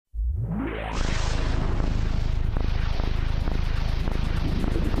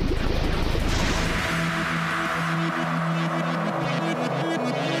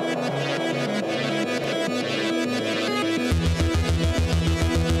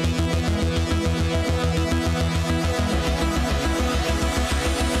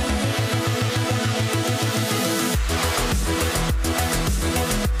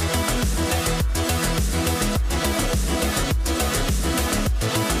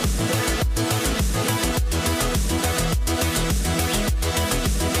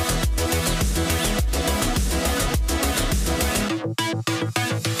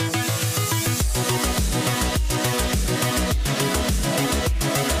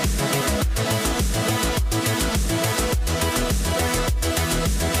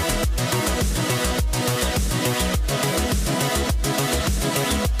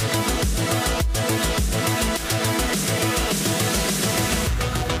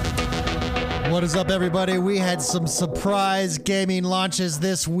What is up, everybody? We had some surprise gaming launches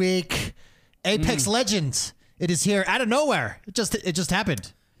this week. Apex Legends. It is here out of nowhere. It just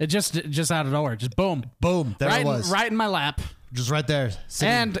happened. It just out of nowhere. Just boom. Boom. There right it was. Right in my lap. Just right there.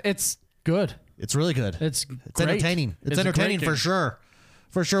 Sitting. And it's good. It's really good. It's great. entertaining. It's a entertaining great for game. sure.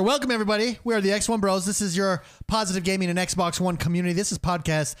 For sure. Welcome, everybody. We are the X1 Bros. This is your positive gaming and Xbox One community. This is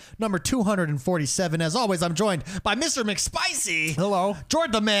podcast number 247. As always, I'm joined by Mr. McSpicy. Hello.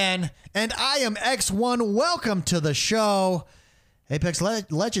 Jordan the Man. And I am X1. Welcome to the show. Apex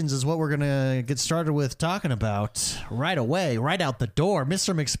Legends is what we're going to get started with talking about right away, right out the door.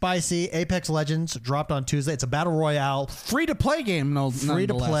 Mr. McSpicy, Apex Legends dropped on Tuesday. It's a battle royale. Free to play game, Free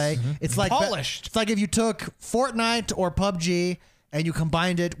to play. It's like polished. It's like if you took Fortnite or PUBG and you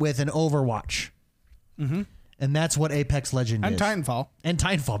combined it with an Overwatch. And that's what Apex Legends And is. Titanfall. And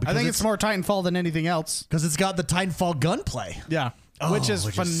Titanfall. I think it's more Titanfall than anything else. because it's got the Titanfall gunplay. Yeah. which is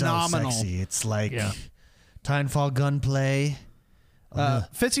phenomenal. so sexy. It's like Titanfall gunplay.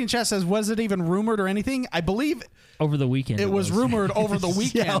 Fitzy in chat says, was it even rumored or anything? I believe Over the weekend. it was rumored over the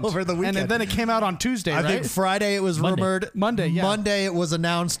weekend. Yeah, over the weekend. And then it came out on Tuesday, I right? think Friday it was Monday. rumored. Monday, yeah. Monday it was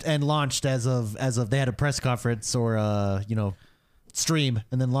announced and launched as of they had a press conference or stream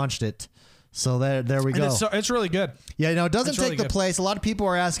and then launched it. So there we And go. it's really good. Yeah, no, it doesn't It's take really the good. place. A lot of people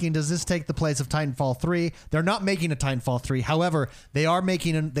are asking, does this take the place of Titanfall 3? They're not making a Titanfall 3. However, they are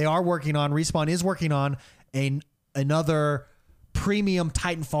working on, Respawn is working on another premium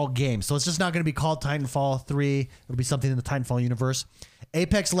Titanfall game. So it's just not going to be called Titanfall 3. It'll be something in the Titanfall universe.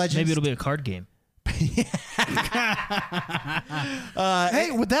 Apex Legends. Maybe it'll be a card game.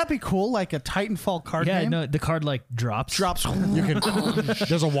 Hey, would that be cool? Like a Titanfall card Yeah, game? no, the card like drops. You can,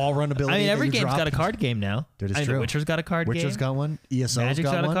 there's a wall run ability. I mean, every that you game's drop. got a card game now. That is I mean, true. The Witcher's got a card game. Witcher's got one. ESO's Magic's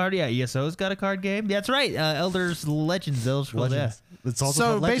got one. a card. Yeah, ESO's got a card game. That's right. Elder's Legends. Legends. It's also So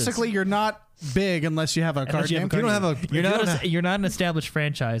called Legends. basically, you're not big unless you have a card you game. have a you don't have a. You're not an established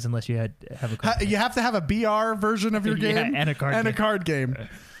franchise unless you have a card game. You have to have a BR version of your Yeah, game and a card game.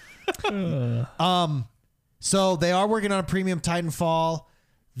 So they are working on a premium Titanfall.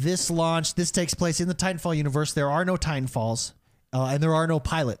 This takes place in the Titanfall universe. There are no Titanfalls, and there are no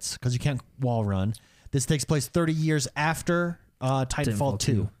pilots because you can't wall run. This takes place 30 years after Titanfall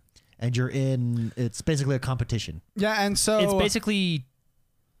 2. And it's basically a competition. Yeah, and so It's basically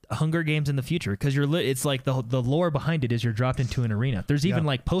Hunger Games in the future because it's like the lore behind it is you're dropped into an arena. There's even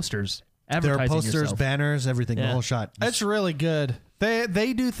like posters advertising There are posters, yourself. banners, everything, the Yeah. whole shot. it's really good.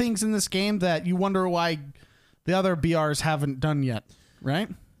 They do things in this game that you wonder why the other BRs haven't done yet, right?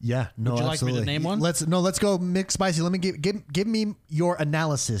 Yeah, no, Would you like me to absolutely. name one? Let's go mix spicy. Let me give me your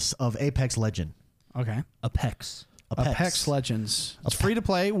analysis of Apex Legend. Okay. Apex. Apex Legends. It's free to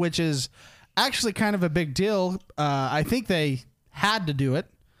play, which is actually kind of a big deal. I think they had to do it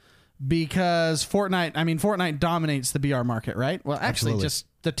because Fortnite dominates the BR market, right? Well, actually, Absolutely. just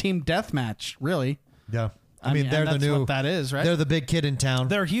the team deathmatch, really. Yeah, I mean, they're and the that's new. what that is, right? They're the big kid in town.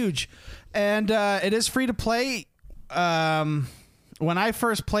 They're huge, and it is free to play. When I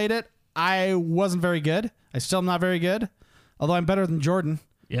first played it, I wasn't very good. I still am not very good, although I'm better than Jordan,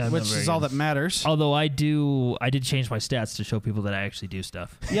 Yeah, I'm which not very is all good. that matters. Although I did change my stats to show people that I actually do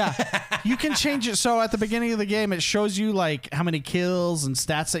stuff. Yeah, you can change it. So at the beginning of the game, it shows you like how many kills and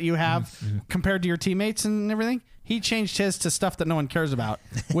stats that you have compared to your teammates and everything. He changed his to stuff that no one cares about,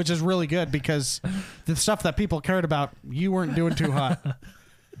 which is really good because the stuff that people cared about, you weren't doing too hot.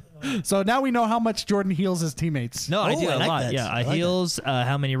 So now we know how much Jordan heals his teammates. No, I Oh, do I a like lot. that. Yeah, I I like heals,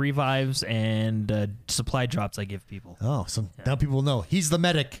 how many revives, and supply drops I give people. Oh, so now people will know he's the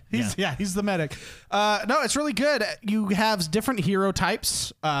medic. He's the medic. No, it's really good. You have different hero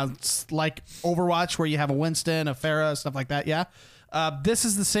types, it's like Overwatch, where you have a Winston, a Pharah, stuff like that. Yeah, this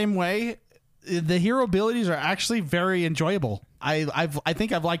is the same way. The hero abilities are actually very enjoyable. I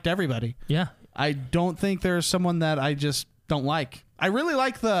think I've liked everybody. Yeah. I don't think there's someone that I just don't like. I really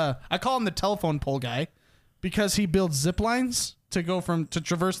like I call him the telephone pole guy because he builds zip lines to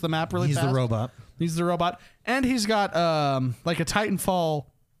traverse the map really He's fast. the robot. He's the robot. And he's got like a Titanfall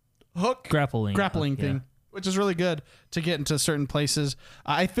hook Grappling thing, yeah. which is really good to get into certain places.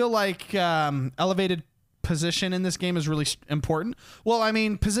 I feel like elevated position in this game is really important. Well, I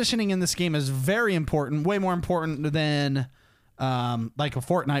mean, positioning in this game is very important, way more important than like a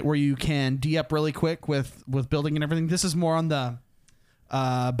Fortnite where you can de-up really quick with building and everything. This is more on the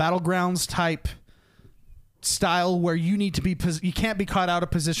battlegrounds type style where you need to be you can't be caught out of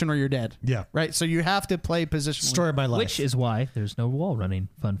position or you're dead. Yeah. Right? So you have to play position. Story of my life. Which is why there's no wall running.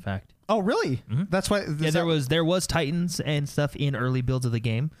 Fun fact. Oh, really? That's why. Yeah, there was Titans and stuff in early builds of the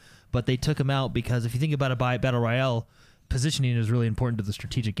game, but they took them out because if you think about a battle royale, positioning is really important to the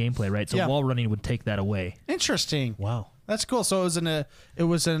strategic gameplay, right? So Yeah. wall running would take that away. Interesting. Wow. That's cool. So it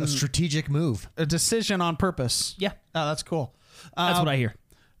was A strategic move. a decision on purpose. Yeah, Oh, that's cool. that's what I hear.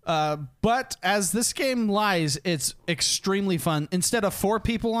 But as this game lies, it's extremely fun. Instead of 4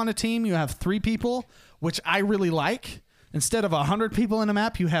 people on a team, you have 3 people, which I really like. Instead of 100 people in a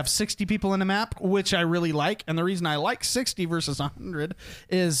map, you have 60 people in a map, which I really like. And the reason I like 60 versus 100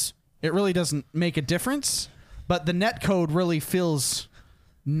 is it really doesn't make a difference, but the net code really feels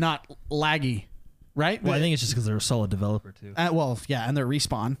not laggy, right? Well, I think it's just because they're a solid developer too. Well, yeah, and they're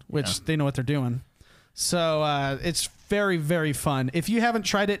Respawn, which they know what they're doing. So it's very, very fun. If you haven't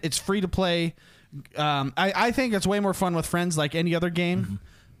tried it, it's free to play. I think it's way more fun with friends like any other game. Mm-hmm.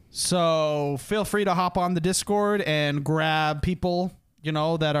 So feel free to hop on the Discord and grab people,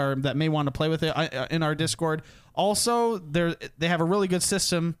 that may want to play with it in our Discord. Also, they have a really good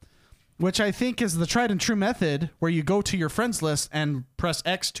system, which I think is the tried and true method, where you go to your friends list and press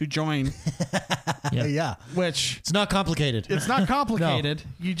X to join, Yeah. which It's not complicated. it's not complicated.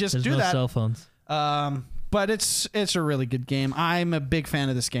 You just There's do no that. cell phones. But it's a really good game. I'm a big fan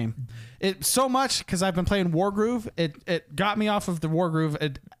of this game. It so much because I've been playing Wargroove. It got me off of the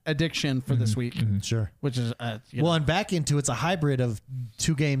Wargroove addiction for this week, Sure. which is Well, and back into it's a hybrid of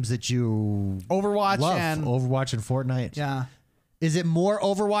 2 games that you Overwatch love, and Overwatch and Fortnite. yeah. Is it more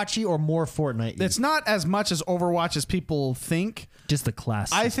Overwatchy or more Fortnite? It's not as much as Overwatch as people think. Just the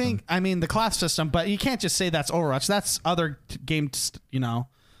class. I system. think, the class system, but you can't just say that's Overwatch. That's other games,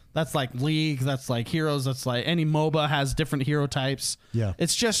 That's like League, that's like Heroes, that's like any MOBA has different hero types. Yeah.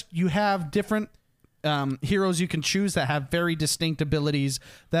 It's just you have different heroes you can choose that have very distinct abilities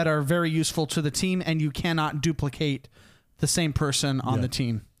that are very useful to the team, and you cannot duplicate the same person on the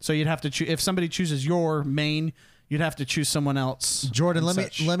team. So you'd have to choose, if somebody chooses your main, you'd have to choose someone else. Jordan,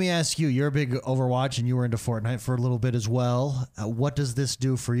 and let me ask you. You're a big Overwatch, and you were into Fortnite for a little bit as well. What does this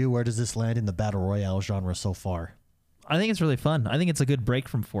do for you? Where does this land in the battle royale genre so far? I think it's really fun. I think it's a good break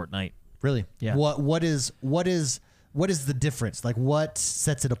from Fortnite. Really? Yeah. What is the difference? Like, what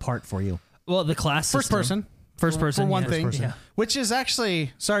sets it apart for you? Well, the class First system. person. First person, For one yeah. thing. First person. Yeah. Which is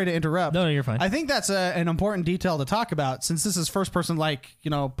actually, sorry to interrupt. No, you're fine. I think that's an important detail to talk about, since this is first person like,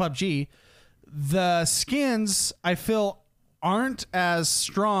 PUBG. The skins, I feel, aren't as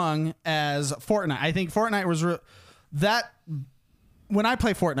strong as Fortnite. I think Fortnite was when I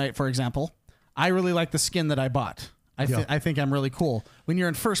play Fortnite, for example, I really like the skin that I bought. I think I'm really cool. When you're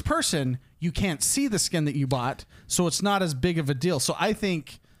in first person, you can't see the skin that you bought, so it's not as big of a deal. So I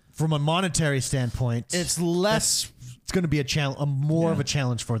think From a monetary standpoint, it's less. it's going to be a challenge, more of a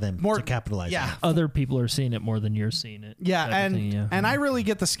challenge for them to capitalize. Yeah. on. Other people are seeing it more than you're seeing it. Yeah, type of and thing, yeah. and I really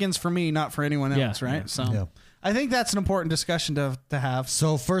get the skins for me, not for anyone Yeah, else, right? yeah. So Yeah. I think that's an important discussion to have.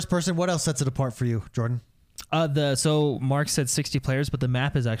 So first person, what else sets it apart for you, Jordan? So Mark said 60 players, but the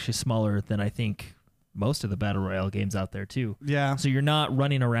map is actually smaller than I think most of the battle royale games out there too. Yeah. So you're not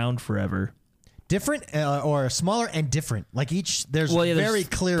running around forever. Different or smaller and different. Like there's Well, yeah, very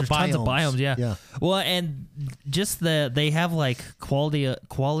clear there's biomes. tons of biomes, yeah. Yeah. Well, and just they have like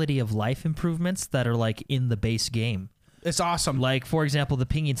quality of life improvements that are like in the base game. It's awesome. Like for example, the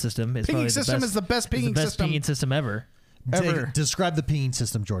pinging system is Pinging probably system is the best pinging system. pinging system ever. Ever. Describe the pinging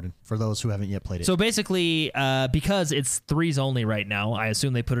system, Jordan, for those who haven't yet played it. So basically, because it's 3s only right now, I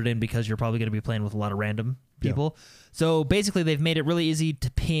assume they put it in because you're probably going to be playing with a lot of random people. So basically, they've made it really easy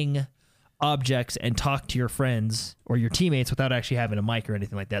to ping objects and talk to your friends or your teammates without actually having a mic or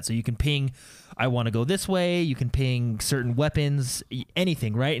anything like that. So you can ping, I want to go this way. You can ping certain weapons,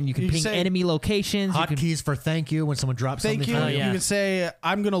 anything, right? And you can ping say enemy locations. You can, Hotkeys for thank you when someone drops Thank something. you. for yeah. You can say,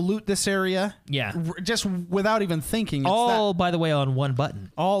 I'm going to loot this area. Yeah. Just without even thinking. It's all, by the way, on one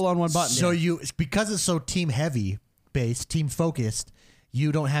button. all on one button. So because it's so team heavy based, team focused,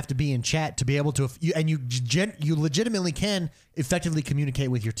 you don't have to be in chat to be able to, you legitimately can effectively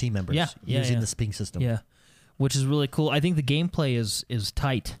communicate with your team members using the ping system. Yeah. Which is really cool. I think the gameplay is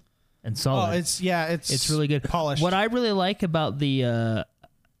tight and solid. it's really good. polished. What I really like about the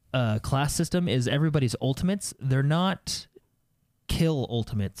class system is everybody's ultimates. They're not kill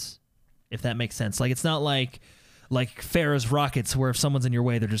ultimates, if that makes sense. Like it's not like Pharah's rockets, where if someone's in your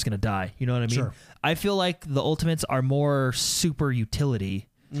way, they're just gonna die. You know what I mean? Sure. I feel like the ultimates are more super utility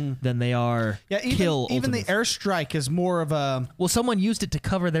than they are kill. Even the ultimates. airstrike is more of a Well, someone used it to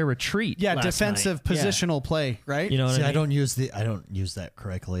cover their retreat. last defensive night. Yeah. positional play, right? You know what See, I mean? I don't use that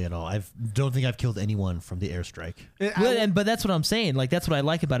correctly at all. Don't think I've killed anyone from the airstrike. But that's what I'm saying. Like that's what I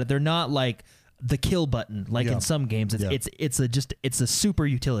like about it. They're not like the kill button like in some games. It's a super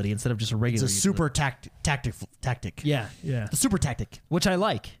utility instead of just a regular. It's a super tactic. Yeah, yeah. The super tactic. Which I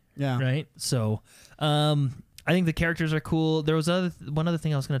like. Yeah. Right. So, I think the characters are cool. There was one other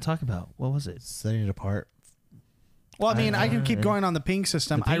thing I was going to talk about. What was it? Setting it apart. Well, I mean, I can keep going on the ping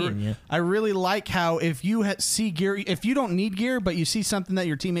system. The pinging, yeah. I really like how if you see gear, if you don't need gear, but you see something that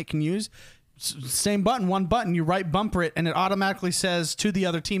your teammate can use, same button, one button, you right bumper it, and it automatically says to the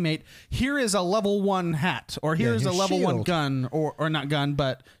other teammate, here is a level 1 hat, or here's a level 1 gun, or not gun,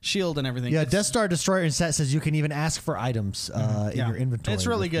 but shield and everything. Yeah, Death Star Destroyer and set says you can even ask for items in your inventory. It's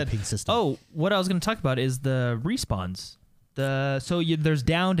really with the good. ping system. Oh, what I was going to talk about is the respawns. There's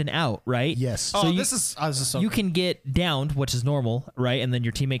downed and out, right? Yes. Oh, So this is so you good. can get downed, which is normal, right? And then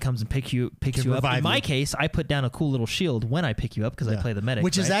your teammate comes and picks you up. revive In my you. case, I put down a cool little shield when I pick you up because I play the medic,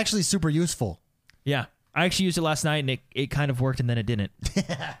 which is right? actually super useful. Yeah. I actually used it last night, and it kind of worked, and then it didn't.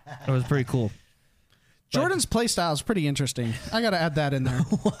 It was pretty cool. Jordan's playstyle is pretty interesting. I got to add that in there.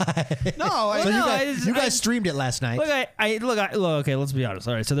 Why? No, So I, you guys streamed it last night. Look, okay, let's be honest.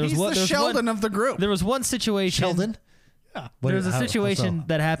 All right, so there was he's one. the There was Sheldon one, of the group. there was one situation. Sheldon? There was a How situation so?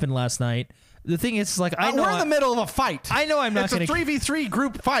 that happened last night. The thing is, like, I know We're in the middle of a fight. I know I'm not It's a going to. 3v3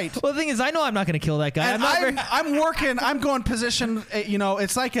 group fight. Well, the thing is, I know I'm not going to kill that guy. And I'm working. I'm going position. You know,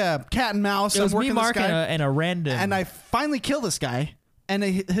 it's like a cat and mouse. It was I'm me, working Mark, this guy, and a random. and I finally kill this guy. And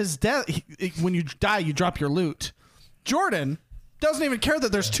his death. When you die, you drop your loot. Jordan doesn't even care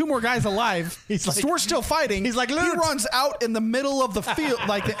that there's 2 more guys alive. He's like- we're still fighting. he's like, he "Loot." runs out in the middle of the field,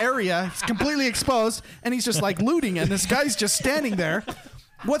 like the area. He's completely exposed, and he's just like looting. And this guy's just standing there.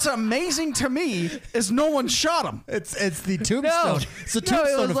 What's amazing to me is no one shot him. It's the tombstone. No. It's the No, it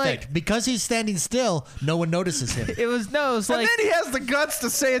tombstone was effect. like- Because he's standing still, no one notices him. it was And like. then he has the guts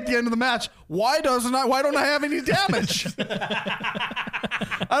to say at the end of the match, why don't I have any damage?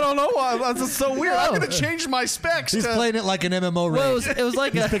 I don't know why. That's just so weird. I'm going to change my specs. He's to, playing it like an MMO Well, raid. it was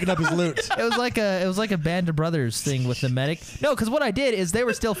like He's a. picking up his loot. It was like a Band of Brothers thing with the medic. No, because what I did is they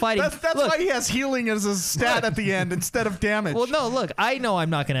were still fighting. That's Look, why he has healing as a stat at the end instead of damage. Well, no, look, I know I'm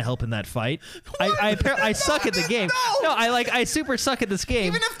not going to help in that fight. I suck at the game. No. I super suck at this game.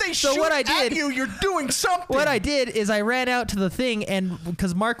 Even if they so shoot what I at did, you, you're doing something. what I did is I ran out to the thing, and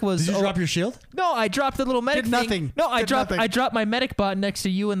because Mark was, Did you drop your shield? No, I dropped the little medic Did thing. nothing. No, I Did dropped nothing. I dropped my medic bot next to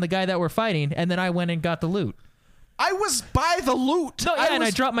you and the guy that were fighting, and then I went and got the loot. I was by the loot. No, yeah, and I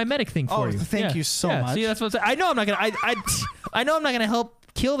was- dropped my medic thing for Oh, you. thank Yeah. you so Yeah, much. See, that's what I know. I'm not gonna. I know I'm not gonna help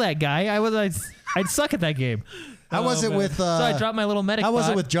kill that guy. I'd suck at that game. How was it man. with? So I dropped my little medic. How was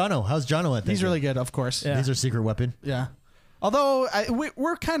bot. it with Jono? How's Jono at that? He's game? really good, of course. Yeah. He's our secret weapon. Yeah. Although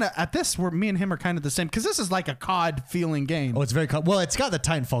we're kind of at this, me and him are kind of the same because this is like a COD feeling game. Oh, it's very well. It's got the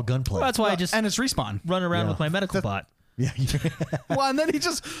Titanfall gunplay. Well, that's why I just and it's respawn. run around Yeah. with my medical bot. yeah, Well, and then he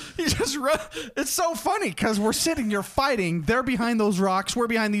just run. It's so funny because we're sitting here fighting. They're behind those rocks. We're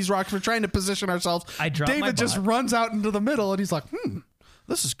behind these rocks. We're trying to position ourselves. I drop David my just bot. runs out into the middle and he's like,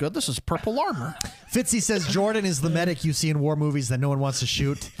 this is good. This is purple armor. Fitzy says Jordan is the medic you see in war movies that no one wants to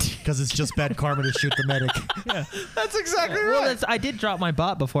shoot because it's just bad karma to shoot the medic. That's exactly Well, right. I did drop my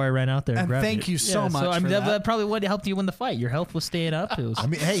bot before I ran out there. And grabbed thank it. you so Yeah, much So for that that. probably would have helped you win the fight. Your health was staying up. It was, I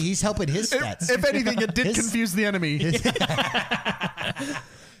mean, hey, he's helping his stats. If anything, it did His- confuse the enemy.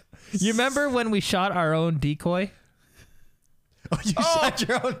 you remember when we shot our own decoy? Oh, you shot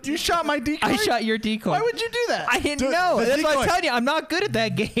your own. You shot my decoy. I shot your decoy. Why would you do that? I didn't Dude, know. the That's what decoy- I'm telling you. I'm not good at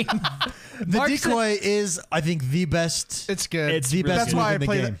that game. The Mark said- decoy is, I think, the best. It's good. It's the best That's move why I in the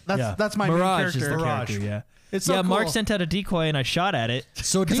play game. that. Yeah. That's my Mirage main is the character. character. Yeah. It's so yeah. Mark cool. sent out a decoy and I shot at it.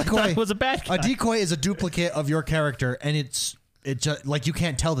 So 'cause I thought decoy it was a bad guy. A decoy is a duplicate of your character, and it just like you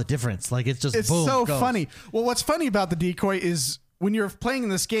can't tell the difference. Like it's just It's boom, so goes. funny. Well, what's funny about the decoy is when you're playing in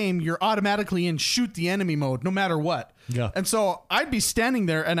this game, you're automatically in shoot the enemy mode, no matter what. Yeah. And so I'd be standing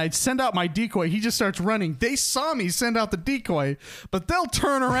there and I'd send out my decoy. He just starts running. They saw me send out the decoy, but they'll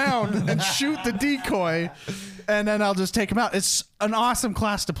turn around and shoot the decoy, and then I'll just take him out. It's an awesome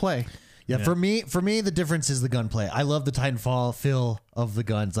class to play. Yeah, for me, the difference is the gunplay. I love the Titanfall feel of the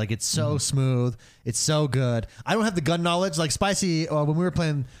guns. Like it's so smooth, it's so good. I don't have the gun knowledge. Like Spicy, when we were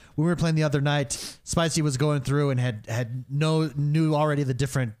playing the other night, Spicy was going through and knew already the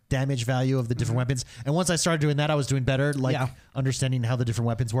different damage value of the different weapons. And once I started doing that, I was doing better, like understanding how the different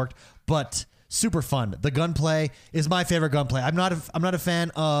weapons worked. But super fun. The gunplay is my favorite gunplay. I'm not a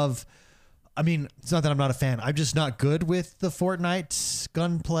fan of. I mean, it's not that I'm not a fan. I'm just not good with the Fortnite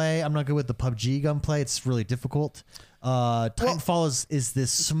gunplay. I'm not good with the PUBG gunplay. It's really difficult. Titanfall is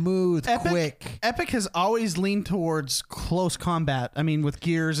this smooth, quick. Epic has always leaned towards close combat. I mean, with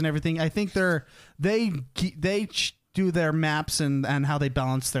gears and everything. I think they do their maps and how they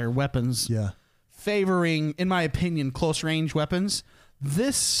balance their weapons. Yeah. Favoring, in my opinion, close range weapons.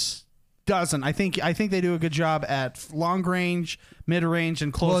 This doesn't. I think they do a good job at long range, mid range,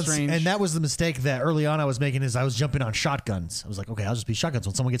 and close range. And that was the mistake that early on I was making is I was jumping on shotguns. I was like, okay, I'll just be shotguns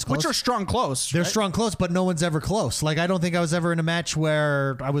when someone gets close. Which are strong close. They're right? strong close, but no one's ever close. Like I don't think I was ever in a match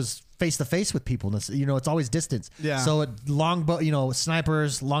where I was face to face with people. You know, it's always distance. Yeah. So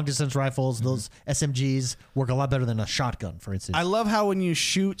snipers, long distance rifles, those SMGs work a lot better than a shotgun, for instance. I love how when you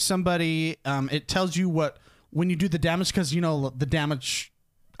shoot somebody, it tells you when you do the damage, because you know the damage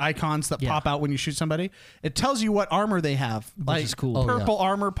icons that pop out when you shoot somebody. It tells you what armor they have. Like is cool. Purple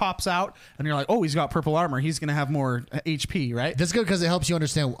armor pops out, and you're like, oh, he's got purple armor. He's gonna have more HP, right? That's good because it helps you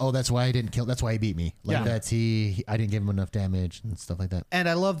understand. Oh, that's why I didn't kill. That's why he beat me. Like Yeah. I didn't give him enough damage and stuff like that. And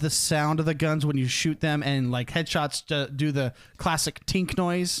I love the sound of the guns when you shoot them, and like headshots do the classic tink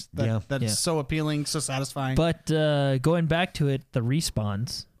noise. That's so appealing, so satisfying. But going back to it, the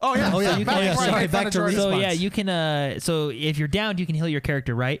respawns. oh yeah, back to So Respawns. yeah, you can. So if you're downed, you can heal your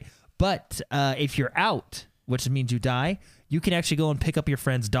character, right? But if you're out, which means you die, you can actually go and pick up your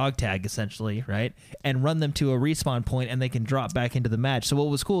friend's dog tag, essentially, right? And run them to a respawn point, and they can drop back into the match. So what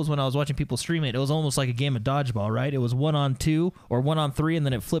was cool is when I was watching people stream it, it was almost like a game of dodgeball, right? It was 1-on-2 or 1-on-3, and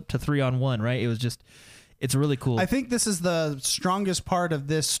then it flipped to 3-on-1, right? It was just, it's really cool. I think this is the strongest part of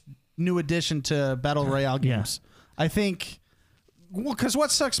this new addition to Battle Royale games. I think, well, because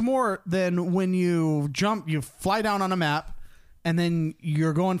what sucks more than when you fly down on a map, and then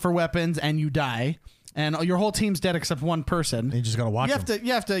you're going for weapons and you die, and your whole team's dead except one person. And you just gotta watch them.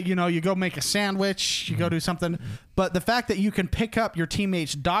 You have to, you go make a sandwich, you go do something. But the fact that you can pick up your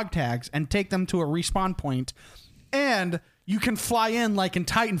teammates' dog tags and take them to a respawn point, and you can fly in like in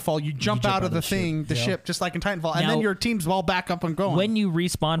Titanfall, you jump out of the ship, just like in Titanfall, and Now, then your team's all back up and going. when you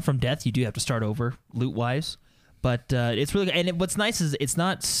respawn from death, you do have to start over loot wise. But it's really good. And what's nice is it's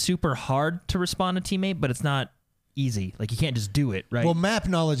not super hard to respawn a teammate, but it's not easy. Like you can't just do it, right? Well, map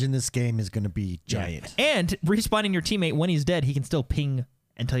knowledge in this game is going to be giant. And respawning your teammate when he's dead, he can still ping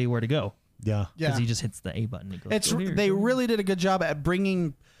and tell you where to go Yeah. because he just hits the A button. And goes, "Go here, They go here." really did a good job at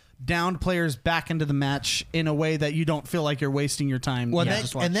bringing downed players back into the match in a way that you don't feel like you're wasting your time. Well,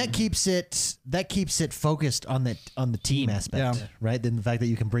 just watching. that keeps it focused on the team aspect, Yeah. right? Then the fact that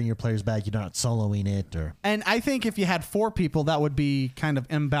you can bring your players back, you're not soloing it or. And I think if you had 4 people, that would be kind of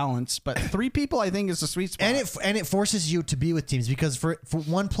imbalanced. But 3 people, I think, is the sweet spot. And it forces you to be with teams because for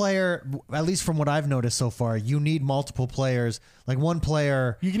one player, at least from what I've noticed so far, you need multiple players. Like one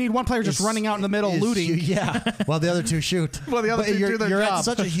player, you need one player just running out in the middle looting. Yeah, while the other two shoot. Well, the other two do their you're job. at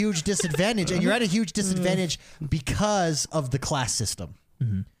such a huge disadvantage, and you're at a huge disadvantage because of the class system.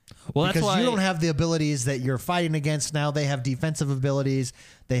 Well, that's Because why you don't have the abilities that you're fighting against now. They have defensive abilities.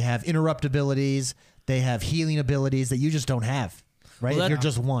 They have interrupt abilities. They have healing abilities that you just don't have. Right? Well, You're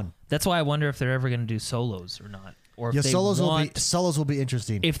just one. That's why I wonder if they're ever going to do solos or not, or if Yeah, they solos want, will be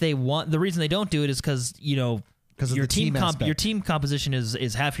interesting. If they want, the reason they don't do it is because Because of your the team aspect. your team composition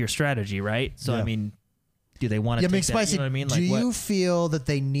is half your strategy, right? So Yeah. I mean, do they want to? Yeah, take that, McSpicy, you know what I mean? do you feel that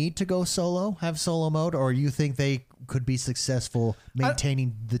they need to go solo, have solo mode, or you think they could be successful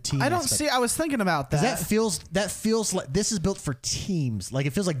maintaining the team? I don't aspect? see. I was thinking about that. That feels like this is built for teams. Like it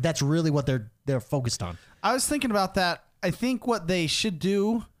feels like that's really what they're focused on. I was thinking about that. I think what they should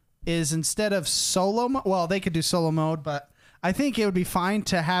do is instead of solo mode, well, they could do solo mode, but I think it would be fine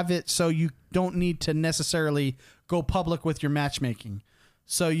to have it so you don't need to necessarily go public with your matchmaking.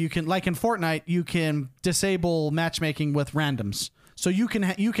 So you can, like in Fortnite, you can disable matchmaking with randoms. So you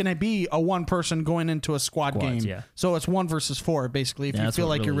can be a one person going into a squad Squads, game. yeah. So it's 1 versus 4 basically. If Yeah, you that's feel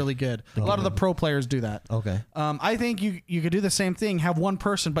what like you're really good, a lot of the pro players do that. Okay. I think you could do the same thing. Have one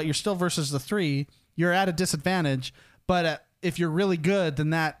person, but you're still versus the 3. You're at a disadvantage, but if you're really good,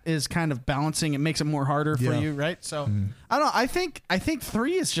 then that is kind of balancing. It makes it more harder for you, right? So I don't know. I think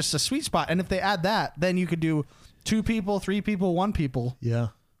 3 is just a sweet spot, and if they add that, then you could do 2 people, 3 people, 1 people, Yeah.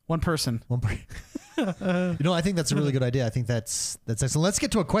 1 person. I think that's a really good idea. I think that's excellent. Let's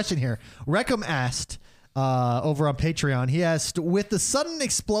get to a question here. Reckham asked over on Patreon. He asked, with the sudden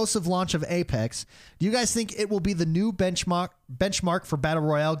explosive launch of Apex, do you guys think it will be the new benchmark for Battle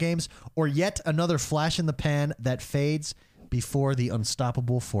Royale games, or yet another flash in the pan that fades before the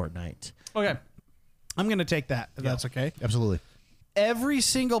unstoppable Fortnite? Okay, I'm gonna take that. If that's okay. Absolutely. Every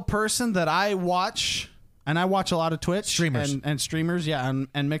single person that I watch, and I watch a lot of Twitch Streamers. and streamers, and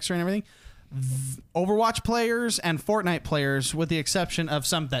Mixer and everything. Overwatch players and Fortnite players, with the exception of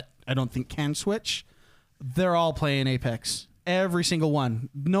some that I don't think can switch, they're all playing Apex. Every single one.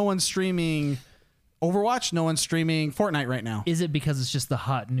 No one's streaming Overwatch. No one's streaming Fortnite right now. Is it because it's just the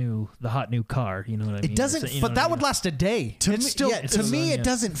hot new car? You know what I mean? It doesn't- So, you know But what that I would mean? last a day. To me, still- it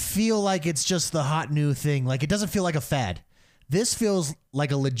doesn't feel like it's just the hot new thing. Like it doesn't feel like a fad. this feels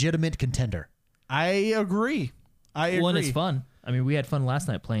like a legitimate contender. I agree. Well, and it's fun. I mean, we had fun last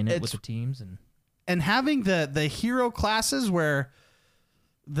night playing it with the teams, and having the hero classes where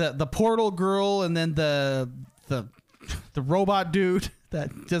the portal girl and then the robot dude that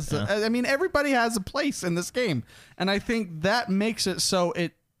just I mean, everybody has a place in this game, and I think that makes it so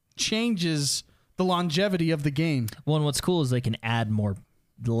it changes the longevity of the game. Well, and what's cool is they can add more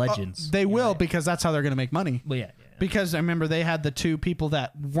legends. They will, because that's how they're going to make money. Well, yeah. Because I remember they had the 2 people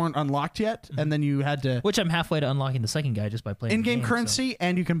that weren't unlocked yet, and then you had to Which I'm halfway to unlocking the second guy just by playing in-game the game, currency,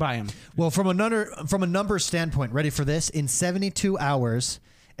 and you can buy them. Well, from a numbers standpoint, ready for this? In 72 hours,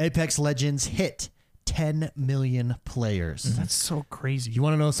 Apex Legends hit 10 million players. That's so crazy. You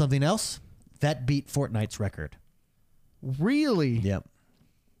want to know something else? That beat Fortnite's record. Really? Yep.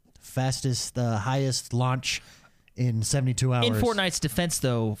 Fastest, highest launch in 72 hours. In Fortnite's defense,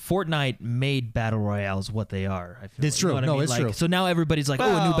 though, Fortnite made battle royales what they are. I feel It's true. You know No, what I mean? it's like, true. So now everybody's like,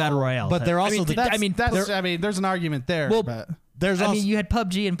 oh, a new battle royale. but they're also I mean, the- there's an argument there. Well, but there's I also mean, you had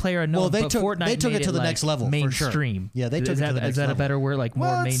PUBG and PlayerUnknown, Well, they but took- Fortnite they took made it to the like next level, for sure. mainstream. Yeah, they took it to the next Is that level. a better word? Like more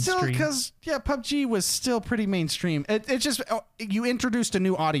well, mainstream? still, because PUBG was still pretty mainstream. It just you introduced a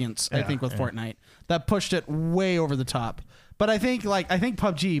new audience, I think, with Fortnite that pushed it way over the top. But I think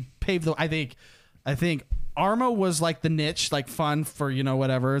PUBG paved the. I think Arma was like the niche, like fun for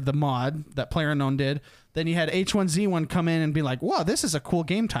whatever the mod that PlayerUnknown did. Then you had H1Z1 come in and be like, "Wow, this is a cool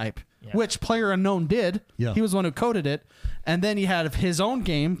game type," which PlayerUnknown did. Yeah. He was the one who coded it. And then you had his own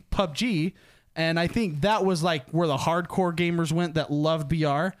game, PUBG, and I think that was like where the hardcore gamers went that loved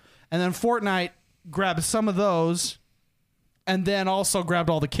BR. And then Fortnite grabbed some of those, and then also grabbed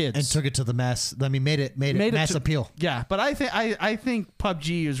all the kids and took it to the mass. I mean, made it mass appeal. Yeah, but I think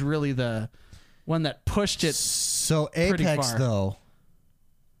PUBG is really the one that pushed it. So pretty Apex far. though,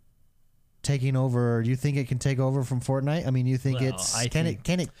 taking over. Do you think it can take over from Fortnite? I mean, you think Well,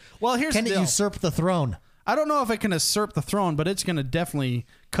 can it Well, here's can the it deal. usurp the throne? I don't know if it can usurp the throne, but it's going to definitely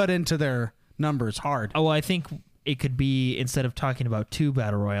cut into their numbers hard. Oh, I think it could be, instead of talking about 2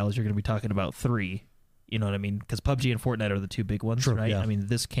 battle royales, you're going to be talking about 3. You know what I mean? Because PUBG and Fortnite are the 2 big ones, True, right? yeah. I mean,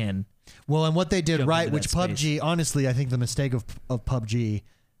 this can. Well, and what they did Jump right, into which that PUBG, honestly, I think the mistake of PUBG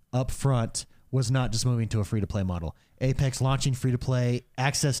up front was not just moving to a free-to-play model. Apex launching free-to-play,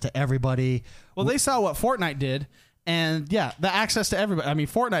 access to everybody. Well, they saw what Fortnite did, and yeah, the access to everybody. I mean,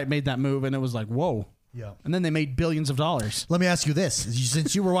 Fortnite made that move, and it was like, whoa. Yeah. And then they made billions of dollars. Let me ask you this.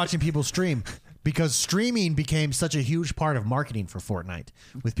 Since you were watching people stream, because streaming became such a huge part of marketing for Fortnite,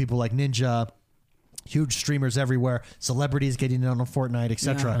 with people like Ninja, huge streamers everywhere, celebrities getting in on Fortnite,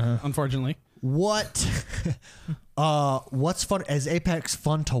 etc. Unfortunately. What's fun? Is Apex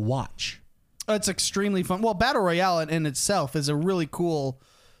fun to watch? It's extremely fun. Well, Battle Royale in itself is a really cool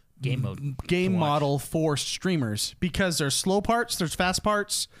Game mode. game to watch. model for streamers, because there's slow parts, there's fast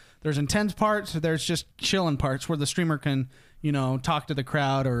parts, there's intense parts, there's just chilling parts where the streamer can, talk to the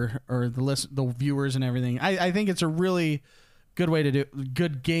crowd or the viewers and everything. I think it's a really good way to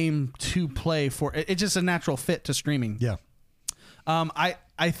good game to play for. It's just a natural fit to streaming. Yeah.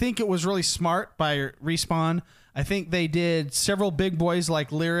 I think it was really smart by Respawn. I think they did several big boys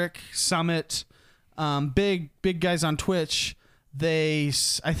like Lyric, Summit, big guys on Twitch. I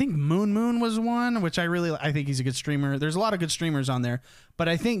think Moon was one, which I think he's a good streamer. There's a lot of good streamers on there, but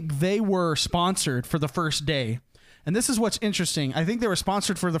I think they were sponsored for the first day. And this is what's interesting. I think they were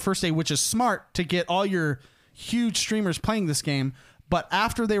sponsored for the first day, which is smart to get all your huge streamers playing this game. But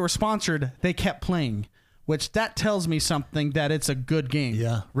after they were sponsored, they kept playing, which that tells me something, that it's a good game.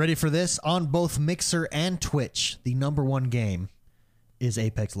 Yeah. Ready for this? On both Mixer and Twitch, the #1 game is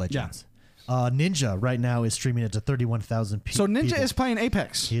Apex Legends. Ninja right now is streaming it to 31,000 people. So Ninja is playing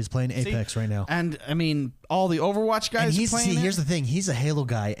Apex. He is playing Apex right now. And I mean, all the Overwatch guys And are playing here's the thing. He's a Halo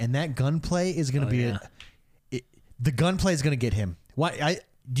guy, and that gunplay is going to be the gunplay is going to get him. Why?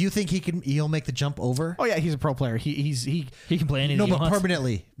 Do you think he'll make the jump over? Oh yeah, he's a pro player. He can play anything No, he but wants.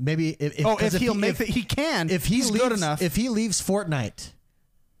 permanently. Maybe if he can. If he's leaves, good enough. If he leaves Fortnite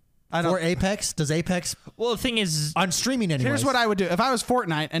for Apex, does Apex Well, the thing is, on streaming anyways? Here's what I would do. If I was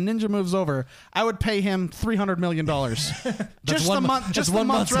Fortnite and Ninja moves over, I would pay him $300 million. Just one the month- month, that's just the one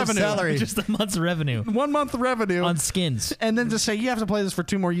month's month of revenue. salary. just a month's revenue 1 month revenue on skins. and then just say you have to play this for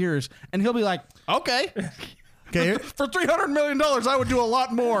 2 more years, and he'll be like, okay. Okay. For $300 million, I would do a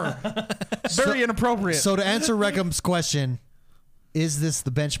lot more. Very inappropriate. So to answer Reckham's question, is this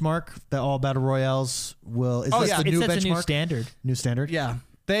the benchmark that all battle royales will? Is this the It new sets benchmark? a new standard. New standard. yeah,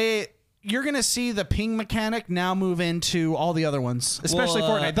 you're going to see the ping mechanic now move into all the other ones, especially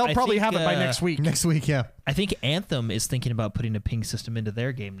Well, Fortnite. They'll I probably think, have it by next week. Next week, yeah. I think Anthem is thinking about putting a ping system into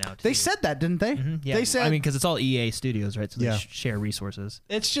their game now. Too. They said that, didn't they? Yeah, They said, I mean, because it's all EA Studios, right? So they Yeah. share resources.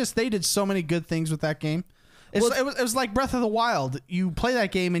 it's just they did so many good things with that game. It was like Breath of the Wild. You play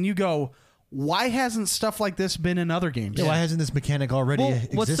that game and you go, why hasn't stuff like this been in other games? Yeah, why hasn't this mechanic already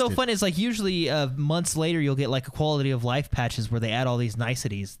existed? What's so fun is like usually months later you'll get like a quality of life patches where they add all these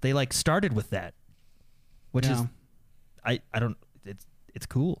niceties. They like started with that, which is I don't it's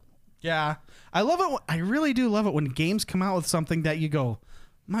cool. Yeah. I love it. I really do love it when games come out with something that you go,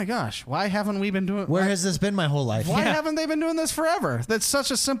 my gosh, why haven't we been doing? Where has this been my whole life? Why Yeah. haven't they been doing this forever? That's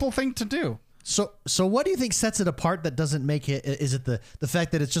such a simple thing to do. So what do you think sets it apart that doesn't make it? Is it the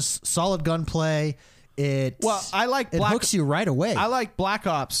fact that it's just solid gunplay? I like it Black, hooks you right away. I like Black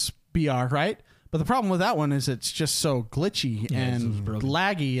Ops BR, right? But the problem with that one is it's just so glitchy and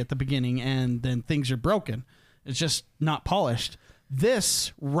laggy at the beginning, and then things are broken. It's just not polished.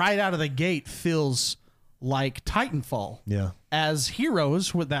 This right out of the gate feels like Titanfall. Yeah. As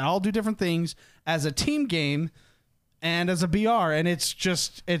heroes that all do different things, as a team game, and as a BR, and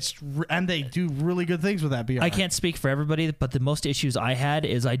and they do really good things with that BR. I can't speak for everybody, but the most issues I had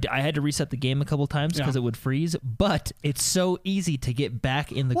is I had to reset the game a couple times because it would freeze. But it's so easy to get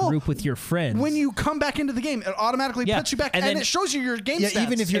back in the group with your friends. When you come back into the game, it automatically puts you back, and then it shows you your game Yeah, stats.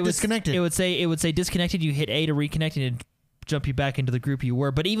 even if you're It would- disconnected. It would say disconnected. You hit A to reconnect and it'd jump you back into the group you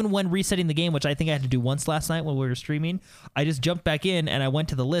were. But even when resetting the game, which I think I had to do once last night when we were streaming, I just jumped back in and I went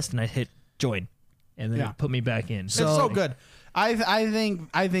to the list and I hit join, and then it put me back in. It's so good. I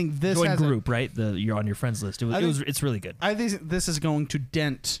think this Join has group, right? You're on your friends list. It's really good. I think this is going to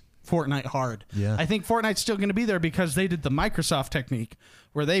dent Fortnite hard. Yeah. I think Fortnite's still going to be there because they did the Microsoft technique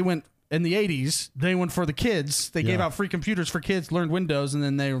where they went in the 80s. They went for the kids. They gave out free computers for kids, learned Windows, and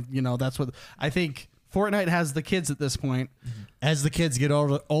then that's what I think. Fortnite has the kids at this point. As the kids get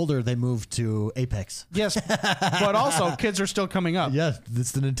older, they move to Apex. Yes, but also kids are still coming up. Yeah,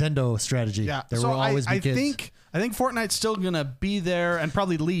 it's the Nintendo strategy. Yeah, There so will always be kids. I think Fortnite's still gonna be there and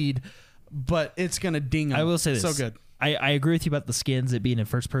probably lead, but it's gonna ding them. I will say this. So good. I agree with you about the skins, it being in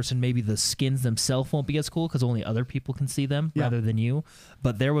first person. Maybe the skins themselves won't be as cool because only other people can see them rather than you.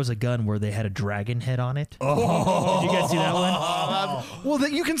 But there was a gun where they had a dragon head on it. Oh. Did you guys see that one? Well,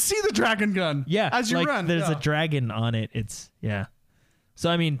 you can see the dragon gun. Yeah. as you like, run. There's a dragon on it.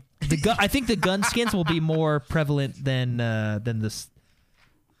 So I mean, I think the gun skins will be more prevalent than this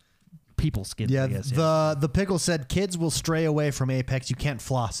people skins. Yeah, I guess, the pickle said kids will stray away from Apex. You can't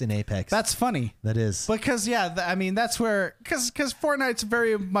floss in Apex. That's funny. That is. Because that's where because Fortnite's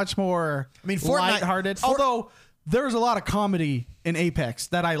very much more Fortnite- lighthearted. Although there's a lot of comedy in Apex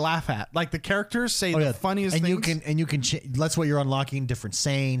that I laugh at. Like the characters say the funniest and things. you can that's what you're unlocking, different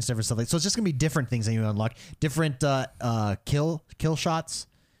sayings, different stuff like. So it's just gonna be different things that you unlock, different kill shots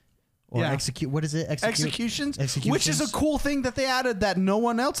or execute. What is it? Executions, which is a cool thing that they added that no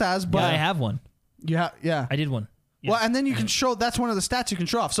one else has. But Yeah, I have one. yeah. I did one. Yeah. Well, and then you can show. That's one of the stats you can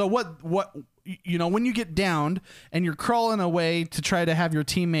show off. So what when you get downed and you're crawling away to try to have your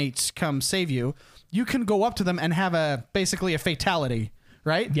teammates come save you, you can go up to them and have basically a fatality,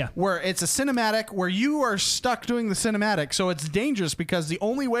 right? Yeah. Where it's a cinematic where you are stuck doing the cinematic, so it's dangerous because the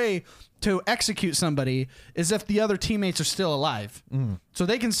only way to execute somebody is if the other teammates are still alive. So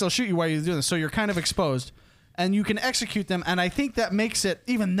they can still shoot you while you're doing this. So you're kind of exposed. And you can execute them, and I think that makes it,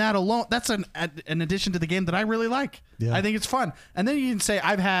 even that alone, that's an addition to the game that I really like. Yeah. I think it's fun. And then you can say,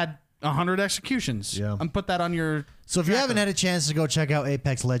 I've had 100 executions. Yeah. And put that on your... So if you haven't had a chance to go check out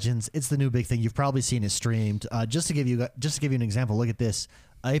Apex Legends, it's the new big thing. You've probably seen it streamed. Just to give you an example, look at this.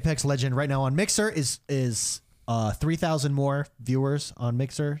 Apex Legend right now on Mixer is 3,000 more viewers on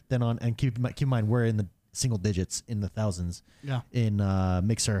Mixer than on, and keep in mind we're in the single digits, in the thousands. Yeah. In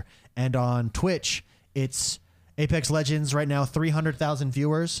Mixer, and on Twitch it's Apex Legends right now 300,000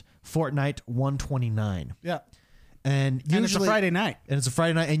 viewers. Fortnite 129. Yeah. And usually it's a Friday night. And it's a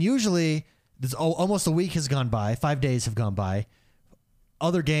Friday night. And usually, almost a week has gone by. 5 days have gone by.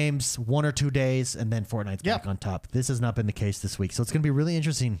 Other games, 1 or 2 days, and then Fortnite's back on top. This has not been the case this week. So it's going to be really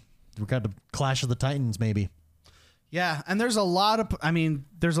interesting. We've got the Clash of the Titans, maybe. Yeah, and there's a lot of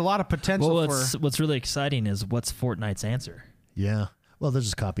potential Well, for... what's really exciting is what's Fortnite's answer? Yeah. Well, they'll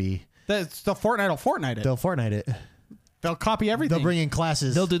just copy. The Fortnite will Fortnite it. They'll Fortnite it. They'll copy everything. They'll bring in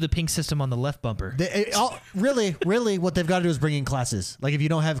classes. They'll do the pink system on the left bumper. Really, what they've got to do is bring in classes. Like if you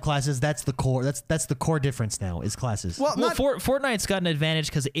don't have classes, that's the core. That's the core difference now is classes. Well, Fortnite's got an advantage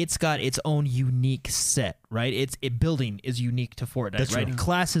because it's got its own unique set, right? Building is unique to Fortnite, That's right? true.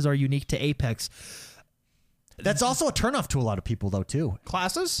 Classes are unique to Apex. That's also a turnoff to a lot of people, though, too.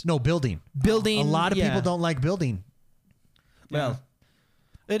 Classes? No, building. building. A lot of yeah. people don't like building. Well,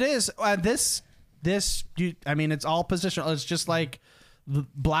 it is. I mean, it's all positional. It's just like the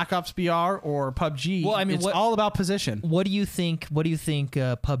Black Ops BR or PUBG. Well, I mean, it's what- all about position. What do you think? What do you think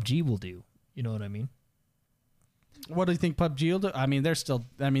PUBG will do? You know what I mean? What do you think PUBG will do? I mean, they're still.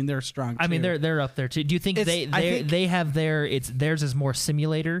 I mean, they're strong. I mean, too. they're up there too. Do you think I think- they have theirs is more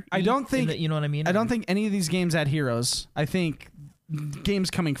simulator? I don't think- you know what I mean. I don't think any of these games had heroes. I think games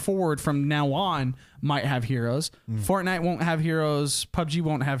coming forward from now on might have heroes. Fortnite won't have heroes. PUBG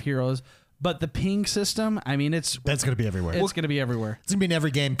won't have heroes. But the ping system, I mean, That's going to be everywhere. it's going to be everywhere. It's going to be in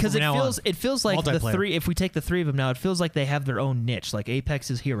every game because from now on. it feels like the Multiplayer. three. If we take the three of them now, it feels like they have their own niche. Like Apex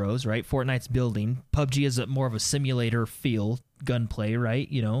is heroes, right? Fortnite's building. PUBG is more of a simulator feel, gunplay, right?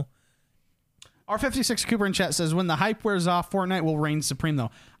 You know. R56 Cooper in chat says, when the hype wears off, Fortnite will reign supreme, though.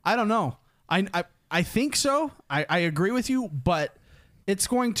 I don't know. I think so. I agree with you, but it's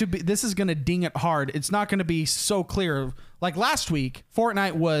going to be, this is going to ding it hard. It's not going to be so clear. Like last week,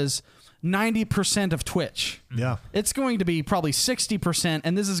 Fortnite was 90% of Twitch. Yeah. It's going to be probably 60%,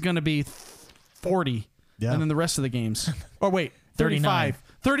 and this is going to be 40. Yeah. And then the rest of the games. Or wait, 39.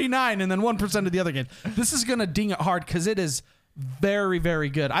 39, and then 1% of the other games. This is going to ding it hard because it is very, very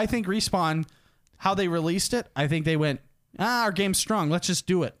good. I think Respawn, how they released it, I think they went, our game's strong. Let's just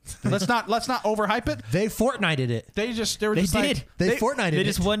do it. Let's not overhype it. They Fortnited it. They were They just did. like, They Fortnited They it.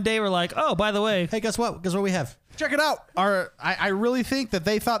 just one day were like, oh, by the way, Hey, guess what? Guess what we have? check it out. I really think that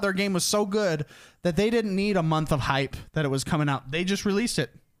they thought their game was so good that they didn't need a month of hype that it was coming out. They just released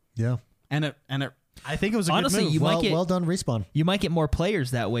it, Yeah. and it. I think it was a Honestly, good move. you might get- well done, Respawn. you might get more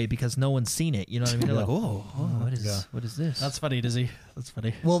players that way because no one's seen it. You know what I mean? They're like, oh, what is this? That's funny, Dizzy. That's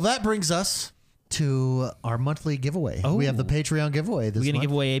funny. Well, that brings us to our monthly giveaway. Oh. We have the Patreon giveaway this we gonna month.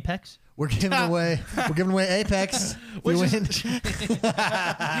 give away Apex? We're giving away Apex. If you win.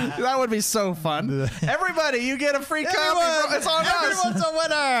 That would be so fun. Everybody, you get a free copy. It's on us. Everyone's a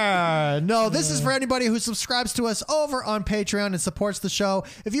winner. No, this is for anybody who subscribes to us over on Patreon and supports the show.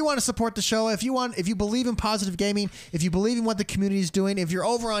 If you want to support the show, if you believe in positive gaming, if you believe in what the community is doing, if you're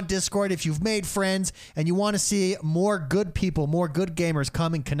over on Discord, if you've made friends and you want to see more good people, more good gamers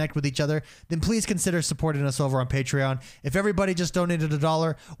come and connect with each other, then please consider supporting us over on Patreon. If everybody just donated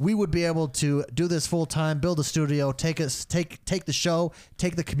 $1, we would be able to do this full time, build a studio, take the show,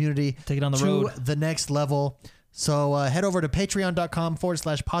 take the community, Take it on the to road. the next level. So head over to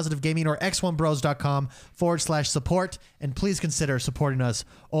patreon.com/positive gaming or x1bros.com/support, and please consider supporting us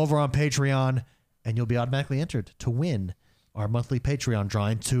over on Patreon, and you'll be automatically entered to win our monthly Patreon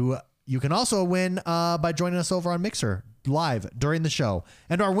drawing. You can also win by joining us over on Mixer live during the show.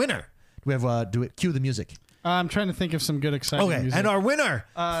 And our winner, we have cue the music. I'm trying to think of some good exciting Okay, music. and our winner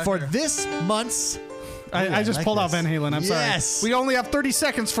for here. this month's I just like pulled out this. Van Halen. I'm Yes. sorry. We only have 30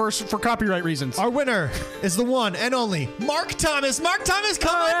 seconds for copyright reasons. Our winner is the one and only Mark Thomas. Mark Thomas,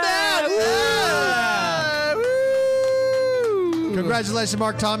 come on down. Woo! Congratulations,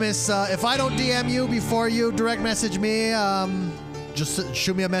 Mark Thomas. If I don't DM you before you direct message me, just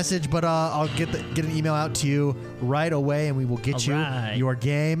shoot me a message, but I'll get an email out to you right away, and we will get you Alright. your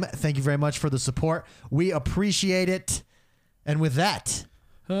game. Thank you very much for the support. We appreciate it. And with that,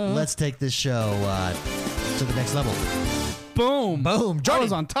 let's take this show to the next level. Boom. Boom. I Johnny,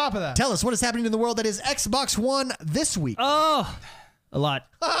 was on top of that. tell us what is happening in the world that is Xbox One this week. Oh, a lot.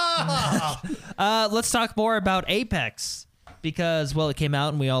 Let's talk more about Apex because, well, it came out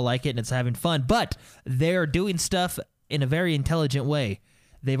and we all like it and it's having fun, but they're doing stuff in a very intelligent way.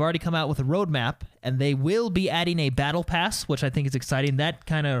 They've already come out with a roadmap, and they will be adding a battle pass, which I think is exciting. That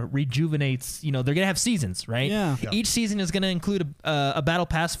kind of rejuvenates, they're going to have seasons, right? Yeah. Each season is going to include a battle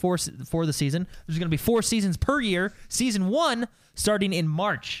pass for the season. There's going to be 4 seasons per year. Season 1 starting in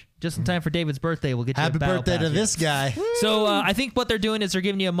March, just in time for David's birthday. We'll get you Happy a battle birthday pass. to this guy. So I think what they're doing is they're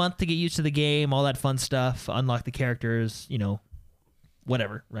giving you a month to get used to the game, all that fun stuff, unlock the characters,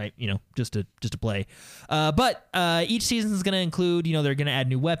 whatever, right? Just to play. But each season is going to include, they're going to add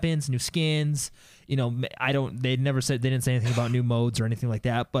new weapons, new skins. They didn't say anything about new modes or anything like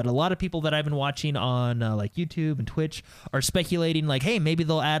that. But a lot of people that I've been watching on like YouTube and Twitch are speculating like, hey, maybe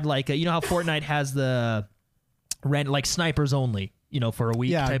they'll add like, how Fortnite has the like snipers only, for a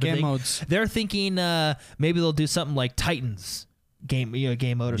week type of game thing. modes. They're thinking maybe they'll do something like Titans game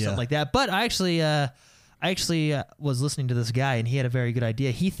mode or Yeah. something like that. But I actually was listening to this guy, and he had a very good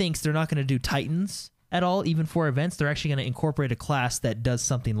idea. He thinks they're not going to do Titans at all, even for events. They're actually going to incorporate a class that does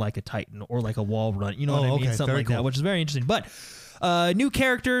something like a Titan or like a wall run. You know what I mean? Okay. Something Very like cool. that, which is very interesting. But New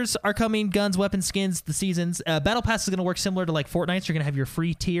characters are coming, guns, weapons, skins, the seasons. Battle Pass is going to work similar to like Fortnite. So you're going to have your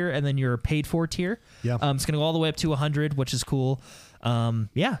free tier and then your paid for tier. Yeah. It's going to go all the way up to 100, which is cool.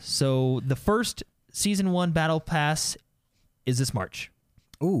 Yeah. So the first Season 1 Battle Pass is this March.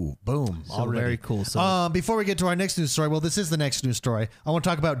 Ooh, boom. So Already. very cool. So Before we get to our next news story, well, this is the next news story. I want to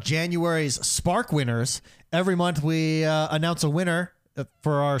talk about January's Spark winners. Every month we announce a winner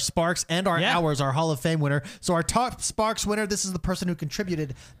for our Sparks and our Hours, our Hall of Fame winner. So our top Sparks winner, this is the person who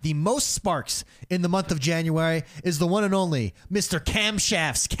contributed the most Sparks in the month of January, is the one and only Mr.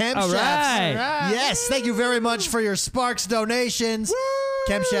 Camshafts. Camshafts. All right. Yes, thank you very much for your Sparks donations.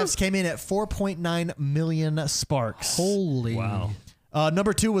 Camshafts came in at 4.9 million Sparks. Holy. wow.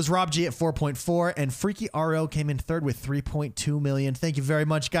 Number 2 was Rob G at 4.4, and Freaky RO came in third with 3.2 million. Thank you very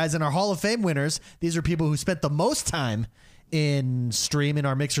much, guys. And our Hall of Fame winners, these are people who spent the most time in stream, in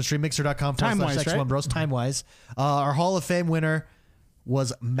our Mixer stream, mixer.com/X1Bros, time-wise. Our Hall of Fame winner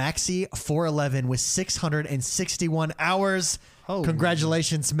was Maxi411 with 661 hours. Holy.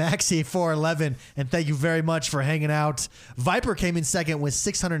 Congratulations, Maxi411, and thank you very much for hanging out. Viper came in second with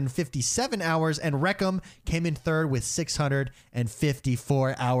 657 hours, and Reckham came in third with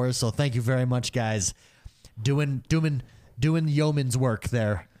 654 hours. So thank you very much, guys. Doing yeoman's work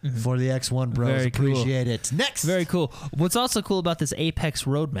there for the X1 Bros. Very cool. Appreciate it. Next. Very cool. What's also cool about this Apex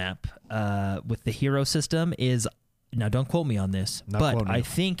roadmap with the hero system is, now don't quote me on this, Not but quoting I you.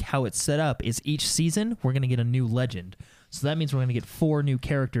 think how it's set up is each season we're going to get a new legend. So that means we're going to get 4 new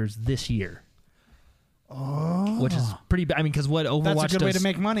characters this year. Oh. Which is pretty bad. I mean, because what Overwatch That's a good way does, to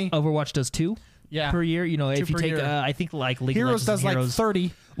make money. Overwatch does 2 per year. You know, if you per take, year. I think like League of Heroes Legends does and like Heroes,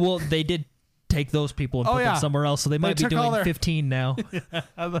 30. Well, they did take those people and Oh, put yeah. them somewhere else, so they might be took all doing their- 15 now.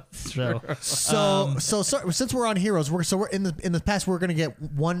 So So since we're on Heroes, we're in the past we're going to get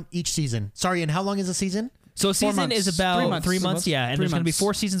one each season. Sorry, and how long is a season? So season months. is about 3 months. 3 months, yeah, and 3 there's going to be months.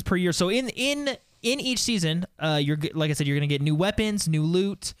 4 seasons per year. So in each season, you're like I said, you're going to get new weapons, new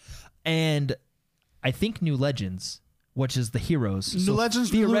loot, and I think new legends, which is the heroes. New So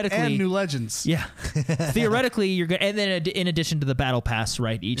Legends, new loot, theoretically, and new Legends. yeah, theoretically you're going, and then in addition to the battle pass,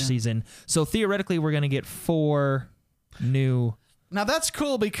 right, each season. So theoretically, we're going to get 4 new. Now that's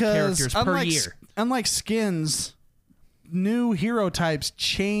cool because Characters per year. unlike skins, new hero types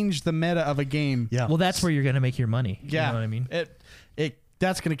change the meta of a game. Yeah. Well, that's where you're going to make your money. Yeah. You know what I mean?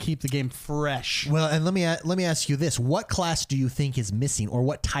 That's going to keep the game fresh. Well, and let me ask you this: what class do you think is missing, or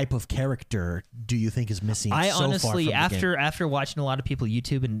what type of character do you think is missing? I so far honestly, from the game? after watching a lot of people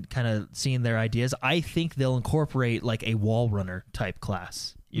YouTube and kind of seeing their ideas, I think they'll incorporate like a wall runner type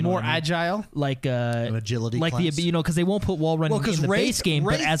class. You know More what I mean? agile. Like An agility like class? the because they won't put wall running Well, 'cause in the base game,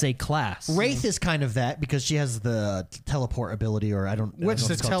 but Wraith- as a class. Wraith is kind of that because she has the teleport ability, or I don't. I Which don't know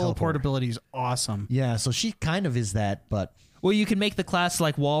the if it's called teleport ability is awesome. Yeah, so she kind of is that, but Well, you can make the class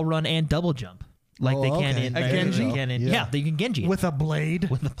like wall run and double jump, like Oh, they can okay. in A Genji? they can in, Yeah. yeah, they can Genji With a blade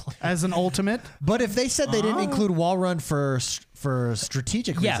with the play. as an ultimate. if they said they didn't include wall run for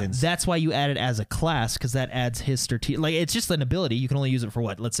strategic Yeah, reasons, that's why you add it as a class because that adds his strategic. Like it's just an ability. You can only use it for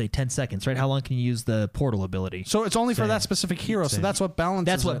what? Let's say 10 seconds, right? How long can you use the portal ability? So it's only for that specific hero. So that's what balances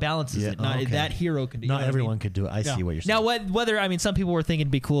That's what it. balances Yeah, it. Not okay. that hero can do. you know not what I everyone mean? could do it. I see what you're saying. Now, whether I mean, some people were thinking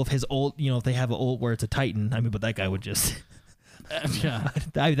it'd be cool if his ult, if they have an ult where it's a Titan. I mean, but that guy would just Yeah.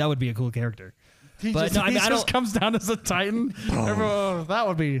 that would be a cool character. He But just, no, I mean, he I just don't- comes down as a Titan. Everyone, that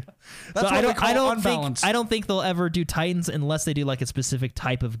would be. That's So what they call unbalanced. I don't think they'll ever do Titans unless they do like a specific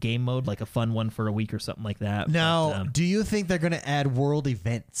type of game mode, like a fun one for a week or something like that. Now, But, do you think they're going to add world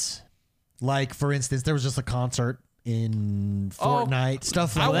events? Like, for instance, there was just a concert in Fortnite,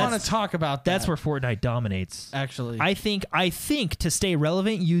 stuff like I that. want to talk about that. that's where Fortnite dominates. actually. I think to stay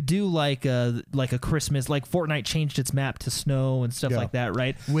relevant, you do like a Christmas, like Fortnite changed its map to snow and stuff Yeah. like that,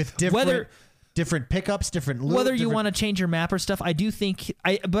 right? With different pickups, different loot. Whether you different- want to change your map or stuff, I do think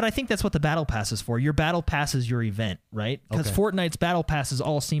but I think that's what the battle pass is for. Your battle pass is your event, right? Because Okay. Fortnite's battle passes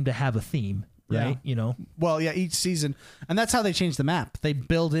all seem to have a theme, right? Yeah. Well, yeah, each season, and that's how they change the map. They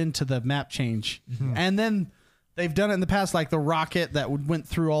build into the map change, and then they've done it in the past, like the rocket that went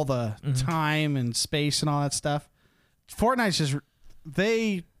through all the time and space and all that stuff. Fortnite's just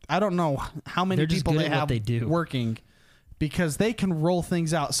I don't know how many They're just people good they at what have they do. working because they can roll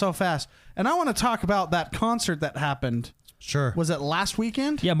things out so fast. And I want to talk about that concert that happened. Sure. Was it last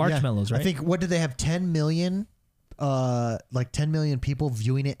weekend? Yeah, Yeah. marshmallows, right? I think, what did they have? 10 million? Like 10 million people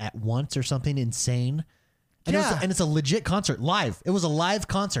viewing it at once or something insane. And, Yeah. and it's a legit concert, live. It was a live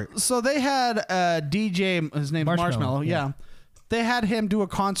concert. So they had a DJ, his name's Marshmello, Marshmallow. yeah. Yeah. They had him do a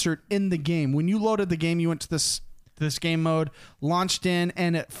concert in the game. When you loaded the game, you went to this game mode, launched in,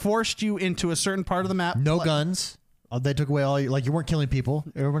 and it forced you into a certain part of the map. No guns. They took away all your, like, you weren't killing people.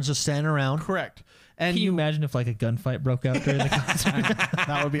 Everyone's just standing around. Correct. And Can you imagine if like a gunfight broke out during the concert?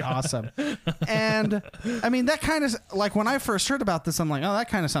 that would be awesome. And I mean, that kind of like when I first heard about this, I'm like, oh, that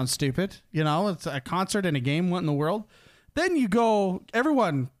kind of sounds stupid. You know, it's a concert and a game. What in the world? Then you go,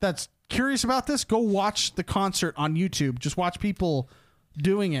 everyone that's curious about this, go watch the concert on YouTube. Just watch people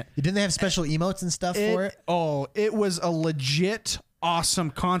doing it. Didn't they have special emotes and stuff for it? Oh, it was a legit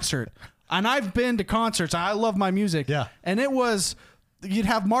awesome concert. And I've been to concerts. I love my music. Yeah. And it was, you'd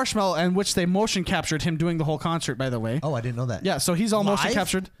have Marshmello, and which they motion captured him doing the whole concert, by the way. Oh, I didn't know that. Yeah, so he's all motion Live?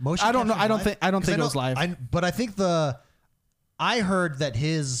 captured. Motion I don't know. captured I don't live? think it 'Cause was live. But I think I heard that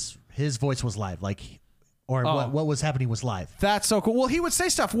his voice was live, like, or Oh. what was happening was live. That's so cool. Well, he would say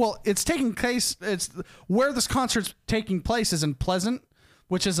stuff. Well, it's taking place. It's where this concert's taking place is in Pleasant,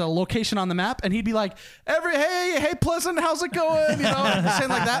 which is a location on the map, and he'd be like, hey, Pleasant, how's it going? You know, saying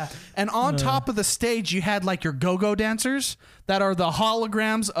like that. And on top of the stage, you had like your go-go dancers that are the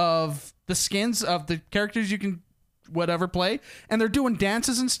holograms of the skins of the characters you can whatever play, and they're doing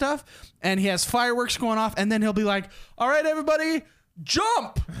dances and stuff. And he has fireworks going off, and then he'll be like, all right, everybody,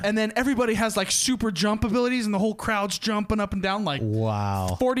 jump, and then everybody has like super jump abilities, and the whole crowd's jumping up and down like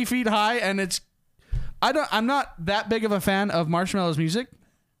Wow. 40 feet high. And I'm not that big of a fan of Marshmello's music.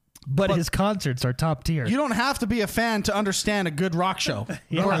 but his concerts are top tier. You don't have to be a fan to understand a good rock show.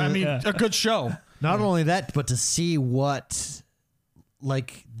 Yeah. Or, I mean, Yeah. a good show. Not only that, but to see what,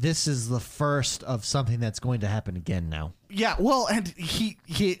 like, this is the first of something that's going to happen again now. Yeah, well, and he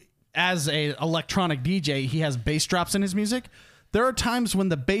as a electronic DJ, he has bass drops in his music. There are times when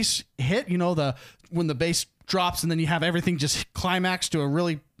the bass hit, you know, when the bass drops and then you have everything just climax to a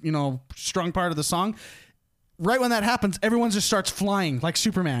really, you know, strong part of the song. Right when that happens, everyone just starts flying like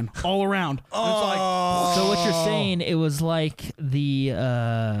Superman all around. And it's like, So what you're saying, it was like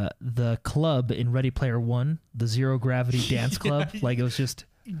the club in Ready Player One, the Zero Gravity Dance Club. Like it was just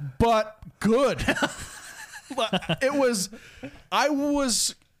but good. I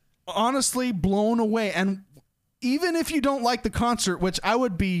was honestly blown away. And even if you don't like the concert, which I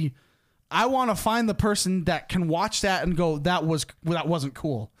want to find the person that can watch that and go, that wasn't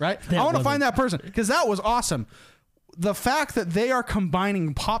cool, right? I want to find that person because that was awesome. The fact that they are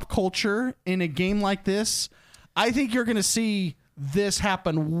combining pop culture in a game like this, I think you're going to see this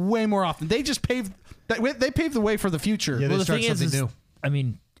happen way more often. They just paved the way for the future. Yeah, well. they The thing start something is, new. I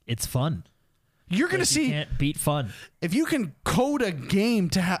mean, it's fun. You're going to Like, you see can't beat fun. if you can code a game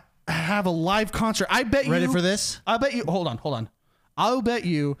to have a live concert. I bet you Ready for this? I bet you. Hold on. I'll bet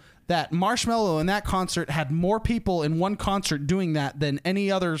you that Marshmello in that concert had more people in one concert doing that than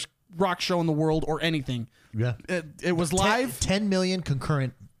any other rock show in the world or anything. Yeah. It was live. 10 million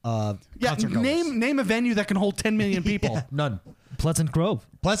concurrent Yeah, concert goers. name a venue that can hold 10 million people. Yeah, none. Pleasant Grove.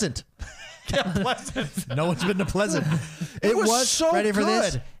 Pleasant. No one's been to Pleasant. It was so ready for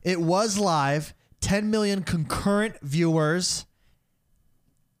this? good. It was live. 10 million concurrent viewers,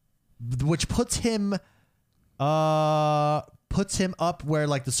 which puts him up where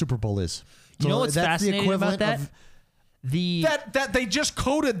like the Super Bowl is. You know what's that's the fascinating about equivalent that? of- That they just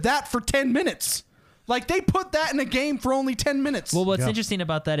coded that for 10 minutes. Like they put that in a game for only 10 minutes. Well, what's Yeah. interesting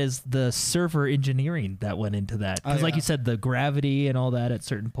about that is the server engineering that went into that. Because, like yeah. you said, the gravity and all that at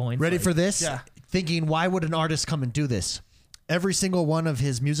certain points. Ready like, for this? Yeah. Thinking, why would an artist come and do this? Every single one of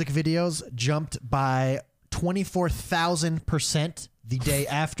his music videos jumped by 24,000% the day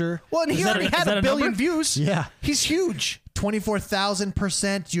after. well, and he Is that already a- had is that a a billion number? views. Yeah. He's huge.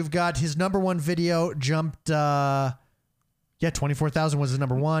 24,000%. You've got his number one video jumped. 24,000 was his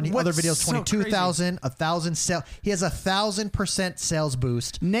number one. The What's other videos, so 22,000, 1,000 sales. He has 1,000% sales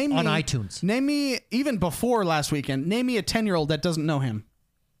boost on iTunes. Name me, even before last weekend, name me a 10-year-old that doesn't know him.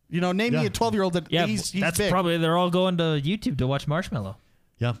 You know, name me Yeah. a 12-year-old that Yeah, he's that's big. probably, they're all going to YouTube to watch Marshmello.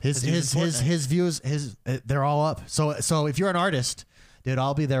 Yeah, his views, they're all up. So if you're an artist, dude,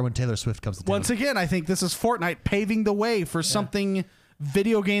 I'll be there when Taylor Swift comes to town. Once again, I think this is Fortnite paving the way for something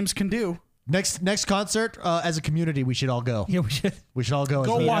video games can do. Next concert, as a community, we should all go. Yeah, we should. We should all go,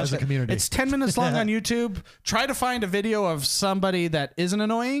 Go as, watch as a it. community. It's 10 minutes long on YouTube. Try to find a video of somebody that isn't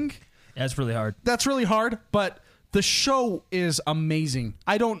annoying. That's really hard. That's really hard, but the show is amazing.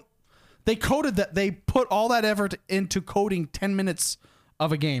 They coded that. They put all that effort into coding 10 minutes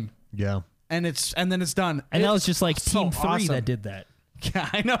of a game, yeah. and then it's done. And that was It's just like so Team 3 awesome. that did that. Yeah,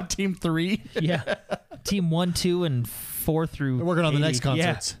 I know Team 3. Yeah. Team 1, 2, and 4 through. They're working on the 80. next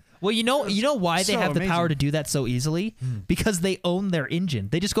concerts. Yeah. Well, you know why they so have the power amazing. to do that so easily? Because they own their engine.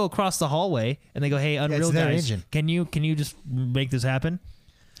 They just go across the hallway and they go, "Hey, Unreal their guys, engine. can you just make this happen?"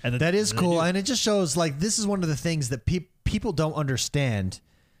 And That is they cool, do. and it just shows like this is one of the things that people don't understand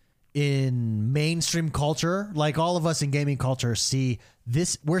in mainstream culture, like all of us in gaming culture, see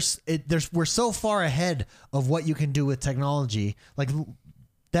this. We're so far ahead of what you can do with technology. Like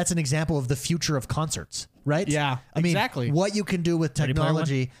that's an example of the future of concerts, right? Yeah, I mean, exactly. what you can do with Ready Player One?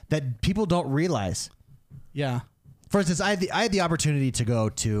 technology that people don't realize. Yeah. For instance, I had the opportunity to go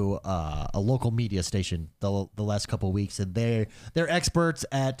to a local media station the last couple of weeks, and they're experts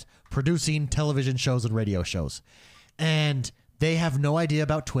at producing television shows and radio shows, and they have no idea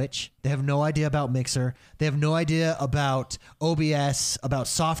about Twitch. They have no idea about Mixer. They have no idea about OBS, about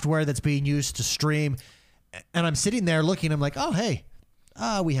software that's being used to stream. And I'm sitting there looking. I'm like, oh hey,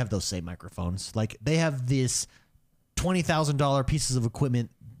 we have those same microphones. Like they have this $20,000 pieces of equipment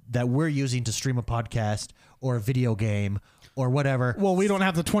that we're using to stream a podcast or a video game or whatever. Well, we don't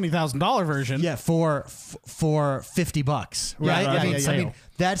have the $20,000 version. Yeah, for $50, Yeah, right? yeah, I mean, yeah, I mean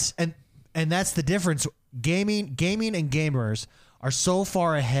that's and that's the difference. Gaming and gamers are so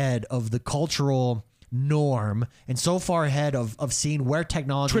far ahead of the cultural norm and so far ahead of seeing where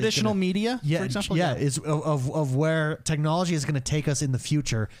technology Traditional is gonna, media, for example. is of where technology is going to take us in the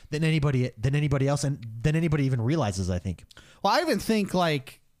future than anybody else and than anybody even realizes, I think. Well, I even think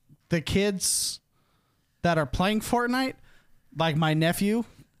like the kids that are playing Fortnite, like my nephew,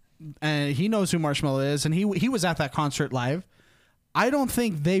 and he knows who Marshmello is, and he was at that concert live. I don't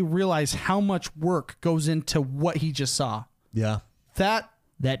think they realize how much work goes into what he just saw. Yeah. That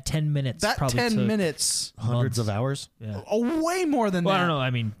 10 minutes. That probably 10 took minutes, Hundreds of hours. Yeah. way more than Well, that. I don't know. I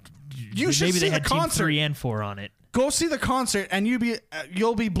mean, You should maybe see they the had Team concert. 3 and 4 on it. Go see the concert, and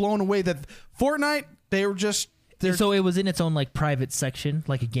you'll be blown away that Fortnite. They were just. So it was in its own like private section,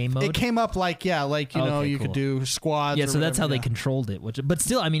 like a game mode. It came up like you know Okay, you cool. could do squads. Yeah, or so that's how whatever, they yeah. controlled it. But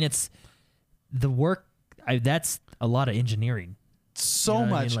still, I mean, it's the work. That's a lot of engineering. So You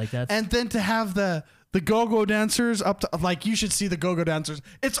know what I much. mean? Like, that's- and then to have the go-go dancers up to like you should see the go-go dancers.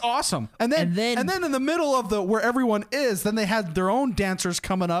 It's awesome. And then in the middle of the where everyone is, then they had their own dancers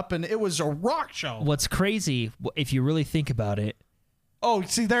coming up, and it was a rock show. What's crazy, if you really think about it, Oh,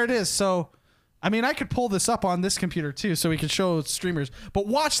 see, there it is. So, I mean, I could pull this up on this computer too, so we could show streamers. But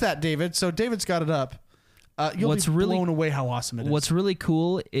watch that, David. So David's got it up. You'll What's be really- blown away how awesome it is. what's really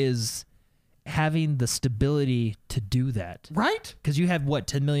cool is having the stability to do that. right? Because you have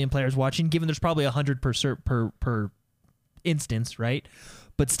 10 million players watching. Given there's probably 100 per instance, right?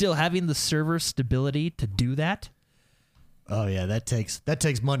 But still having the server stability to do that. Oh yeah, that takes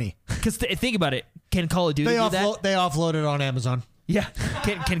money. Because think about it, can Call of Duty They do that? offload it on Amazon. Yeah,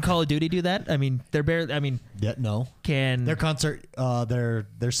 can Call of Duty do that? I mean, they're barely. I mean, Yeah, no. can Their concert,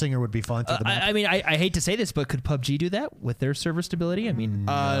 their singer would be flying through the map. I mean, I hate to say this, but could PUBG do that with their server stability? I mean,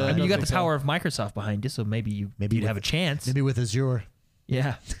 I mean, you got the power of Microsoft behind you, so maybe you'd with- have a chance. Maybe with Azure,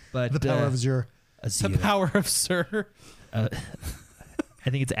 Yeah, but the power of Azure, Azure. The power of Sir. I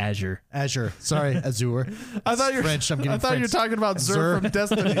think it's Azure. Azure. Sorry, Azure. I thought you're French. I'm getting I thought you were French. talking about Zer Zer. from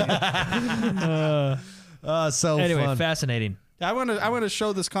Destiny. So Anyway, fun. fascinating. I want to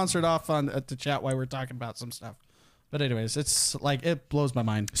show this concert off on the chat while we're talking about some stuff. But anyways, it's like it blows my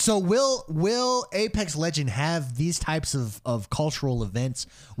mind. So will Apex Legend have these types of cultural events?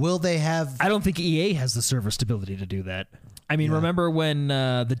 Will they have? I don't think EA has the server stability to do that. I mean, remember when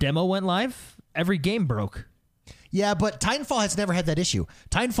the demo went live? Every game broke. Yeah, but Titanfall has never had that issue.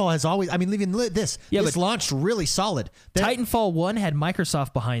 Titanfall has always. I mean, leaving this. Yeah, this but- launched really solid. That- Titanfall 1 had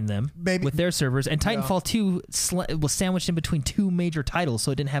Microsoft behind them Maybe- with their servers, and Titanfall 2 was sandwiched in between two major titles,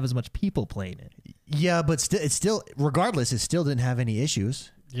 so it didn't have as much people playing it. Yeah, but it's still regardless, it still didn't have any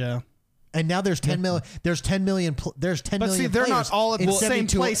issues. Yeah. And now there's 10 million. There's 10 million. There's 10 But million. see, they're players not all at in the same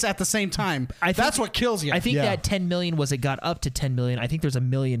 72 place at the same time. I think- That's what kills you. I think Yeah. that 10 million was it got up to 10 million. I think there's a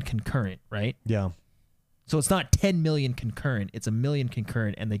million concurrent, right? Yeah. So it's not 10 million concurrent, it's a million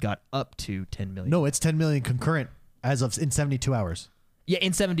concurrent, and they got up to 10 million. No, it's 10 million concurrent as of in 72 hours. Yeah,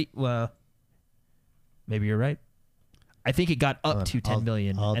 in 70. Well, maybe you're right. I think it got up to 10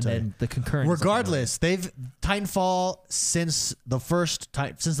 million, I'll and tell then you. the concurrent. is Regardless, they've Titanfall since the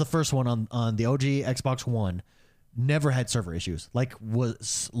first one on the OG Xbox One never had server issues. Like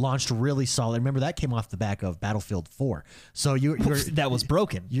was launched really solid. Remember that came off the back of Battlefield 4. So you're that was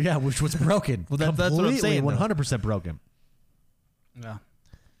broken. yeah, which was broken. Well, that's what I'm saying, though. 100% broken. Yeah.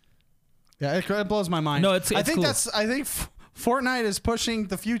 Yeah, it blows my mind. No, it's I think cool. I think Fortnite is pushing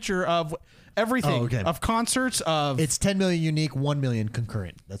the future of everything. Oh, okay. Of concerts, of It's 10 million unique, 1 million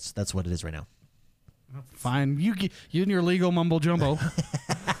concurrent. That's what it is right now. fine. You and your legal mumbo jumbo.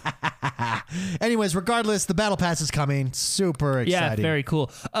 Anyways, regardless, the Battle Pass is coming. Super Yeah, exciting. very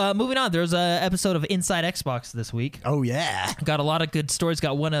cool. Moving on, there's an episode of Inside Xbox this week. Oh, yeah. Got a lot of good stories.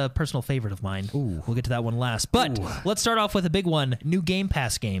 Got one a personal favorite of mine. Ooh. We'll get to that one last. But let's start off with a big one, new Game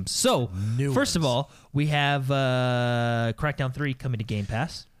Pass games. So, New first of ones. all, we have Crackdown 3 coming to Game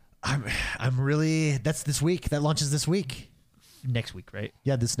Pass I'm really... That's this week. That launches this week. next week, right?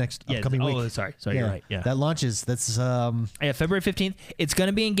 Yeah, this next Yeah. upcoming week. Sorry, you're right. Yeah. That launches. That's... Yeah, February 15th. It's going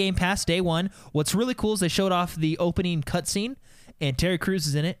to be in Game Pass day one. What's really cool is they showed off the opening cutscene, and Terry Crews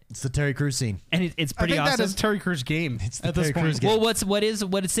is in it, It's the Terry Crews scene. and it's I pretty think awesome. that is Terry Crews' game the at this Terry point. Crews game. Well,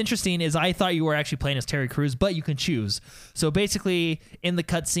 what's interesting is I thought you were actually playing as Terry Crews, but you can choose. So basically, in the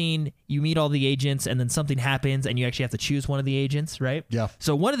cutscene, you meet all the agents, and then something happens, and you actually have to choose one of the agents, right? Yeah.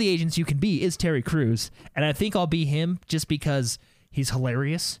 So one of the agents you can be is Terry Crews, and I think I'll be him just because he's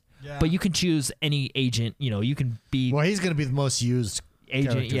hilarious. Yeah. But you can choose any agent. You know, you can be Well, he's going to be the most used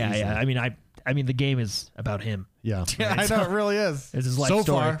agent. character Yeah, easily. yeah. I mean, the game is about him. Yeah. Yeah, I know, it really is. It's his life So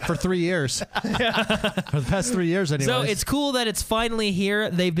story. far, for 3 years. For the past 3 years, anyways. So it's cool that it's finally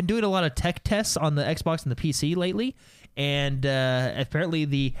here. They've been doing a lot of tech tests on the Xbox and the PC lately, and apparently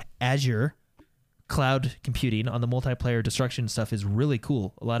the Azure cloud computing on the multiplayer destruction stuff is really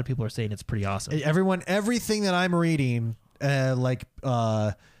cool. A lot of people are saying it's pretty awesome. Everything that I'm reading,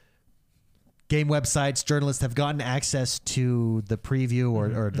 game websites, journalists have gotten access to the preview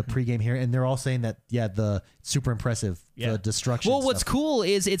or the pregame here, and they're all saying that the super impressive, the destruction. Well, what's stuff. cool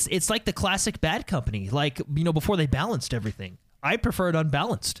is it's like the classic Bad Company, like before they balanced everything. I prefer it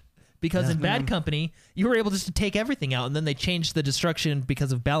unbalanced. Because in Bad Company, you were able just to take everything out, and then they changed the destruction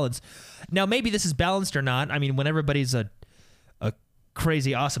because of balance. Now, maybe this is balanced or not. I mean, when everybody's a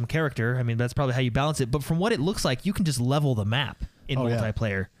crazy, awesome character, I mean, that's probably how you balance it. But from what it looks like, you can just level the map in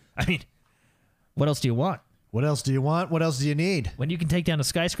multiplayer. I mean, what else do you want? What else do you want? What else do you need? When you can take down a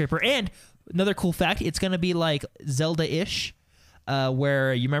skyscraper. And another cool fact, it's going to be like Zelda-ish.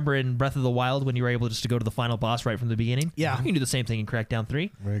 Where you remember in Breath of the Wild when you were able just to go to the final boss right from the beginning? Yeah. You can do the same thing in Crackdown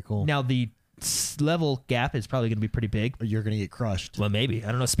 3. Very cool. Now, the level gap is probably going to be pretty big. You're going to get crushed. Well, maybe. I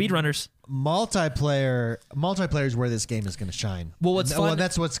don't know. Speedrunners. Multiplayer is where this game is going to shine. Well, what's fun-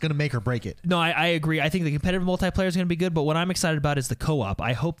 that's what's going to make or break it. No, I agree. I think the competitive multiplayer is going to be good, but what I'm excited about is the co-op.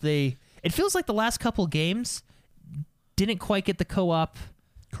 I hope it feels like the last couple games didn't quite get the co-op,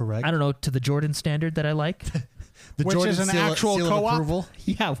 Correct. I don't know, to the Jordan standard that I like. The Which Jordan is an seal- actual seal of co-op? approval.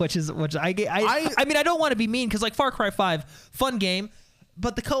 Yeah, which I mean, I don't want to be mean because like Far Cry 5, fun game,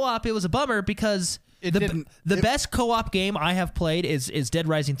 but the co-op, it was a bummer because the best co-op game I have played is Dead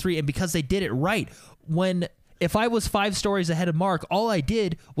Rising 3, and because they did it right. If I was 5 stories ahead of Mark, all I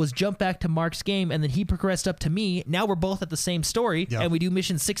did was jump back to Mark's game, and then he progressed up to me. Now we're both at the same story, Yeah. and we do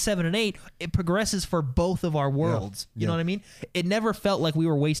missions 6, 7, and 8. It progresses for both of our worlds. You know what I mean? It never felt like we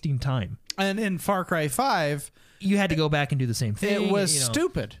were wasting time. And in Far Cry 5, You had to go back and do the same thing. it was you know.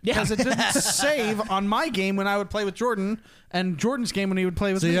 stupid Yeah. because it didn't save on my game when I would play with Jordan and Jordan's game when he would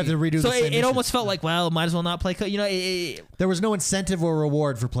play with So me. you have to redo So the same it mission. almost felt like, well, might as well not play. There was no incentive or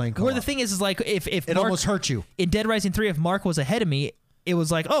reward for playing co-op. Where the thing is like if it Mark, almost hurt you. in Dead Rising 3, if Mark was ahead of me, it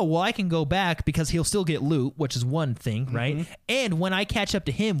was like, oh, well, I can go back because he'll still get loot, which is one thing, right? And when I catch up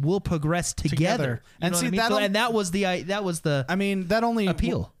to him, we'll progress together. You And know see, what I mean? that'll- And that was the I mean, that only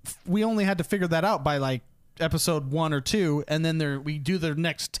Appeal. We only had to figure that out by like episode 1 or 2, and then we do the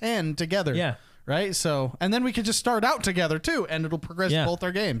next 10 together. Yeah. Right. So, and then we could just start out together too, and it'll progress Yeah. both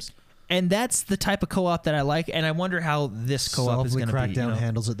our games. and that's the type of co-op that I like. And I wonder how this co-op is Hopefully going to be. Crackdown You know?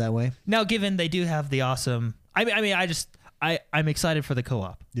 handles it that way. Now, given they do have the awesome, I'm excited for the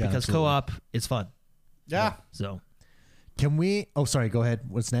co-op Yeah, because absolutely. co-op is fun. Yeah. So, Can we? Oh, sorry. Go ahead.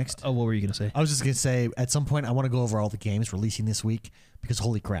 What's next? what were you going to say? I was just gonna say at some point I want to go over all the games releasing this week because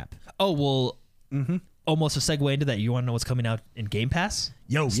holy crap. Oh, well, almost a segue into that. You want to know what's coming out in Game Pass?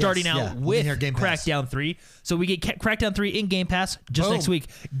 Yo, Starting yes, out yeah. We with can hear Game Pass. Crackdown 3. So we get Crackdown 3 in Game Pass just Boom. next week.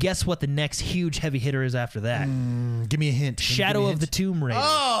 Guess what the next huge heavy hitter is after that? Give me a hint. Can you give Shadow me a of the hint? Tomb Raider.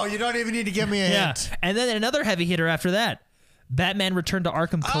 Oh, you don't even need to give me a yeah. hint. And then another heavy hitter after that. Batman Return to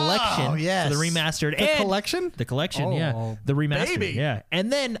Arkham Collection. Oh, yes. For the remastered. The and collection? The collection, Oh, yeah. The remastered, baby. yeah.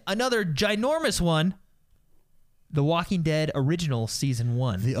 And then another ginormous one. The Walking Dead Original Season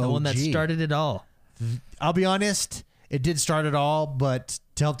 1. The one that OG. started it all. I'll be honest, it did start it all, but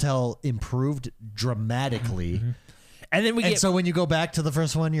Telltale improved dramatically. And then we And get so when you go back to the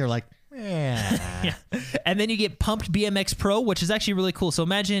first one, you're like, yeah. And then you get Pumped BMX Pro, which is actually really cool. So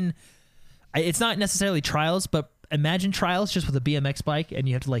imagine, it's not necessarily Trials, but imagine Trials just with a BMX bike, and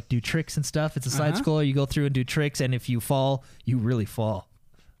you have to like do tricks and stuff. It's a side scroller. You go through and do tricks, and if you fall, you really fall.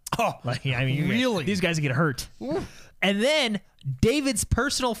 Like, I mean, Really? these guys get hurt. And then David's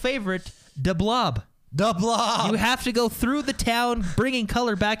personal favorite, Da Blob. The Blob. You have to go through the town, bringing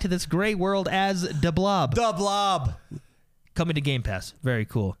color back to this gray world as Da Blob. The Blob. Coming to Game Pass. Very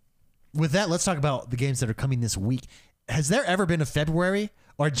cool. With that, let's talk about the games that are coming this week. Has there ever been a February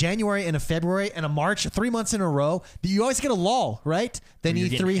or a January and a February and a March, 3 months in a row? You always get a lull, right? Then Where you're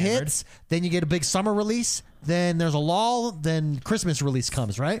E3 getting hammered. hits, then you get a big summer release, then there's a lull, then Christmas release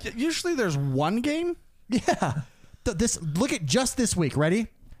comes, right? Usually there's one game. Yeah. Look at just this week. Ready?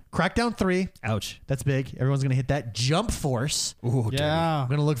 Crackdown 3. Ouch. That's big. Everyone's going to hit that. Jump Force. Ooh, Yeah. I'm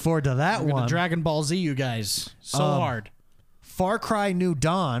going to look forward to that I'm gonna one. Dragon Ball Z, you guys. So hard. Far Cry New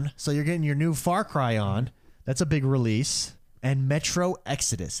Dawn. So you're getting your new Far Cry on. That's a big release. And Metro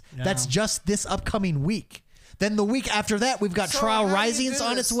Exodus. Yeah. That's just this upcoming week. Then the week after that, we've got So Trial how do you Rising's do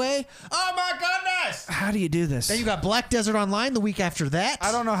on this? its way. Oh my goodness! How do you do this? Then you got Black Desert Online the week after that.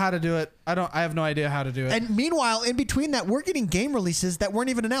 I don't know how to do it. I have no idea how to do it. And meanwhile, in between that, we're getting game releases that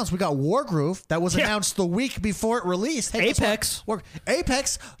weren't even announced. We got Wargroove that was Yeah. announced the week before it released. Hey, guess what? Apex.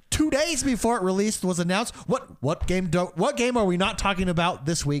 Apex 2 days before it released was announced. What game are we not talking about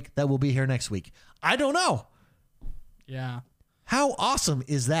this week that will be here next week? I don't know. yeah. How awesome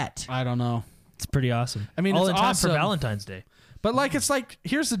is that? I don't know. It's pretty awesome. I mean, all it's in time awesome. for Valentine's Day. But it's like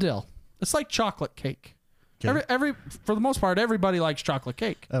here's the deal. It's like chocolate cake. Okay. Every for the most part, everybody likes chocolate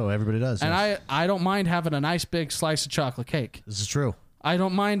cake. Oh, everybody does. And yes. I don't mind having a nice big slice of chocolate cake. This is true. I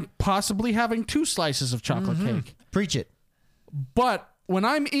don't mind possibly having 2 slices of chocolate cake. Preach it. But when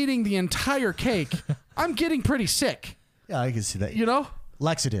I'm eating the entire cake, I'm getting pretty sick. Yeah, I can see that. You know?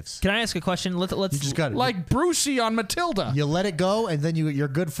 Laxatives. Can I ask a question? Let's You just got it. Like Brucey on Matilda. You let it go, and then you're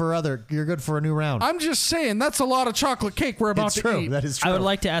good for a new round. I'm just saying that's a lot of chocolate cake we're about It's to true. eat. That is true. I would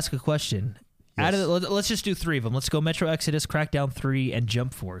like to ask a question. Yes. Let's just do 3 of them. Let's go Metro Exodus, Crackdown 3, and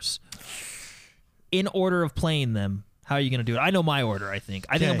Jump Force. In order of playing them, how are you going to do it? I know my order, I think.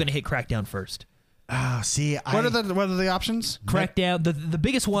 I think I'm Okay. going to hit Crackdown first. See, What are the options? Crackdown, the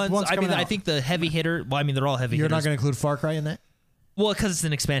biggest ones, ones I mean, coming I out. think the heavy hitter, well, I mean, they're all heavy You're not hitters. going to include Far Cry in that? Well, because it's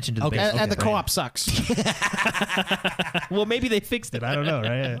an expansion to the Okay. base. And the right. co-op sucks. Well, maybe they fixed it. I don't know,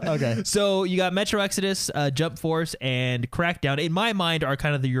 right? Okay. So you got Metro Exodus, Jump Force, and Crackdown. In my mind, are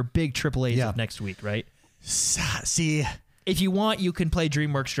kind of your big AAAs Yeah. of next week, right? See, If you want, you can play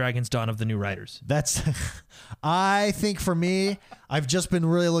DreamWorks Dragon's Dawn of the New Riders. that's. I think for me, I've just been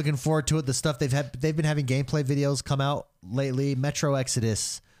really looking forward to it. The stuff they've been having gameplay videos come out lately. Metro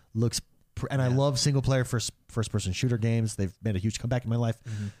Exodus looks, and I love single player first person shooter games. They've made a huge comeback in my life.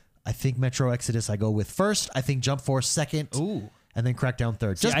 I think Metro Exodus I go with first. I think Jump Force second. Ooh. And then Crackdown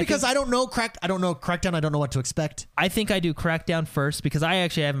third. Just I because think- I don't know Crackdown, I don't know what to expect. I think I do Crackdown first because I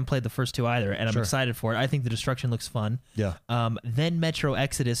actually haven't played the first 2 either, and I'm Sure. excited for it. I think the destruction looks fun. Yeah. Then Metro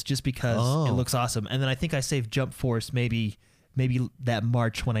Exodus just because Oh. it looks awesome, and then I think I save Jump Force maybe that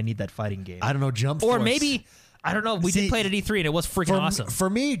March when I need that fighting game, I don't know, Jump or Force. maybe I don't know. We See, did play it at E3 and it was freaking awesome. For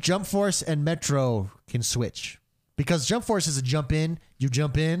me, Jump Force and Metro can switch. Because Jump Force is a jump in, you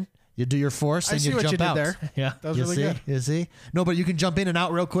do your force, I and see you what jump you did out. there. Yeah. That was You really see? good. You see? No, but you can jump in and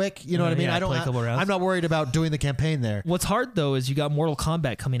out real quick. You know what I mean? Yeah, play a couple rounds. I'm not worried about doing the campaign there. What's hard though is you got Mortal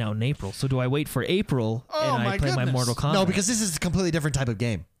Kombat coming out in April. So do I wait for April Oh, and I my play my goodness. Mortal Kombat? No, because this is a completely different type of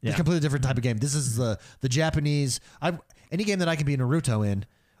game. It's Yeah. a completely different type of game. This is the Japanese. Any game that I can be Naruto in,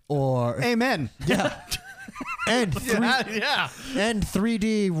 or Amen. yeah, and Yeah. and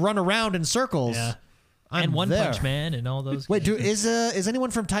 3D run around in circles. Yeah. I'm and One there. Punch Man and all those. Wait, games. is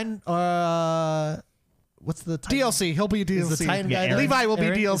anyone from Titan? What's the Titan? DLC. He'll be DLC. Is the Titan Yeah, guy? Aaron- Levi will be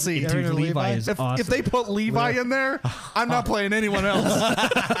Aaron? DLC. Aaron Dude, or Levi Levi? is If awesome. they put Levi in there, I'm not playing anyone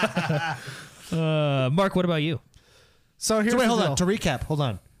else. Mark, what about you? So here's So wait, the hold deal. on. To recap, hold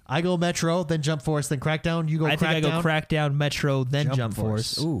on. I go Metro, then Jump Force, then Crackdown. You go I Crackdown. think I go Crackdown, Metro, then Jump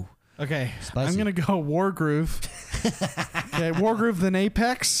Force. Ooh. Okay, Spicy. I'm gonna go Wargroove. Okay, Wargroove then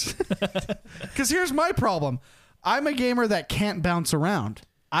Apex. Because here's my problem: I'm a gamer that can't bounce around.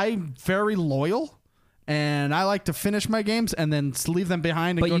 I'm very loyal, and I like to finish my games and then leave them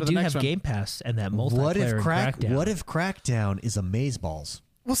behind and But go you to the do next have one. Game Pass and that multiplayer. What if in Crackdown. What if Crackdown is Amazeballs?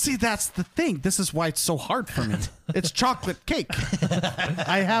 Well, see, that's the thing. This is why it's so hard for me. It's chocolate cake.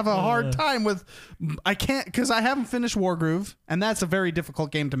 I have a hard time with. I can't because I haven't finished Wargroove, and that's a very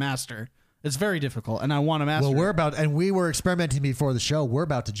difficult game to master. It's very difficult, and I want to master. Well, it. we're about, and we were experimenting before the show. We're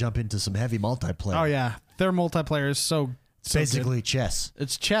about to jump into some heavy multiplayer. Oh yeah, their multiplayer is so Basically, good. chess.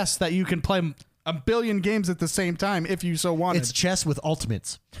 It's chess that you can play a billion games at the same time if you so wanted. It's chess with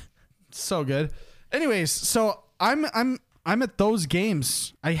ultimates. so good. Anyways, so I'm at those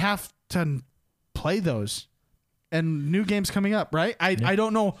games. I have to play those. and new games coming up, right? I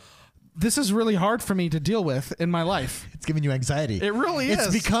don't know. This is really hard for me to deal with in my life. It's giving you anxiety. It really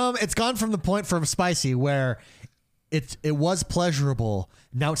is. It's gone from the point from Spicy where it was pleasurable.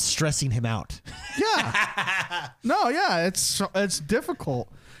 Now it's stressing him out. Yeah. No, yeah, it's difficult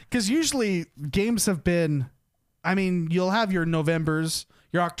because usually games have been. I mean, you'll have your Novembers,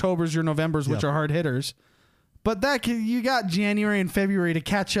 your Octobers, your Novembers, which are hard hitters. But you got January and February to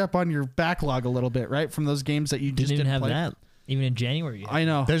catch up on your backlog a little bit, right? From those games that you just Didn't even have play. that. Even in January. I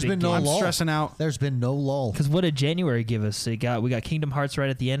know. There's been no I'm lull. stressing out. There's been no lull. Because what did January give us? We got Kingdom Hearts right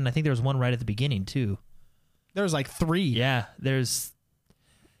at the end, and I think there was one right at the beginning too. There was like 3. Yeah,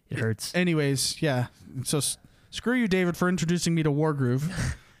 it hurts. Anyways, yeah. So screw you, David, for introducing me to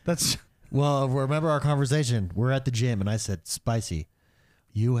Wargroove. That's Well, remember our conversation. We're at the gym, and I said, Spicy,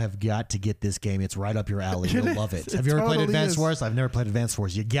 you have got to get this game. It's right up your alley. You'll love it. Have you ever played totally Advance is. Wars? I've never played Advance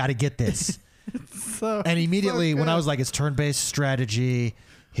Wars. You got to get this. so. And immediately, so when I good. was like, it's turn-based strategy.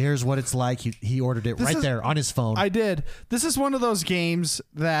 Here's what it's like. He ordered it right there on his phone. I did. This is one of those games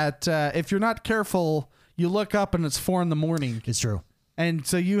that if you're not careful, you look up and it's 4 a.m. It's true. And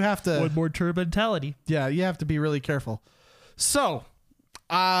so you have to. One more turd mentality. Yeah, you have to be really careful. So,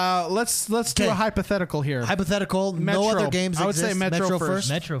 let's do Okay. a hypothetical here. Hypothetical. Metro. No other games I would say exist. Metro first.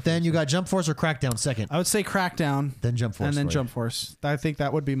 Metro Then first. you got Jump Force or Crackdown second. I would say Crackdown, Then Jump Force. and then right? Jump Force. I think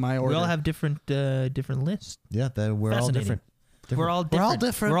that would be my order. We all have different lists. Yeah, then we're all Fascinating. different. We're all different. We're all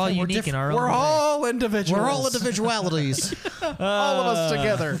different. We're all and unique in different. our own We're way. all individuals. We're all individualities. all of us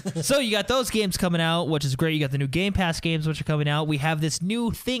together. So you got those games coming out, which is great. You got the new Game Pass games, which are coming out. We have this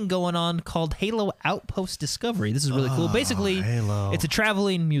new thing going on called Halo Outpost Discovery. This is really cool. Basically, Halo. it's a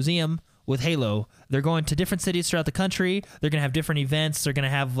traveling museum with Halo. They're going to different cities throughout the country. They're going to have different events. They're going to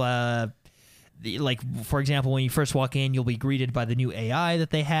have, like, for example, when you first walk in, you'll be greeted by the new AI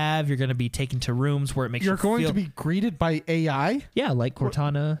that they have. You're going to be taken to rooms where it makes You're you going feel, to be greeted by AI? yeah, like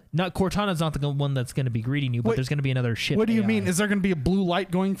Cortana. Cortana's not the one that's going to be greeting you, but What- there's going to be another ship. What do you AI. mean? Is there going to be a blue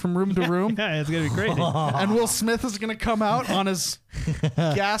light going from room to room? Yeah, it's going to be great. And Will Smith is going to come out on his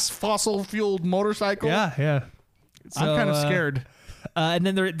gas fossil fueled motorcycle? yeah. I'm So, kind of scared. And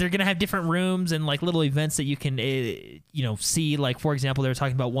then they're gonna have different rooms and like little events that you can see. Like, for example, they were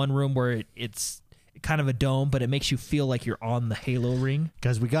talking about one room where it's kind of a dome, but it makes you feel like you're on the Halo ring.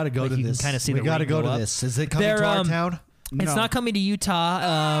 Guys, we got to go Like to you can this. kinda see we the got to ring go go to up. this. Is it coming They're, to our town? It's No. not coming to Utah.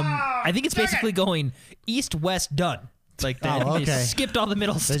 I think it's basically going east, west, done. Like that. Oh, They okay. skipped all the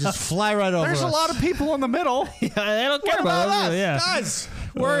middle They stuff. just fly right over There's a us. lot of people in the middle. They don't care about us. Yeah. Guys,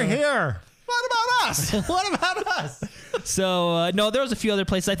 we're here. What about us? What about us? So no, there was a few other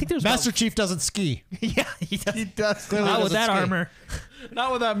places. I think there's Master Chief doesn't ski. yeah, he does. He does. Clearly Not with doesn't that ski. armor.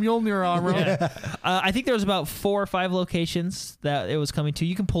 Not with that Mjolnir armor. I think there was about 4 or 5 locations that it was coming to.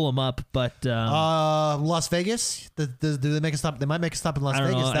 You can pull them up, but Las Vegas. Do they make a stop? They might make a stop in Las I don't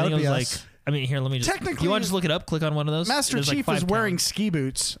Vegas. know. That I would think be it was us. like. I mean, here, let me just. Technically- you want to just look it up? Click on one of those. Master There's like Chief 5 is wearing towns. ski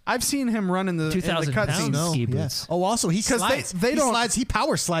boots. I've seen him run in the 2,000 cutscenes. pounds. No, ski yeah. boots. Oh, also he 'Cause slides. they he don't- slides. He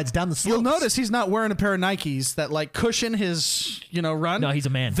power slides down the slopes. You'll notice he's not wearing a pair of Nikes that like cushion his, run. No, he's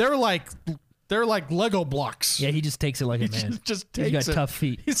a man. They're like Lego blocks. Yeah, he just takes it like a man. Just He's takes got it. tough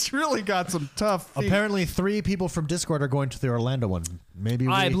feet. He's really got some tough feet. Apparently, 3 people from Discord are going to the Orlando one. Maybe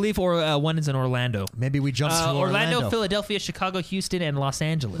we, I believe one is in Orlando. maybe we jump to Orlando, Philadelphia, Chicago, Houston, and Los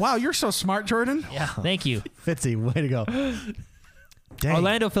Angeles. Wow, you're so smart, Jordan. Yeah, thank you. Fitzy, way to go. Dang.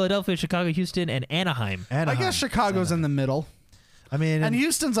 Orlando, Philadelphia, Chicago, Houston, and Anaheim. I Anaheim. guess Chicago's in the middle. I mean, And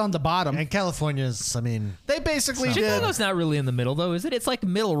Houston's on the bottom. and California's. I mean, They basically did. Chicago's not really in the middle, though, is it? It's like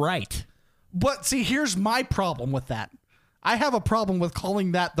middle right. But see, here's my problem with that. I have a problem with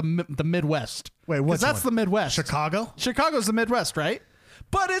calling that the Midwest. Wait, 'Cause which that's one? the Midwest. Chicago. Chicago's the Midwest, right?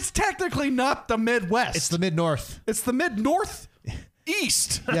 But it's technically not the Midwest. It's the mid north. It's the mid-north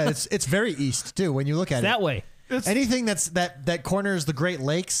east. Yeah, it's very east too. When you look at it, That way. It's- anything that corners the Great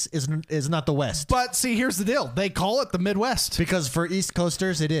Lakes is not the West. But see, here's the deal. They call it the Midwest. Because for East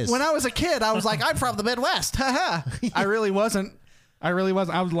Coasters, it is. When I was a kid, I was like, I'm from the Midwest. Haha. I really wasn't. I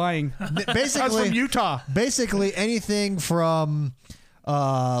was lying. I was basically, from Utah. basically anything from,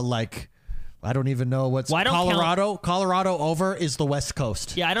 like, I don't even know what's Well, I don't Colorado. Colorado over is the West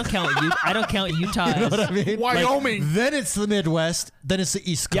Coast. Yeah, I don't count. I don't count Utah. You know as, what I mean? Wyoming. Then it's the Midwest. Then it's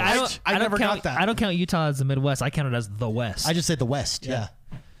the East Coast. yeah, I don't never count, got that. I don't count Utah as the Midwest. I count it as the West. I just said the West. Yeah.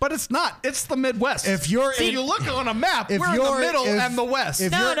 But it's not. It's the Midwest. If you're if you look on a map, if we're in the you're- middle if- and the West.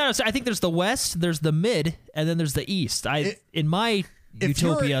 if no, you're- no. So I think there's the West, there's the Mid, and then there's the East. In my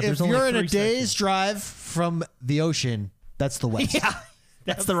utopia, if there's you're only in a 3 day's sections. drive from the ocean, that's the West. Yeah,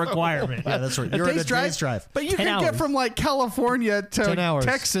 that's the requirement. Yeah, that's right. You're in a day's drive. But you 10 can get hours. from like California 10 to hours.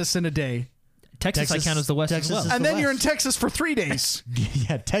 Texas in a day. Texas I count as the West Texas as well. is And the then you're in West. Texas for 3 days.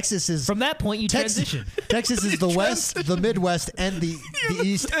 Yeah, Texas is From that point, you transition. Texas is the West, the Midwest, and the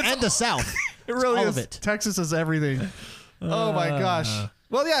East and the South. It really all is. of it. Texas is everything. Oh my gosh.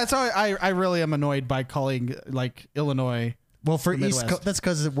 Well, yeah, it's all, I really am annoyed by calling like Illinois. Well, for The East Midwest. Coast, that's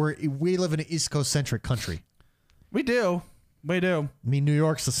because we live in an East Coast centric country. We do. I mean, New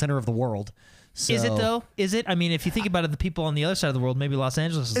York's the center of the world. So. Is it though? Is it? I mean, if you think about it, the people on the other side of the world, maybe Los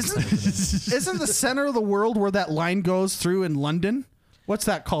Angeles is. the center. Isn't the center of the world where that line goes through in London? What's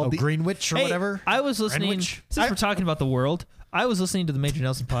that called? Oh, The- Greenwich or Hey, whatever? I was listening. Greenwich? Since we're talking about the world, I was listening to the Major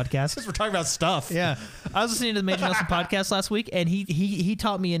Nelson podcast. We're talking about stuff. Yeah, I was listening to the Major Nelson podcast last week, and he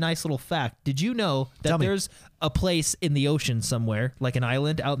taught me a nice little fact. Did you know that Tell me. there's a place in the ocean somewhere, like an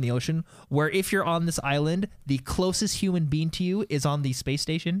island out in the ocean, where if you're on this island, the closest human being to you is on the space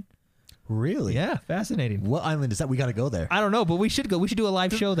station? Really? Yeah, fascinating. What island is that? We got to go there. I don't know, but we should go. We should do a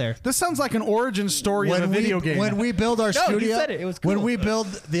live show there. This sounds like an origin story of a video game. When we build our No, you studio, said it. It was when cool. we build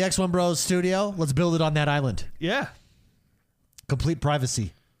the X1 Bros studio, let's build it on that island. Yeah, Complete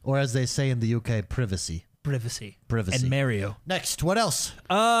privacy, or as they say in the UK, privacy. privacy, Privacy. and Mario. Next, what else?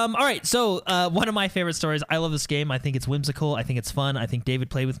 All right. So one of my favorite stories. I love this game. I think it's whimsical. I think it's fun. I think David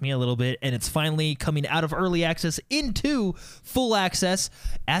played with me a little bit, and it's finally coming out of early access into full access.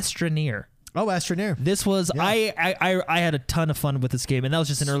 Astroneer. Oh, Astroneer. This was I had a ton of fun with this game, and that was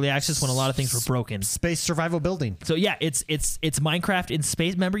just in early access when a lot of things were broken. Space survival building. So yeah, it's Minecraft in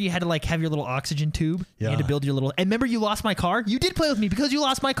space. Remember, you had to like have your little oxygen tube. You had to Yeah. build your little. And remember, you lost my car. You did play with me because you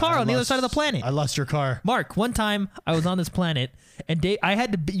lost my car on the other side of the planet. I lost your car. Mark, one time I was on this planet, and I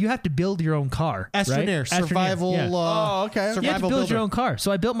had to. You have to build your own car. Astroneer, right? survival. Yeah. Oh, okay. Survival You have to build builder. your own car.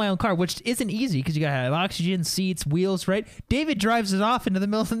 So I built my own car, which isn't easy because you gotta have oxygen, seats, wheels, right? David drives it off into the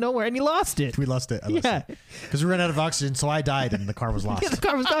middle of nowhere, and he lost it. We lost it. I lost Yeah. it. Because we ran out of oxygen, so I died, and the car was lost. Yeah, the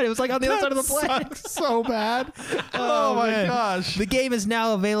car was gone. It was like on the other side of the planet. Sucks so bad. Oh, my man. gosh. The game is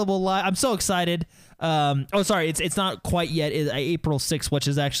now available live. I'm so excited. Sorry, it's not quite yet. It's April 6th, which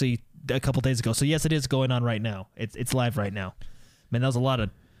is actually a couple days ago. So yes, it is going on right now. It's live right now. Man, that was a lot of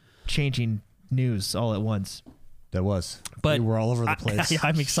changing news all at once. That was. But we were all over the place.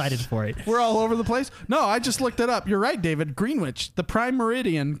 I'm excited for it. We're all over the place. No, I just looked it up. You're right, David. Greenwich, the Prime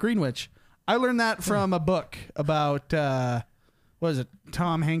Meridian, Greenwich. I learned that from a book about, what is it?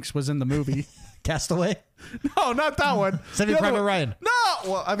 Tom Hanks was in the movie. Castaway. No, not that one. Saving The other Private one. Ryan.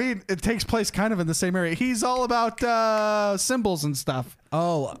 No, well, I mean, it takes place kind of in the same area. He's all about symbols and stuff.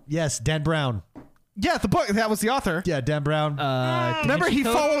 Oh yes, Dan Brown. Yeah, the book. That was the author. Yeah, Dan Brown. Remember, he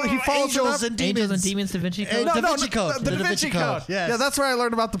follows. Angels it and up. Angels and Demons Da Vinci Code. Da Vinci Code. The Da Vinci Code. Yes. Yeah, that's where I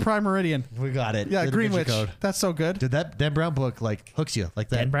learned about the Prime Meridian. We got it. Yeah, The Da Vinci Greenwich. Code. That's so good. Dude, that Dan Brown book like hooks you like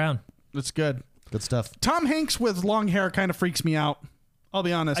that. Dan Brown. It's good. Good stuff. Tom Hanks with long hair kind of freaks me out. I'll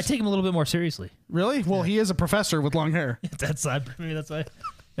be honest. I take him a little bit more seriously. Really? Well, he is a professor with long hair. That's maybe that's why.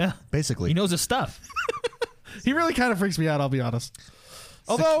 Yeah, Basically. he knows his stuff. He really kind of freaks me out. I'll be honest.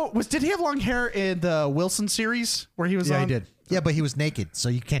 Although, did he have long hair in the Wilson series where he was yeah, on? he did. Yeah, but he was naked, so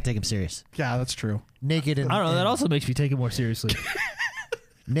you can't take him serious. Yeah, that's true. Naked and I don't know. That also makes me take it more seriously.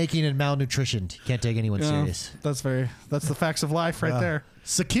 naked and malnutritioned. You can't take anyone serious. That's the facts of life right there.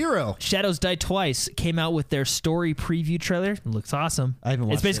 Sekiro. Shadows Die Twice came out with their story preview trailer. It looks awesome. I haven't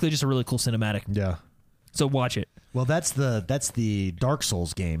watched It's basically just a really cool cinematic. Yeah. So watch it. Well, that's the Dark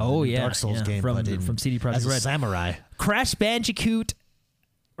Souls game. Oh, The yeah, Dark Souls yeah, game from- but from CD Projekt as a Red. samurai. Crash Bandicoot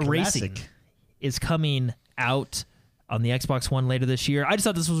Racing Classic. is coming out on the Xbox One later this year. I just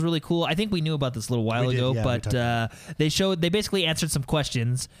thought this was really cool. I think we knew about this a little while We did, ago, yeah, we but talked they basically answered some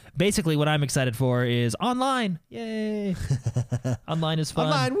questions. Basically, what I'm excited for is online. Yay! Online is fun.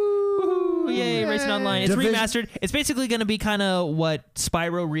 Online. Woo! Yay, Racing Online. It's Division- remastered. It's basically going to be kind of what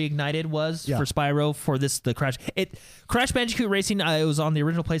Spyro Reignited was Yeah. for Spyro for the Crash. Crash Bandicoot Racing, it was on the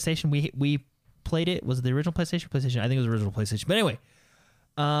original PlayStation. We played it. Was it the original PlayStation? PlayStation. I think it was the original PlayStation. But anyway,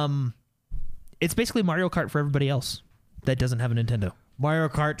 it's basically Mario Kart for everybody else that doesn't have a Nintendo. Mario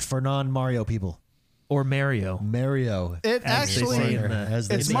Kart for non-Mario people. Or Mario. Mario. It As they say actually, in the- As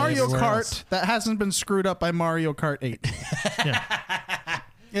they it's say Mario everywhere Kart else. that hasn't been screwed up by Mario Kart 8.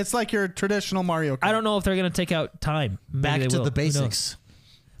 It's like your traditional Mario Kart. I don't know if they're going to take out time. Maybe Back they to will. the Who knows? basics.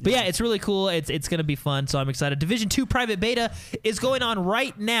 But yeah, it's really cool. It's going to be fun, so I'm excited. Division 2 private beta is going on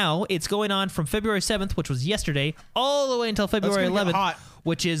right now. It's going on from February 7th, which was yesterday, all the way until February gonna get 11th, hot.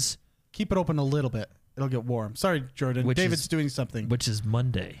 which is Keep it open a little bit. It'll get warm. Sorry, Jordan. Which David's is- doing something.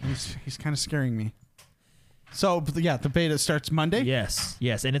 Monday. He's kind of scaring me. So yeah, the beta starts Monday. Yes,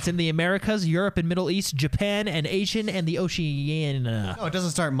 and it's in the Americas, Europe and Middle East, Japan and Asian, and the Oceania. No, it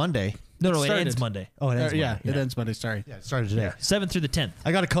doesn't start Monday. No, it started. ends Monday. Oh, it ends Yeah, Monday. it ends Monday. Sorry. Yeah, it started today. 7th through the 10th.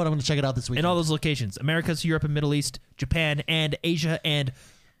 I got a code. I'm going to check it out this week. In all those locations: Americas, Europe and Middle East, Japan and Asia and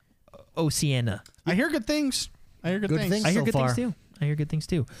Oceania. I hear good things. I hear good Good things. things. I hear So good far. things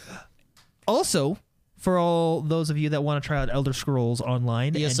too. Also, for all those of you that want to try out Elder Scrolls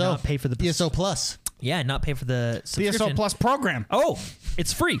Online and ESO. not pay for the ESO Plus. not pay for the subscription. DSO Plus program. Oh,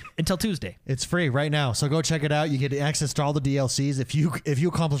 it's free until Tuesday. It's free right now, so go check it out. You get access to all the DLCs. If you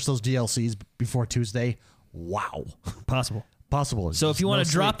accomplish those DLCs before Tuesday, wow, Possible. possible. So if you want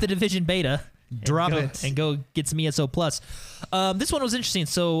to drop the Division beta, Drop and go, it. and go get some ESO Plus. This one was interesting.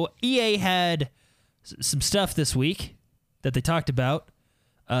 So EA had some stuff this week that they talked about.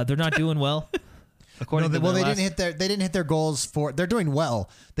 They're not doing well. According to well, their they last- didn't hit their goals for. They're doing well.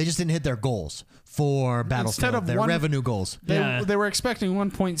 They just didn't hit their goals for Battlefield. of Their one- revenue goals. They were expecting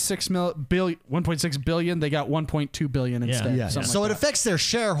 1.6 billion. They got 1.2 billion instead. Yeah. Something So like it that. affects their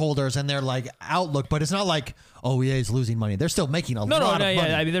shareholders and their like outlook, but it's not like EA is losing money. They're still making a lot of money.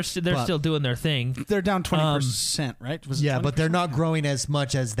 I mean, they're still doing their thing. They're down 20%, right? Was it Yeah, but they're 20%? not growing as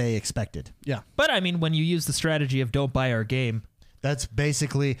much as they expected. Yeah. But I mean, when you use the strategy of don't buy our game, That's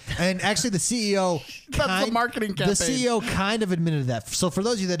basically, and actually the CEO, That's the marketing campaign. The CEO kind of admitted that. So for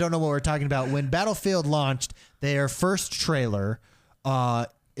those of you that don't know what we're talking about, when Battlefield launched their first trailer,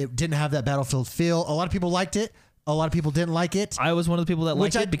 it didn't have that Battlefield feel. A lot of people liked it. A lot of people didn't like it. I was one of the people that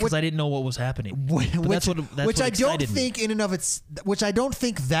liked Which it because I didn't know what was happening. But Which, that's what I don't excited me. think in and of its, which I don't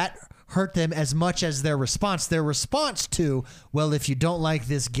think that hurt them as much as their response. Their response to, well, if you don't like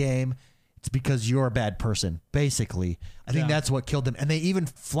this game, it's because you're a bad person. Basically, I think that's what killed them. And they even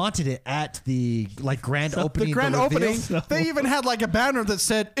flaunted it at the grand opening. The grand reveal. opening, they even had like a banner that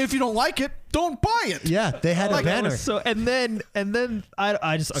said, "If you don't like it, don't buy it." Yeah, they had a Like, banner. So and then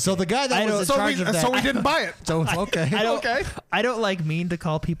I just So the guy that was in charge of that. So we didn't buy it. So okay. I don't like mean to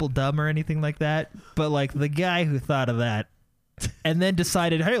call people dumb or anything like that, but like the guy who thought of that and then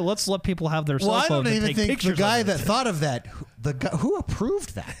decided, hey, let's let people have their well, cell I phones don't and even take think the pictures guy of that it. thought of that, the guy who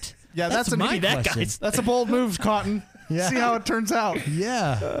approved that. Yeah, that's my maybe that question. guy's- That's a bold move, Cotton. Yeah. See how it turns out.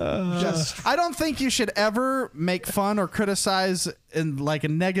 Yeah. Just I don't think you should ever make fun or criticize in like a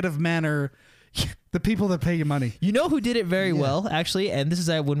negative manner the people that pay you money. You know who did it very well, actually, and this is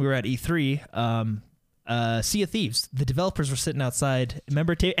when we were at E3. Sea of Thieves. The developers were sitting outside,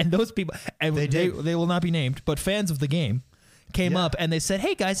 and those people, and they will not be named, but fans of the game came up and they said,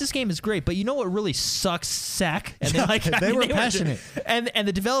 "Hey guys, this game is great, but you know what really sucks, sack." And They were passionate. and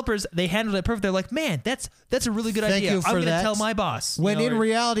the developers, they handled it perfect. They're like, "Man, that's a really good Thank idea. you for I'm gonna that." tell my boss." when You know, in or-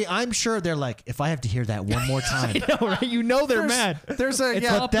 reality, I'm sure they're like, if I have to hear that one more time. I know, right? You know they're mad. There's a It's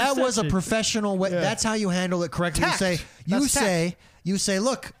yeah. all But that was a perception. professional way. That's how you handle it correctly. Tact. You That's say,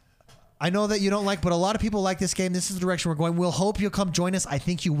 look, I know that you don't like, but a lot of people like this game. This is the direction we're going. We'll hope you'll come join us. I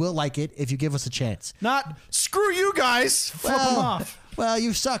think you will like it if you give us a chance. Not screw you guys. Flip them off. Well,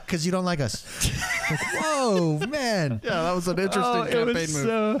 you suck because you don't like us. Like, whoa, man. Yeah, that was an interesting Oh, it campaign was move.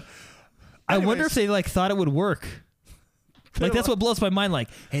 so. I wonder Anyways. if they like thought it would work. Like that's what blows my mind. Like,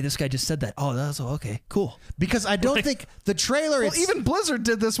 hey, this guy just said that. Oh, that's okay, cool. Because I don't think the trailer. Well, it's, even Blizzard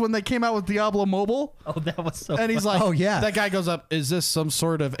did this when they came out with Diablo Mobile, Oh, that was so. and he's like, Oh, yeah. that guy goes up. Is this some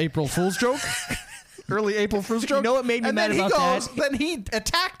sort of April Fool's joke? Early April Fool's joke. know what made me and mad then about he goes, that? Then he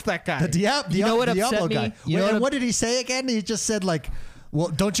attacked that guy. the You know what upset Diablo me? guy. You know Wait, and what what did he say again? He just said like, "Well,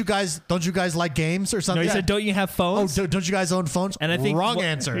 don't you guys like games or no, something?" he said, "Don't you have "Oh, phones?" don't you guys own phones?" and I think wrong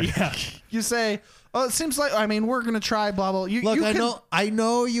answer. Yeah, You say, oh, it seems like. I mean, we're gonna try. Blah blah. You, Look, you I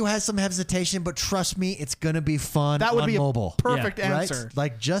know you had some hesitation, but trust me, it's gonna be fun. that would on be mobile, a perfect Yeah. right? answer.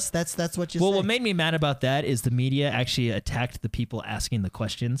 Like just that's what you. Well, say. what made me mad about that is the media actually attacked the people asking the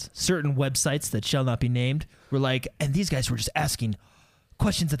questions. Certain websites that shall not be named were like, and these guys were just asking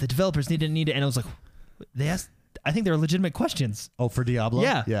questions that the developers didn't need, and I was like, they asked. I think they're legitimate questions. Oh, for Diablo?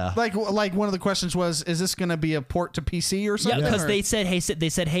 Yeah. Yeah. Like one of the questions was, is this gonna be a port to PC or Yeah, something? because Or- they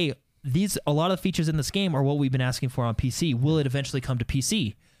said, hey, a lot of the features in this game are what we've been asking for on PC. Will it eventually come to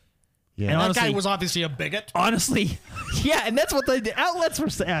PC? Yeah. And that honestly, guy was obviously a bigot. honestly, yeah, and that's what the outlets were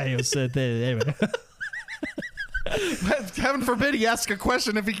saying. It was, anyway. Heaven forbid he ask a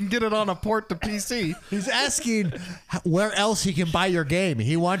question if he can get it on a port to PC. He's asking where else he can buy your game.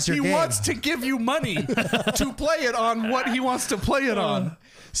 He wants your He game. wants to give you money to play it on what he wants to play it on.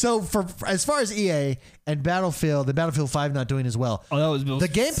 So for as far as EA and Battlefield 5 not doing as well. Oh, that was The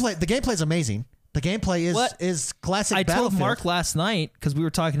gameplay is amazing. The gameplay What? is classic I told Battlefield. Mark last night because we were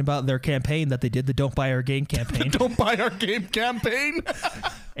talking about their campaign that they did, the "Don't Buy Our Game" campaign. Don't buy our game campaign.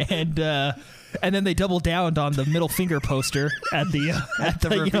 And then they double downed on the middle finger poster at the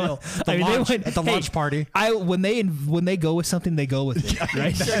reveal, at the launch party. When they go with something, they go with it.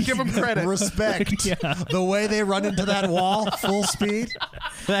 Right? Yeah, give them credit. Respect. The way they run into that wall, full speed.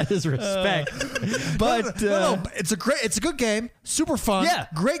 That is respect. But no, it's a good game, super fun. Yeah.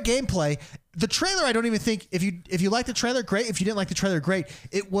 Great gameplay. The trailer, I don't even think if you like the trailer, great. If you didn't like the trailer, great.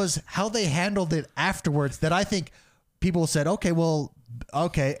 It was how they handled it afterwards that I think people said, okay.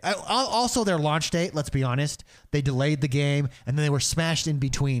 Also, their launch date, let's be honest, they delayed the game, and then they were smashed in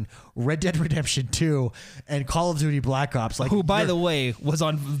between Red Dead Redemption 2 and Call of Duty Black Ops. Who, by the way, was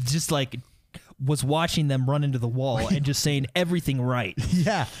was watching them run into the wall and just saying everything right.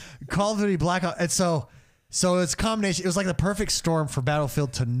 Yeah, Call of Duty Black Ops. And so it's a combination. It was like the perfect storm for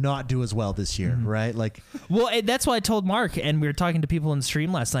Battlefield to not do as well this year, right? Like, well, that's why I told Mark, and we were talking to people in the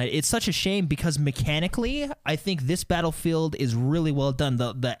stream last night. It's such a shame because mechanically, I think this Battlefield is really well done.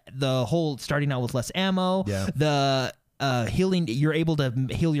 The whole starting out with less ammo, the healing, you're able to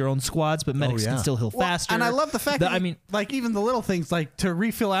heal your own squads, but medics can still heal faster. And I love the fact that like even the little things, like to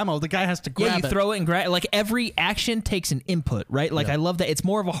refill ammo, the guy has to grab it. You throw it and grab. Like every action takes an input, right? Like I love that. It's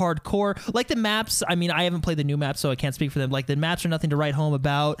more of a hardcore. Like the maps. I mean, I haven't played the new maps, so I can't speak for them. Like the maps are nothing to write home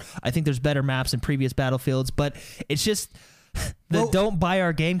about. I think there's better maps in previous Battlefields, but it's just don't buy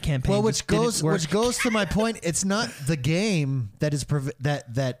our game campaign. Well, which goes to my point. It's not the game that is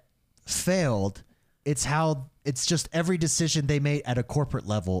that failed. It's just every decision they made at a corporate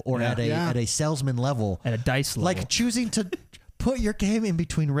level or at a salesman level, at a dice level, like choosing to put your game in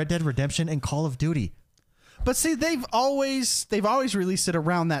between Red Dead Redemption and Call of Duty. But see, they've always released it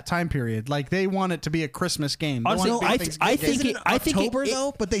around that time period. Like they want it to be a Christmas game. I think October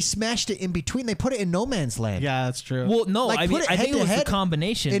though, but they smashed it in between. They put it in No Man's Land. Yeah, that's true. Well, no, I think it was the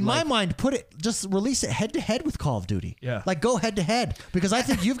combination. In my mind, just release it head to head with Call of Duty. Yeah, like go head to head because I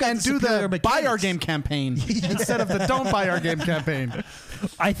think you've got and do the buy our game campaign instead of the don't buy our game campaign.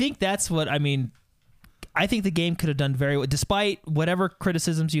 I think that's what I mean. I think the game could have done very well, despite whatever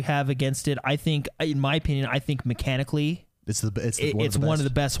criticisms you have against it. I think, in my opinion, mechanically it's one of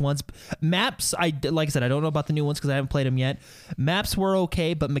the best ones. Maps, like I said, I don't know about the new ones because I haven't played them yet. Maps were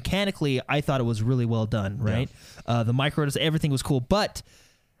okay, but mechanically, I thought it was really well done. Right, the micros, everything was cool, but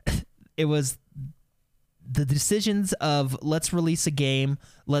it was the decisions of let's release a game.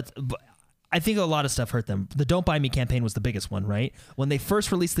 I think a lot of stuff hurt them. The Don't Buy Me campaign was the biggest one, right? When they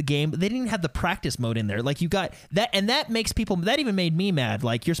first released the game, they didn't have the practice mode in there. Like you got that, and that makes people, that even made me mad.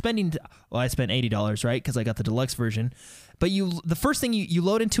 Like you're spending, I spent $80, right? Because I got the deluxe version. But the first thing you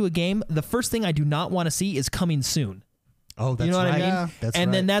load into a game, the first thing I do not want to see is coming soon. Oh, that's you know what right. I mean? Yeah. That's and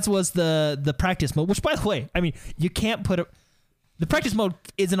right. then that was the practice mode, which by the way, I mean, you can't put the practice mode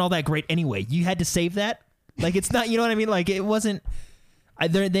isn't all that great anyway. You had to save that. Like it's not, you know what I mean? Like it wasn't.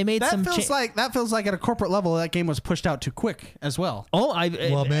 They made that some. That feels like at a corporate level that game was pushed out too quick as well. Oh,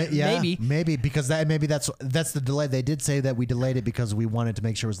 maybe because that's the delay. They did say that we delayed it because we wanted to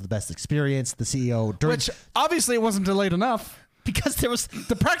make sure it was the best experience. The CEO, which obviously it wasn't delayed enough because there was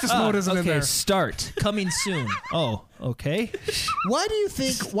the practice mode isn't in there. Start coming soon. Oh, okay. Why do you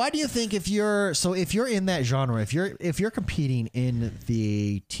think if you're in that genre, if you're competing in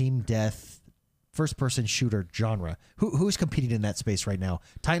the team death first-person shooter genre, who's competing in that space right now?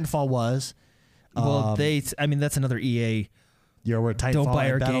 Titanfall was. Well, that's another EA. Where Titanfall don't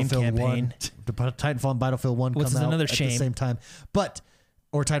buy our game campaign. Titanfall and Battlefield 1 come out another at shame. the same time.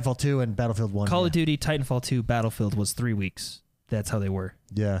 Or Titanfall 2 and Battlefield 1. Call of Duty, Titanfall 2, Battlefield was 3 weeks. That's how they were.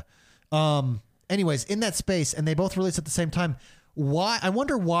 Yeah. Anyways, in that space, and they both released at the same time. Why? I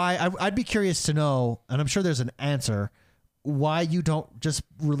wonder why. I'd be curious to know, and I'm sure there's an answer, why you don't just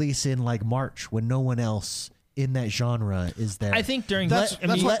release in like March when no one else in that genre is there. I think that's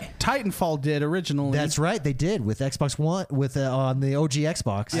what Titanfall did originally. That's right, they did with Xbox One on the OG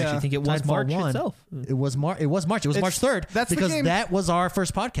Xbox. I actually think it was Titanfall March 1, itself. It was March. It was March 3rd. That's because the game, that was our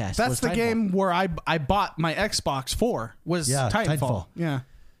first podcast. That's the game where I bought my Xbox for was Titanfall. Yeah.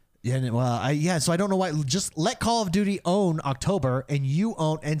 Yeah, so I don't know why. Just let Call of Duty own October, and you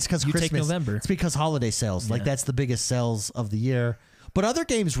own, and it's because Christmas. Take November. It's because holiday sales. Like that's the biggest sales of the year. But other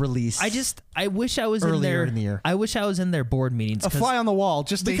games release. I wish I was earlier in the year. I wish I was in their board meetings. A fly on the wall,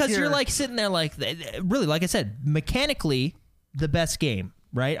 just because you're like sitting there, like really, like I said, mechanically the best game.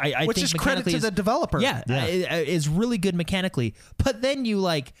 Right, I which think is credit to the developer. Yeah, is really good mechanically. But then you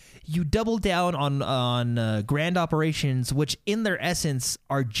double down on grand operations, which in their essence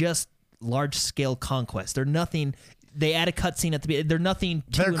are just large scale conquests. They're nothing. They add a cutscene at the beginning. They're nothing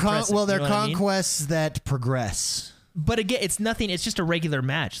too impressive. They're conquests that progress. But again, it's nothing. It's just a regular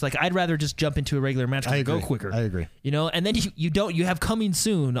match. Like I'd rather just jump into a regular match I and go agree. quicker. I agree. You know, and then you don't. You have coming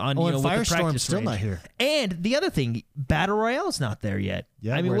soon on. Oh, you know, and with the Firestorm's practice still range. not here. And the other thing, Battle Royale's not there yet.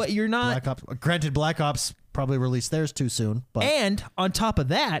 Yeah, I mean, whereas what you're not. Black Ops, granted, Black Ops probably released theirs too soon, but And on top of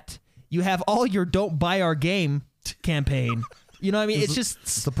that, you have all your "Don't buy our game" campaign. You know what I mean? It's just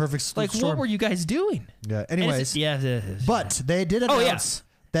it's the perfect like, storm. what were you guys doing? Yeah. And Anyways, yeah. but they did Oh, yeah. announce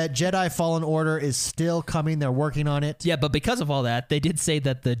that Jedi Fallen Order is still coming. They're working on it. Yeah, but because of all that, they did say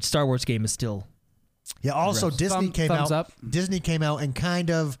that the Star Wars game is still. Yeah. Also, Disney came thumbs out. up. Disney came out and kind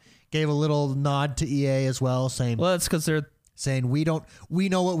of gave a little nod to EA as well, saying Well, that's because they're. we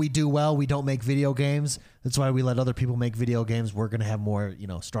know what we do well. We don't make video games. That's why we let other people make video games. We're gonna have more,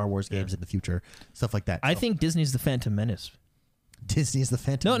 Star Wars games in the future, stuff like that. I So, think Disney's the Phantom Menace. Disney's the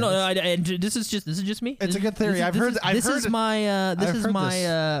Phantom. No, Menace. this is just me. It's a good theory. This is- I've this heard- is- I've This heard is it. my. This I've is heard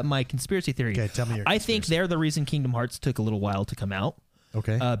my my conspiracy theory. Okay, tell me your I think conspiracy. they're the reason Kingdom Hearts took a little while to come out.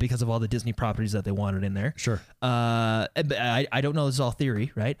 Okay. Because of all the Disney properties that they wanted in there. Sure. But I don't know. This is all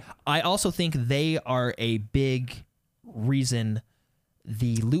theory, right? I also think they are a big reason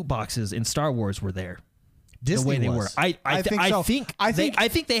the loot boxes in Star Wars were there. Disney the way they was. were. I think so. I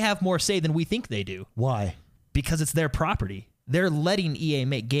think they have more say than we think they do Why? because it's their property. They're letting EA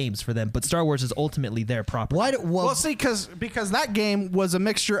make games for them, but Star Wars is ultimately their property. Why? Well, see, because that game was a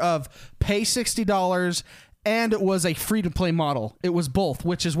mixture of pay $60 and it was a free to play model. It was both,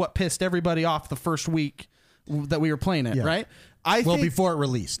 which is what pissed everybody off the first week that we were playing it. Yeah. Right? Before it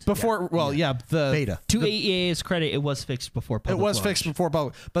released. The Beta. To EA's credit, it was fixed before public It was launch. fixed before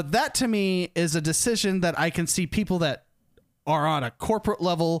public. But that to me is a decision that I can see people that are on a corporate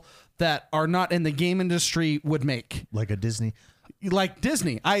level that are not in the game industry would make. Like a Disney. Like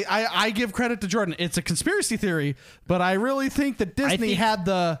Disney. I give credit to Jordan. It's a conspiracy theory, but I really think that Disney had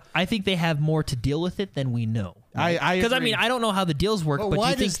the... I think they have more to deal with it than we know. Because I agree. mean, I don't know how the deals work, But but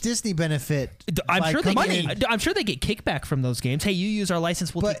why do you does think Disney benefit? I'm by sure they coming get, in? I'm sure they get kickback from those games. Hey, you use our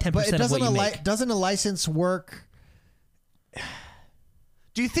license, we'll take 10% But of what you make. doesn't a license work?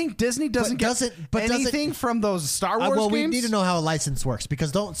 Do you think Disney doesn't get anything from those Star Wars well, we games? need to know how a license works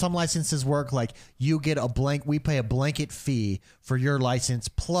because don't some licenses work like you get we pay a blanket fee for your license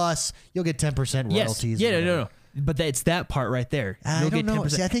plus you'll get 10% Yes. royalties. Yeah, or no. whatever. But it's that part right there. I You'll don't get know.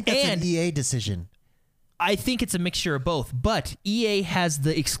 10%. See, I think that's and an EA decision. I think it's a mixture of both. But EA has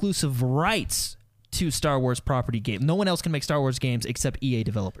the exclusive rights to Star Wars property game. No one else can make Star Wars games except EA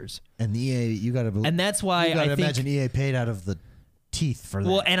developers. And the EA, you got to And that's why you got I to think imagine EA paid out of the teeth for that.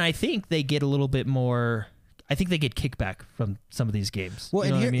 well, and I think they get a little bit more. I think they get kickback from some of these games. Well,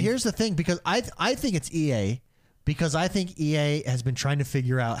 You know and what I mean? here's the thing, because I think it's EA, because I think EA has been trying to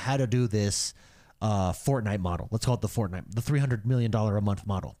figure out how to do this Fortnite model. Let's call it the $300 million a month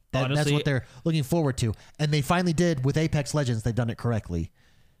model. That's Honestly, what they're looking forward to, and they finally did with Apex Legends. They've done it correctly.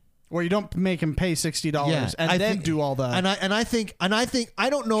 Where you don't make them pay $60 and I then think- do all the... I think I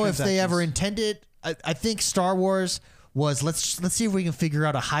don't know if they ever intended. I think Star Wars was let's see if we can figure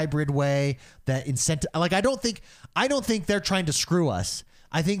out a hybrid way that incentive. Like I don't think they're trying to screw us.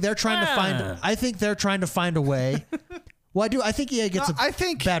 I think they're trying to find a way. Well, I think EA gets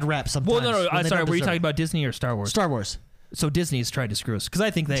bad rap sometimes. well, no. when I'm they sorry. don't Were you deserve talking it. about Disney or Star Wars? Star Wars? So Disney's trying to screw us because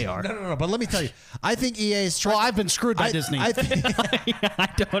I think they are. No. But let me tell you, I think EA is trying. Well, I've been screwed by Disney. I think, I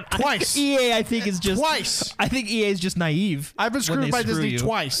don't. Twice. EA, I think is just Twice. I think EA is just naive. I've been when screwed they by screw Disney you.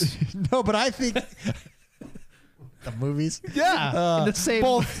 twice. no, but I think the movies. Yeah. In the same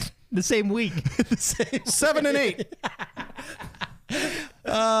the same week. 7 and 8.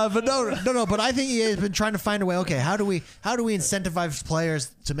 But no. But I think EA has been trying to find a way. Okay, how do we incentivize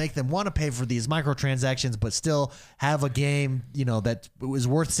players to make them want to pay for these microtransactions, but still have a game, that was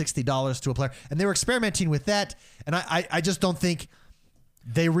worth $60 to a player? And they were experimenting with that, and I just don't think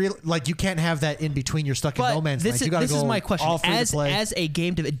they really you can't have that in between. You're stuck in But no man's this land. is, You got to this go is my question. all free to play. As a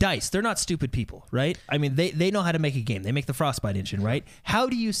game DICE, they're not stupid people, right? I mean, they know how to make a game. They make the Frostbite engine, right? How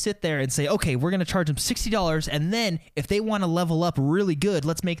do you sit there and say, okay, we're going to charge them $60, and then if they want to level up really good,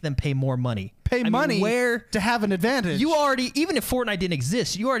 let's make them pay more money. Pay money to have an advantage. You already, even if Fortnite didn't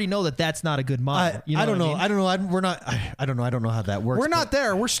exist, you already know that that's not a good model. I don't know. what I mean? I don't know. I don't know how that works. We're but- not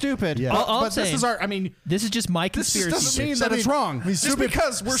there. We're stupid. Yeah. But, All I'm but this saying- is our... I mean... This is just my This conspiracy. doesn't mean theory. that it's wrong. Just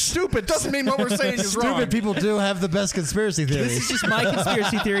because we're stupid doesn't mean what we're saying is wrong. Stupid people do have the best conspiracy This theories. is just my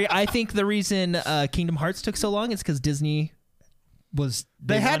conspiracy theory. I think the reason Kingdom Hearts took so long is because Disney was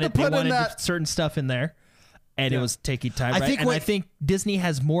They had to put in wanted that- certain stuff in there, and it was taking time. Right? think and what- I think Disney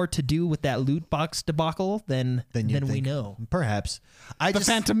has more to do with that loot box debacle than you we think. know. Perhaps. The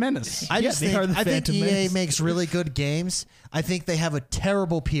Phantom Menace. I just they think are the I think Phantom EA Menace. makes really good games. I think they have a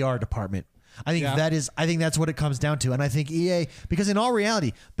terrible PR department. I think that's what it comes down to. And I think EA, because in all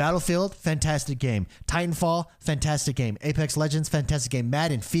reality, Battlefield, fantastic game. Titanfall, fantastic game. Apex Legends, fantastic game.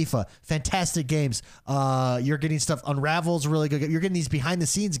 Madden, FIFA, fantastic games. You're getting stuff. Unravel's really good. You're getting these behind the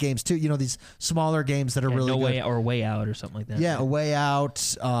scenes games too. You know, these smaller games that are really good. Way Out or something like that. Yeah, A Way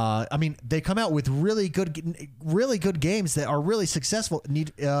Out. I mean, they come out with really good games that are really successful.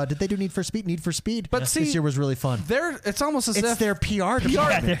 Did they do Need for Speed? Need for Speed. But see, this year was really fun. It's almost as It's if their PR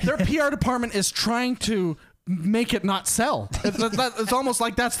department. their PR department is trying to make it not sell. It's almost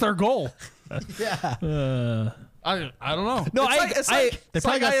like that's their goal. Yeah. I don't know. No, it's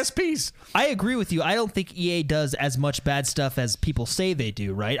like ISPs. I agree with you. I don't think EA does as much bad stuff as people say they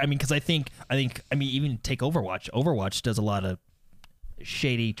do, right? I mean, because I mean, even take Overwatch. Overwatch does a lot of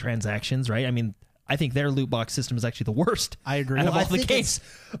shady transactions, right? I mean, I think their loot box system is actually the worst. I agree. Out of Well, all the games.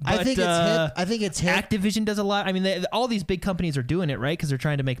 I think it's hit. Activision does a lot. I mean, all these big companies are doing it, right? Because they're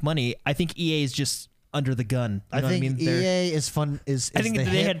trying to make money. I think EA is just under the gun. You know I think what I mean? EA is fun. I think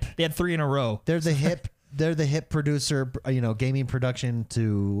they had 3 in a row. They're the hip. They're the hip producer, gaming production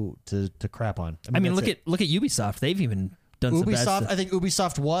to crap on. I mean, look at Ubisoft. They've even done some bad Ubisoft. stuff. I think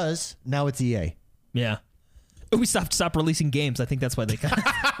Ubisoft was. Now it's EA. Yeah. Ubisoft stopped releasing games. I think that's why they got.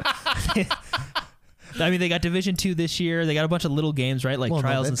 I mean, they got Division 2 this year. They got a bunch of little games, right? Like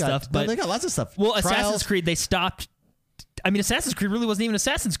Trials and stuff. But they got lots of stuff. Well, Trials. Assassin's Creed, they stopped. I mean, Assassin's Creed really wasn't even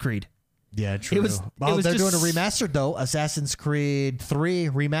Assassin's Creed. Yeah, true. It was they're just- doing a remastered though. Assassin's Creed 3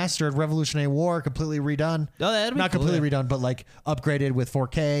 remastered, Revolutionary War completely redone. Oh, that'd be Not cool, completely yeah. redone, but like upgraded with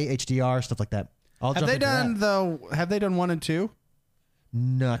 4K, HDR, stuff like that. Have they done 1 and 2?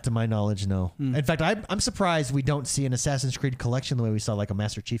 Not to my knowledge, no. In fact, I'm surprised we don't see an Assassin's Creed collection the way we saw like a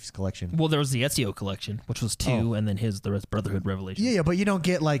Master Chief's collection. Well, there was the Ezio collection, which was 2, and then the rest Brotherhood Revelation. Yeah, but you don't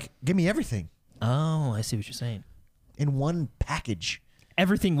get give me everything Oh, I see what you're saying. in one package.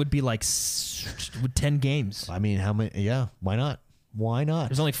 Everything would be like with 10 games. I mean, how many? Yeah, why not? Why not?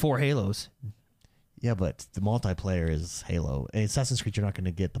 There's only 4 Halos. Yeah, but the multiplayer is Halo. In Assassin's Creed, you're not going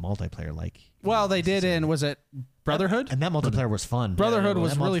to get the multiplayer like. Well, they did in, was it Brotherhood? And that multiplayer was fun. Brotherhood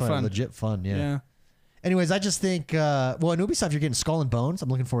was That really multiplayer fun. Legit fun, yeah. Anyways, I just think, in Ubisoft, you're getting Skull and Bones. I'm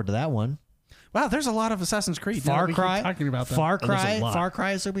looking forward to that one. Wow, there's a lot of Assassin's Creed. Far Now we keep Cry. talking about that. Far there's a Cry. lot. Far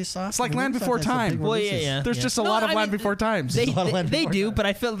Cry is Ubisoft. It's like I mean, Land Ubisoft Before has some Time. big Well, releases. yeah. There's just a No, lot of I Land mean, Before Times. They a lot of Land Before do, Time. but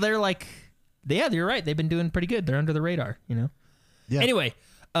I feel they're like, yeah, you're right. They've been doing pretty good. They're under the radar, you know? Yeah. Anyway,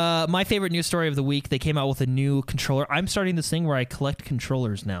 my favorite news story of the week, they came out with a new controller. I'm starting this thing where I collect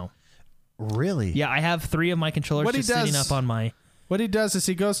controllers now. Really? Yeah, I have 3 of my controllers What he just sitting does- up on my... What he does is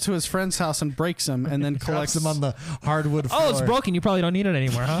he goes to his friend's house and breaks them and then collects Collects them on the hardwood floor. Oh, it's broken. You probably don't need it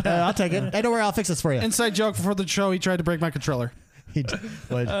anymore, huh? I'll take it. Hey, don't worry. I'll fix this for you. Inside joke before the show, he tried to break my controller. It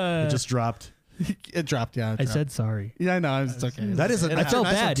just dropped. It dropped, yeah. I said sorry. Yeah, I know. It's okay. That is a I that's felt a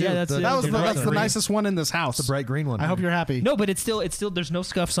nice bad. one, too. Yeah, that's it. That was You're that's right. the nicest one in this house. the bright green one. I hope you're happy. No, but it's still there's no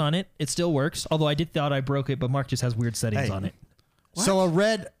scuffs on it. It still works. Although I thought I broke it, but Mark just has weird settings Hey. on it. So a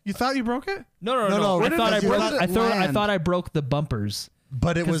red, You thought you broke it? No. No, I where thought I did it- broke. where did it I land? thought I broke the bumpers.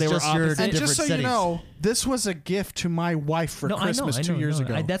 but it 'Cause was they were just your opposite. And different just so settings. you know, this was a gift to my wife for No, Christmas I know, 2 years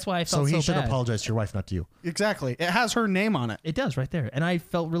ago. That's why I So felt he so should bad. apologize to your wife, not to you. Exactly. It has her name on it. It does right there, and I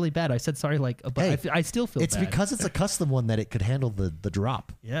felt really bad. I said sorry, but Hey, I still feel It's bad. because it's a custom one that it could handle the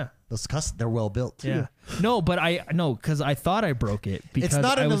drop. yeah. Those they're well built too. Yeah. No, but because I thought I broke it. Because It's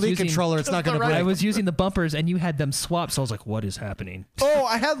not I an was elite using- controller. It's not going to Right. break. I was using the bumpers, and you had them swapped. So I was like, "What is happening?" Oh,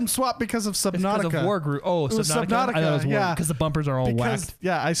 I had them swapped because of It's Subnautica. because of War Group. Oh, It was Subnautica. I thought it was Subnautica, yeah. because the bumpers are all Because, whacked.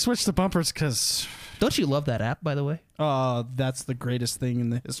 yeah, I switched the bumpers because Don't you love that app, by the way? that's the greatest thing in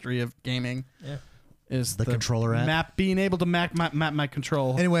the history of gaming. Yeah. Is The controller app? being able to map my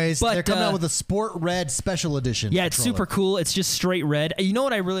control. Anyways, But, they're coming out with a Sport Red Special Edition. Yeah, it's controller. super cool. It's just straight red. You know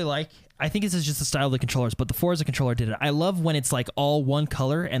what I really like? I think this is just the style of the controllers, but the Forza controller did it. I love when it's like all one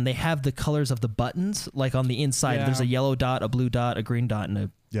color and they have the colors of the buttons like on the inside. Yeah. There's a yellow dot, a blue dot, a green dot, and a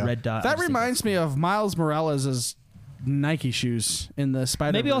Yeah. red dot. I That just think reminds me of Miles Morales' Nike shoes in the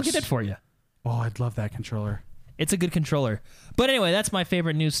Spider-Verse. maybe I'll get it for you. Oh, I'd love that controller. It's a good controller. But anyway, that's my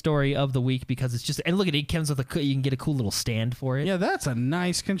favorite news story of the week because it's just, and look at it, it comes with you can get a cool little stand for it. Yeah, that's a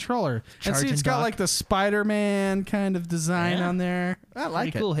nice controller. And see, Charging it's got dock. like the Spider-Man kind of design Yeah. on there. I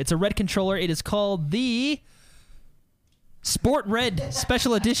like Pretty it. cool. It's a red controller. It is called the Sport Red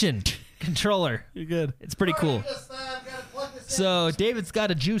Special Edition controller. You're good. It's pretty cool. So David's got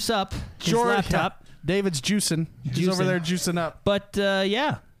to juice up his laptop. David's juicing. He's over Juicing. there juicing up. But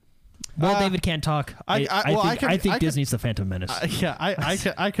yeah. Well, Uh, David can't talk. I think could- Disney's the Phantom Menace.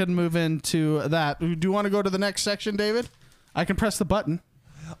 I could move into that. Do you want to go to the next section, David? I can press the button.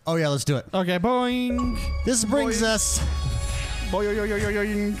 Oh yeah, let's do it. Okay, boing. This brings us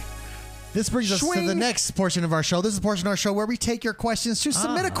Boing. This brings us to Swing. the next portion of our show. This is the portion of our show where we take your questions. To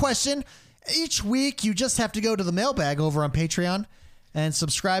submit a question each week, you just have to go to the mailbag over on Patreon and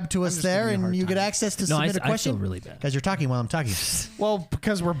subscribe to us just there, giving you a and hard you get time. access to No, submit a I question. feel really bad. Guys, you're talking while I'm talking. Well,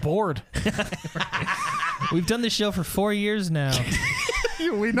 because we're bored. We've done this show for 4 years now.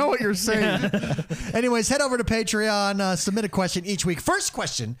 We know what you're saying. Anyways, head over to Patreon, submit a question each week. First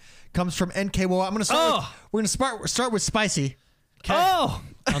question comes from NKWO. I'm going to start. We're going to start with Spicy Oh,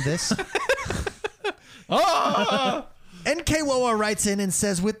 on this. NKWOA writes in and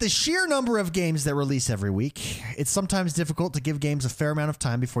says, with the sheer number of games that release every week, it's sometimes difficult to give games a fair amount of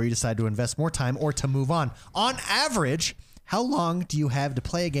time before you decide to invest more time or to move on. On average, how long do you have to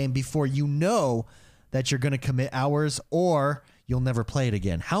play a game before you know that you're going to commit hours or you'll never play it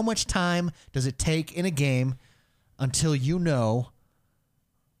again? How much time does it take in a game until you know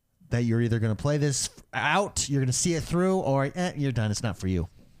that you're either going to play this out, you're going to see it through, or you're done, it's not for you?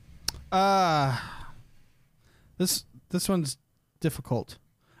 This one's difficult.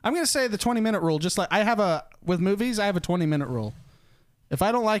 I'm going to say the 20-minute rule. Just like with movies, I have a 20-minute rule. If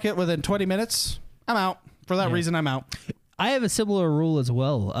I don't like it within 20 minutes, I'm out. For that reason, I'm out. I have a similar rule as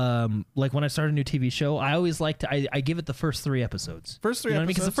well. Like when I start a new TV show, I always like to I give it the first 3 episodes. First 3 you know what I mean?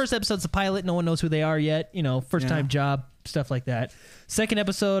 Because the episodes? first episode's a pilot, no one knows who they are yet. You know, first time job, stuff like that. Second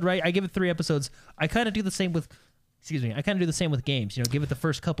episode, right? I give it 3 episodes. I kind of do the same with. Excuse me. I kind of do the same with games. You know, give it the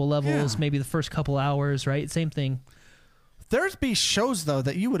first couple levels, maybe the first couple hours, right? Same thing. There's be shows though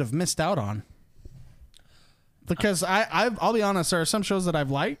that you would have missed out on. Because I'll be honest, there are some shows that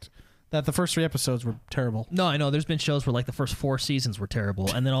I've liked that the first 3 episodes were terrible. No, I know. There's been shows where like the first 4 seasons were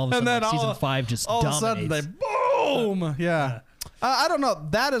terrible, and then all of a sudden like, season 5 just all dominates. of a sudden they boom. Yeah. I don't know.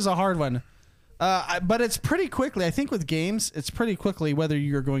 That is a hard one. But it's pretty quickly. I think with games, it's pretty quickly whether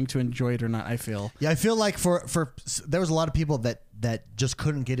you're going to enjoy it or not. I feel. Yeah, I feel like for there was a lot of people that just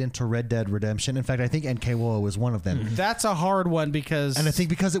couldn't get into Red Dead Redemption. In fact, I think NKWOA was one of them. That's a hard one because. And I think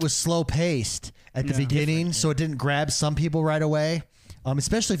because it was slow paced at the beginning, so it didn't grab some people right away.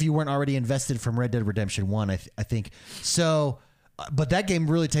 Especially if you weren't already invested from Red Dead Redemption 1, I think. So, but that game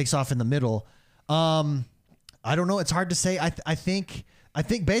really takes off in the middle. I don't know. It's hard to say. I think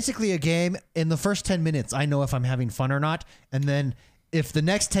basically a game in the first 10 minutes, I know if I'm having fun or not. And then if the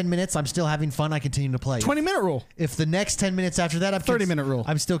next 10 minutes I'm still having fun, I continue to play. 20-minute rule. If the next 10 minutes after that, 30-minute rule.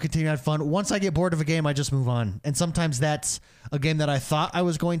 I'm still continuing to have fun. Once I get bored of a game, I just move on. And sometimes that's a game that I thought I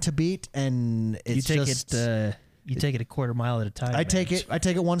was going to beat, and it's You take it a quarter mile at a time. I take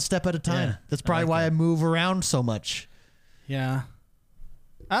it one step at a time. Yeah, That's probably why I move around so much. Yeah.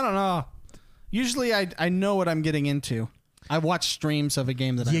 I don't know. Usually I know what I'm getting into. I watch streams of a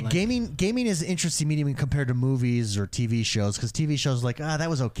game that I like. Gaming is an interesting medium compared to movies or TV shows, because TV shows are like, that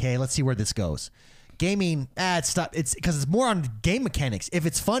was okay. Let's see where this goes. Gaming, it's because it's more on game mechanics. If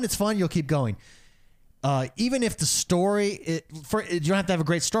it's fun, you'll keep going. Even if the story, you don't have to have a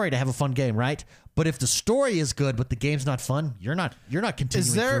great story to have a fun game, right? But if the story is good, but the game's not fun, you're not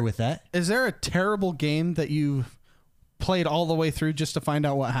continuing through with that. Is there a terrible game that you played all the way through just to find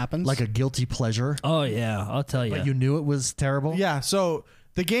out what happens? Like a guilty pleasure, Oh yeah, I'll tell you. but you knew it was terrible. Yeah, so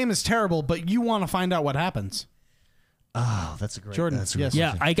the game is terrible, but you want to find out what happens. Oh, that's a great. Jordan, That's a great yes.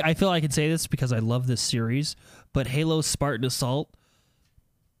 Yeah, question. I feel I can say this because I love this series, but Halo Spartan Assault,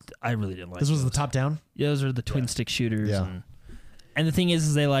 I really didn't like. This was the those. top down. Yeah, those are the twin stick shooters. Yeah. And the thing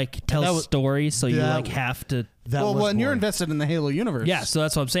is they like tell stories, so you that- like have to. That Well, was when you're boring. invested in the Halo universe. Yeah, so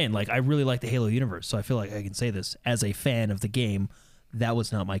that's what I'm saying. Like I really like the Halo universe, so I feel like I can say this as a fan of the game. That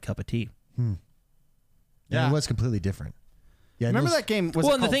was not my cup of tea. Yeah, Yeah. it was completely different. Yeah, Remember those- that game? Was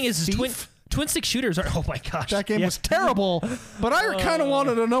Well, it and the called thing is Thief? twin stick shooters are. Oh my gosh, That game yeah. was terrible, but I kind of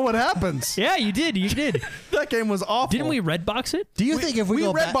wanted to know what happens. Yeah, you did. You did. That game was awful. Didn't we redbox it? Do you think if we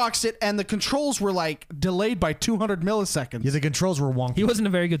go back, redboxed it and the controls were like delayed by 200 milliseconds? yeah, the controls were wonky. He wasn't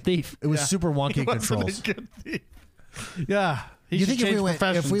a very good thief. It was super wonky He wasn't controls. a good thief. Yeah. He You should think if change we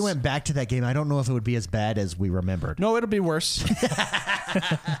professions. went back to that game, I don't know if it would be as bad as we remembered. No, it'll be worse.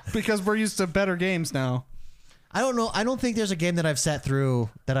 Because we're used to better games now. I don't know. I don't think there's a game that I've sat through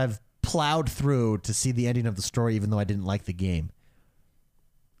that I've plowed through to see the ending of the story, even though I didn't like the game.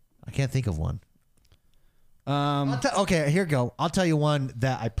 I can't think of one. Okay, here you go. I'll tell you one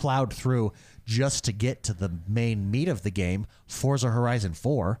that I plowed through just to get to the main meat of the game. Forza Horizon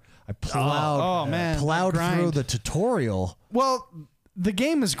 4. I plowed, man, plowed that grind. through the tutorial. Well, the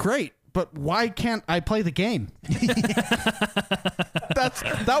game is great, but why can't I play the game?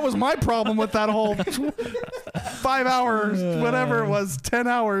 That was my problem with that whole 5 hours, whatever it was, 10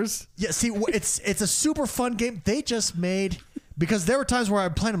 hours. Yeah, see, it's a super fun game. They just made, because there were times where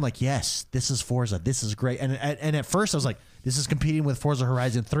I'm playing, I'm like, yes, this is Forza, this is great. And at first I was like, This is competing with Forza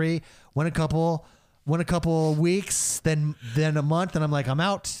Horizon 3. Went a couple weeks, then a month, and I'm like, I'm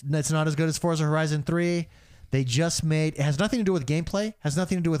out. It's not as good as Forza Horizon 3. They just made, it has nothing to do with gameplay, has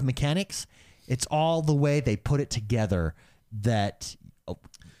nothing to do with mechanics. It's all the way they put it together that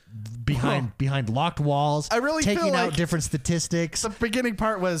behind locked walls, I really feel taking out like different statistics. The beginning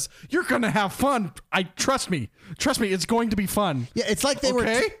part was, you're going to have fun. Trust me, it's going to be fun. Yeah, it's like they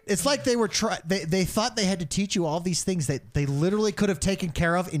Okay. were they thought they had to teach you all these things that they literally could have taken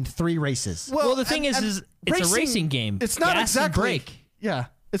care of in 3 races. Well, the thing is it's a racing game. It's not Gas and exactly brake. Yeah,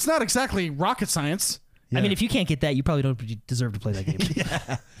 it's not exactly rocket science. I mean, if you can't get that, you probably don't deserve to play that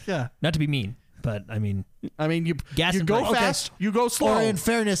game. Yeah, Not to be mean, but I mean, Gas you and go brake. fast, you go slow. Or in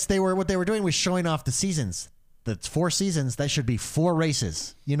fairness, what they were doing was showing off the seasons. That's 4 seasons. That should be 4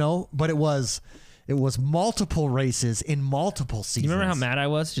 races, but it was multiple races in multiple seasons. you remember how mad I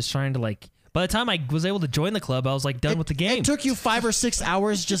was just trying to by the time I was able to join the club, I was done with the game. It took you 5 or 6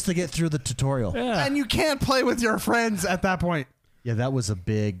 hours just to get through the tutorial. Yeah. And you can't play with your friends at that point. Yeah, that was a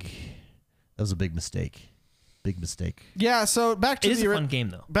big mistake. Big mistake. Yeah, so back to It is a fun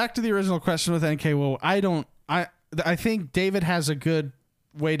game, though. Back to the original question with NK. Well, I think David has a good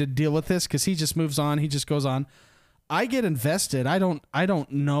way to deal with this because he just moves on. He just goes on. I get invested. I don't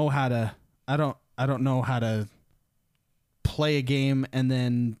know how to play a game and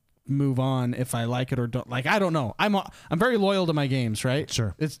then move on if I like it or don't. I don't know. I'm very loyal to my games, right?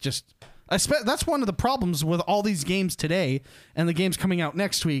 Sure. It's just that's one of the problems with all these games today and the games coming out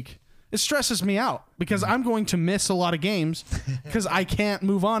next week. It stresses me out because I'm going to miss a lot of games because I can't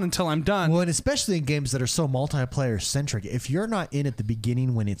move on until I'm done. Well, and especially in games that are so multiplayer centric, if you're not in at the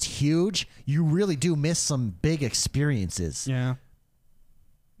beginning when it's huge, you really do miss some big experiences. Yeah.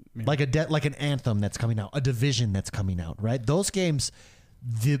 Like an Anthem that's coming out, a Division that's coming out, right? Those games,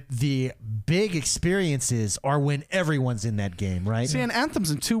 the big experiences are when everyone's in that game, right? See, and Anthem's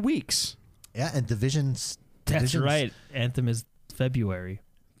in 2 weeks. Yeah, and Divisions. That's right. Anthem is February.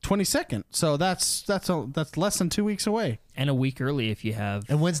 22nd. So that's less than 2 weeks away. And a week early if you have.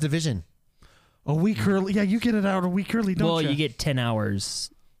 And when's Division? A week early. Yeah, you get it out a week early, don't you? Well, you get 10 hours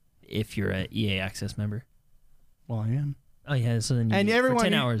if you're a EA Access member. Well, I am. Oh, yeah. So then you And get it for everyone,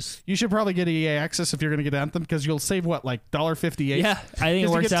 10 hours. You should probably get EA Access if you're going to get Anthem because you'll save what, like $1.58? Yeah. I think it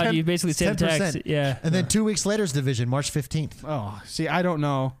works out. You basically save the tax. 10%. Yeah. And then 2 weeks later is Division, March 15th. Oh, see, I don't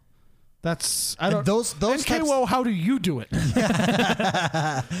know. I don't. And those NK, types- well, how do you do it?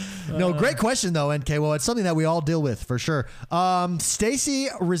 No, great question though, NK. Well, it's something that we all deal with for sure. Stacy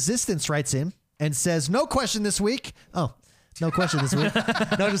Resistance writes in and says, "No question this week." Oh, no question this week.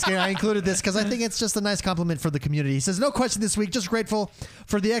 No, just kidding. I included this because I think it's just a nice compliment for the community. He says, "No question this week. Just grateful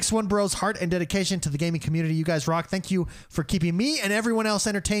for the X1 Bros' heart and dedication to the gaming community. You guys rock. Thank you for keeping me and everyone else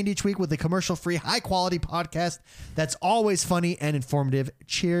entertained each week with a commercial-free, high-quality podcast that's always funny and informative.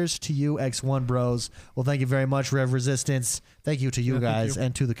 Cheers to you, X1 Bros." Well, thank you very much, Rev Resistance. Thank you to you guys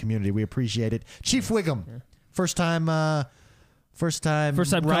and to the community. We appreciate it. Chief Wiggum, first time caller,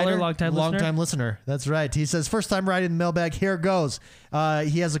 long time listener. That's right. He says, first time writing the mailbag. Here goes.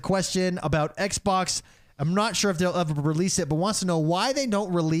 He has a question about Xbox. I'm not sure if they'll ever release it, but wants to know why they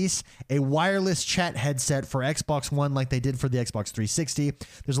don't release a wireless chat headset for Xbox One like they did for the Xbox 360.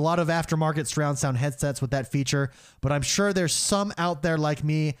 There's a lot of aftermarket surround sound headsets with that feature, but I'm sure there's some out there like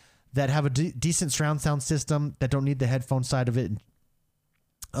me that have a decent surround sound system that don't need the headphone side of it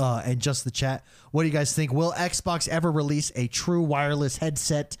and just the chat. What do you guys think? Will Xbox ever release a true wireless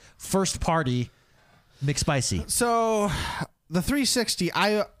headset, first party, McSpicy? So, the 360,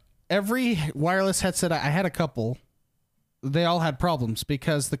 every wireless headset, I had a couple. They all had problems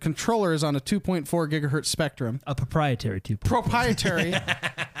because the controller is on a 2.4 gigahertz spectrum. A proprietary 2.4. Proprietary.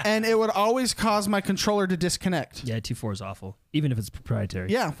 And it would always cause my controller to disconnect. Yeah, 2.4 is awful, even if it's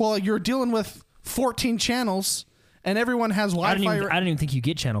proprietary. Yeah, well, you're dealing with 14 channels, and everyone has Wi-Fi. I don't even think you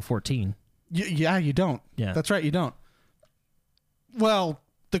get channel 14. Yeah, you don't. Yeah. That's right, you don't. Well,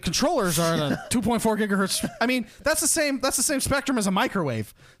 the controllers are on a 2.4 gigahertz. I mean, that's the same spectrum as a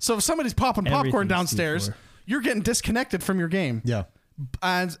microwave. So if somebody's popping popcorn Everything's downstairs, 2.4. you're getting disconnected from your game. Yeah.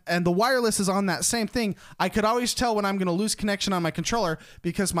 And the wireless is on that same thing. I could always tell when I'm going to lose connection on my controller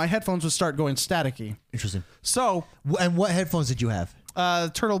because my headphones would start going staticky. Interesting. So, And what headphones did you have?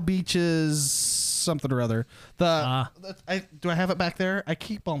 Turtle Beach's something or other. Do I have it back there? I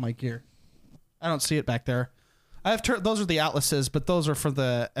keep all my gear. I don't see it back there. I have those are the Atlases, but those are for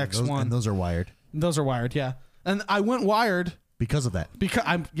the X1. Those are wired. Those are wired, yeah. And I went wired Because of that. because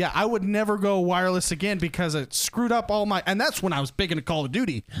I would never go wireless again because it screwed up all my. And that's when I was big into Call of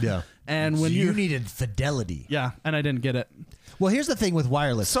Duty. Yeah. And when you needed fidelity. and I didn't get it. Well, here's the thing with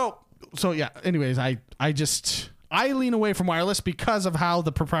wireless. So yeah. Anyways, I I lean away from wireless because of how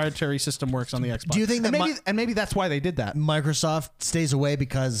the proprietary system works on the Xbox. Do you think that maybe that's why they did that? Microsoft stays away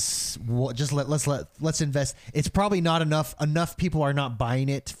because let's invest. It's probably not enough. Enough people are not buying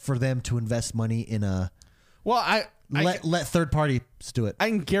it for them to invest money in a. Well, let third parties do it. I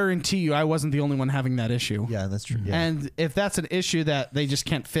can guarantee you, I wasn't the only one having that issue. Yeah, that's true. Yeah. And if that's an issue that they just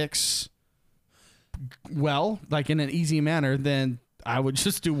can't fix, well, like in an easy manner, then I would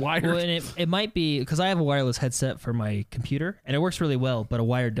just do wired. Well, and it might be because I have a wireless headset for my computer, and it works really well. But a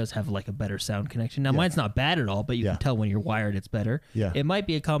wired does have like a better sound connection. Now, mine's not bad at all, but you can tell when you're wired, it's better. Yeah. It might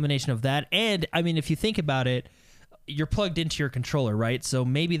be a combination of that, and I mean, if you think about it, you're plugged into your controller, right? So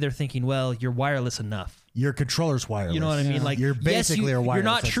maybe they're thinking, well, you're wireless enough. Your controller's wireless. You know what I mean? Like you're basically a wireless. You're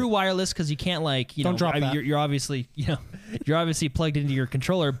not headset. true wireless because you can't like Don't drop that. You're obviously you're obviously plugged into your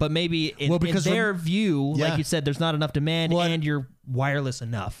controller, but maybe in because their view, Yeah. like you said, there's not enough demand, and you're wireless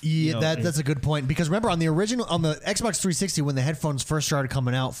enough. Yeah, that's a good point. Because remember, on the Xbox 360, when the headphones first started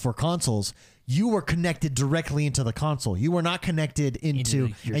coming out for consoles, you were connected directly into the console. You were not connected into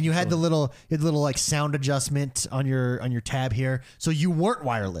your and you had the little like sound adjustment on your tab here, so you weren't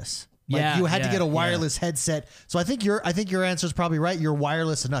wireless. Like you had to get a wireless headset. So I think your answer is probably right. You're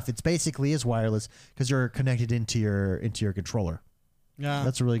wireless enough. It's basically is wireless because you're connected into your controller. Yeah,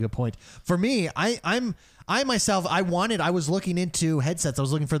 That's a really good point. For me, I was looking into headsets. I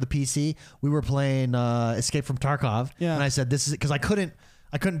was looking for the PC. We were playing Escape from Tarkov, and I said this is because I couldn't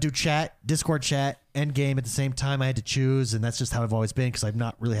do Discord chat, Endgame at the same time. I had to choose, and that's just how I've always been because I've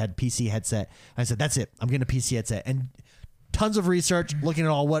not really had PC headset. I said that's it. I'm getting a PC headset, and tons of research looking at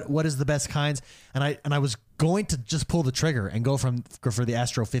all what is the best kinds, and I was going to just pull the trigger and go for the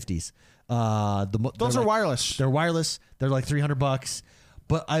Astro 50s. those are wireless. They're wireless. They're like $300.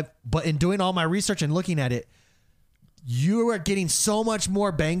 But in doing all my research and looking at it, you are getting so much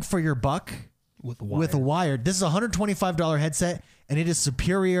more bang for your buck with a wired. This is a $125 headset, and it is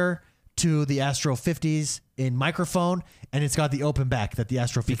superior to the Astro 50s in microphone, and it's got the open back that the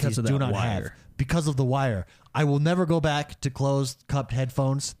Astro 50s do not have because of the wire. I will never go back to closed cupped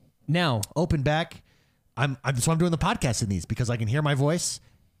headphones. Now, Open back. So I'm doing the podcast in these because I can hear my voice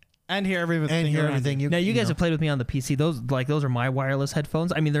and hear everything. and hear everything. you guys have played with me on the PC. Those are my wireless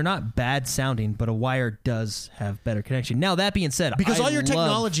headphones. I mean, they're not bad sounding, but a wire does have better connection. Now, that being said, because all your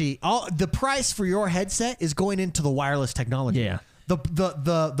technology, the price for your headset is going into the wireless technology. Yeah.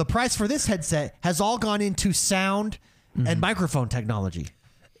 The price for this headset has all gone into sound and microphone technology.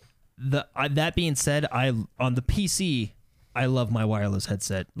 That being said, on the PC, I love my wireless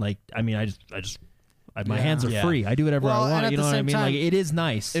headset. Like, I mean, my hands are free. I do whatever I want. You know what I mean? Like, it is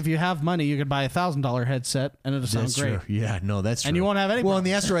nice. If you have money, you could buy $1,000 headset and it'll sound great. True. Yeah, no, that's true. And you won't have any. Well, in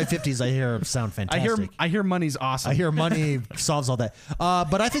the Asteroid 50s, I hear sound fantastic. I hear money's awesome. I hear money solves all that.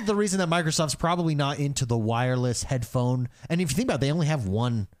 But I think the reason that Microsoft's probably not into the wireless headphone, and if you think about it, they only have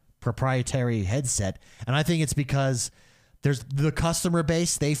one proprietary headset, and I think it's because there's the customer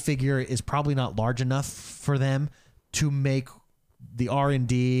base they figure is probably not large enough for them to make the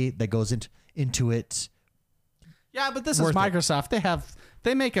R&D that goes into it. Yeah, but this is Microsoft.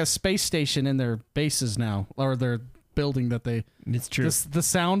 They make a space station in their bases now, or their building that they. It's true. The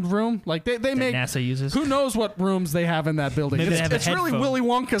sound room, like they make NASA uses. Who knows what rooms they have in that building? Maybe they have a it's really headphone. Willy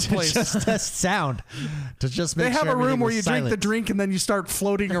Wonka's place. Just test sound to just make They have sure a room everything where was you silent. drink the drink and then you start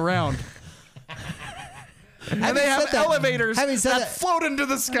floating around. And they have said that- elevators having said that that- float into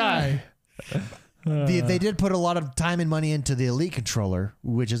the sky. They did put a lot of time and money into the Elite controller,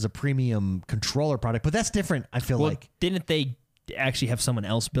 which is a premium controller product, but that's different. I feel like. Didn't they actually have someone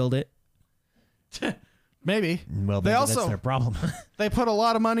else build it? Maybe. Well, They maybe also- that's their problem. They put a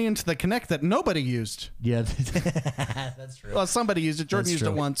lot of money into the Kinect that nobody used. Yeah, that's true. Well, somebody used it. Jordan That's used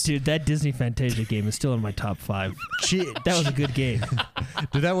true. it once. Dude, that Disney Fantasia game is still in my top 5. That was a good game.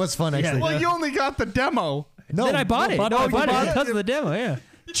 Dude, that was fun actually. Well, you only got the demo. No, Then I bought it. no, No, I you bought it because of the demo. Yeah.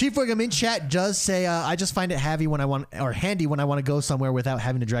 Chief Wiggum in chat does say, "I just find it handy when I want to go somewhere without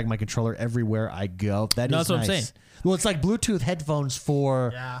having to drag my controller everywhere I go." That is No, that's what I'm nice. saying. Well, it's like Bluetooth headphones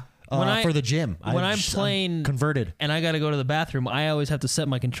for for the gym. When I'm playing converted, and I got to go to the bathroom, I always have to set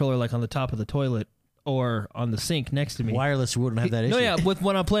my controller like on the top of the toilet or on the sink next to me. wireless wouldn't have that issue. No, yeah.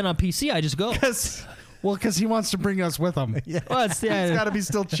 When I'm playing on PC, I just go. Because he wants to bring us with him. Well, it's, yeah, He's got to be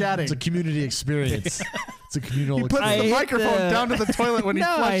still chatting. It's a community experience. It's a communal He puts experience. the hit microphone down to the toilet when he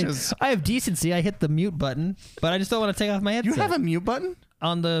no, flushes. I have decency. I hit the mute button, but I just don't want to take off my headset. You have a mute button?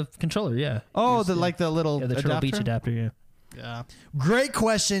 on the controller, yeah. Oh, There's the little the Turtle adapter? Beach adapter, yeah. Yeah. Great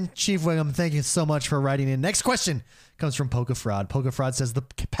question, Chief Wiggum. Thank you so much for writing in. Next question comes from Poke Fraud. Poke Fraud says, the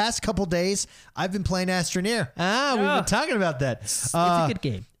past couple days, I've been playing Astroneer. We've been talking about that. It's a good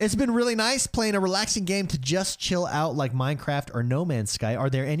game. It's been really nice playing a relaxing game to just chill out like Minecraft or No Man's Sky. Are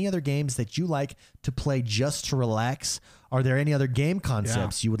there any other games that you like to play just to relax? Are there any other game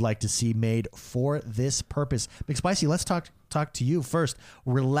concepts you would like to see made for this purpose? McSpicy, let's talk to you first.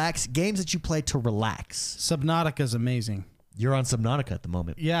 Relax games that you play to relax. Subnautica is amazing. You're on Subnautica at the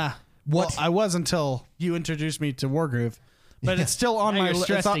moment. Yeah. What- Well, I was until you introduced me to Wargroove, but it's still on Now my you're list.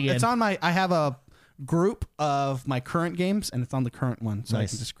 stressed again. It's on my. I have a group of my current games, and it's on the current one, so I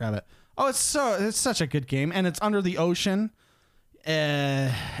Nice. can just grab it. Oh, it's such a good game, and it's under the ocean,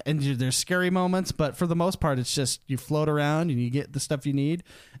 and there's scary moments, but for the most part, it's just you float around and you get the stuff you need,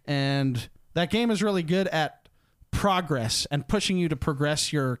 and that game is really good at progress and pushing you to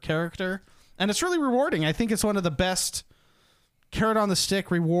progress your character, and it's really rewarding. I think it's one of the best carrot on the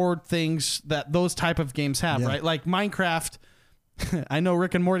stick reward things that those type of games have, Yeah. right? Like Minecraft. I know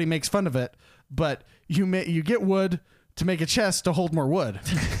Rick and Morty makes fun of it, but you get wood to make a chest to hold more wood.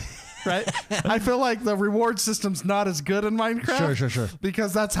 Right? I feel like the reward system's not as good in Minecraft. Sure.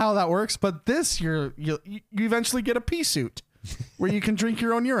 Because that's how that works. But this, you eventually get a pea suit where you can drink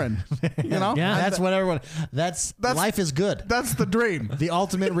your own urine. You know? Yeah. That's what everyone. That's life is good. That's the dream. The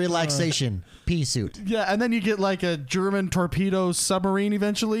ultimate relaxation. Pea suit. Yeah, and then you get like a German torpedo submarine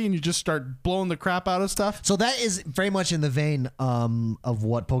eventually, and you just start blowing the crap out of stuff. So that is very much in the vein of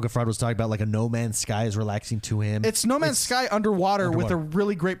what Poke Fraud was talking about. Like a No Man's Sky is relaxing to him. It's No Man's Sky underwater with a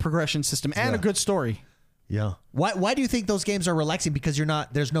really great progression system and a good story. Yeah. Why do you think those games are relaxing? Because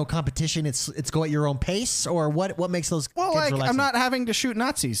there's no competition. It's go at your own pace, or what makes those Well, games like relaxing? I'm not having to shoot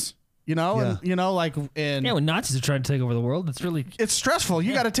Nazis, you know, Yeah. and you know, like Yeah, when Nazis are trying to take over the world, it's really. it's stressful.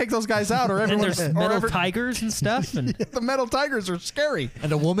 You got to take those guys out, or And everyone. there's metal tigers and stuff. And The metal tigers are scary.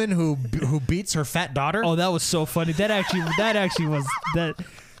 And a woman who beats her fat daughter. oh, that was so funny. That actually was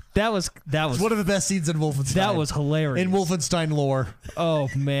that was One of the best scenes in Wolfenstein. that was hilarious. in Wolfenstein lore. Oh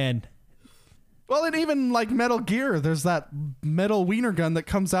man. Well, and even like Metal Gear, there's that metal wiener gun that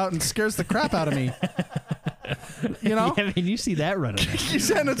comes out and scares the crap out of me. You know, I mean, you see that running.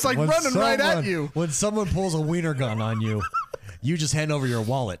 and it's like running right at you. When someone pulls a wiener gun on you, you just hand over your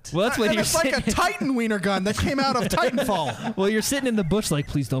wallet. Well, that's when And you're it's like a sitting. Titan wiener gun that came out of Titanfall. Well, you're sitting in the bush, like,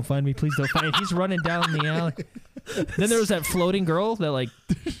 please don't find me, please don't find me. He's running down the alley. Then there was that floating girl that like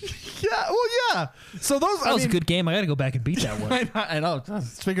Yeah, well, yeah. So those. that was a good game. I got to go back and beat that one. I know.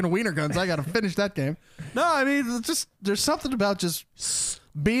 Speaking of wiener guns, I got to finish that game. No, I mean, it's just there's something about just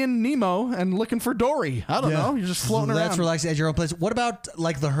being Nemo and looking for Dory. I don't know. You're just floating That's around. relaxing at your own place. What about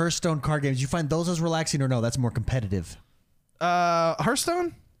like the Hearthstone card games? You find those as relaxing or no? That's more competitive.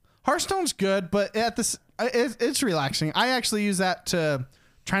 Hearthstone. Hearthstone's good, but it's relaxing. I actually use that to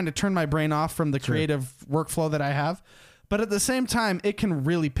trying to turn my brain off from the creative workflow that I have. But at the same time, it can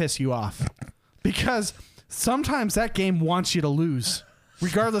really piss you off because sometimes that game wants you to lose,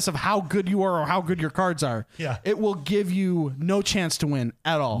 regardless of how good you are or how good your cards are. Yeah. It will give you no chance to win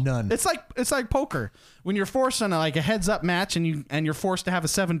at all. None. It's like poker. When you're forced on a heads up match and you're forced to have a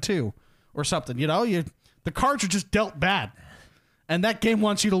 7-2 or something, you know, the cards are just dealt bad. And that game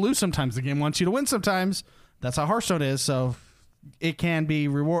wants you to lose sometimes. The game wants you to win sometimes. That's how Hearthstone is. So it can be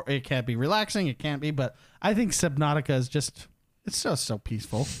it can't be relaxing. It can't be, but I think Subnautica is it's just so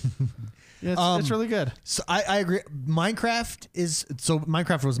peaceful. It's really good. So I agree.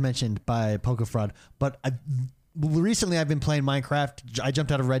 Minecraft was mentioned by Poke Fraud, but recently I've been playing Minecraft. I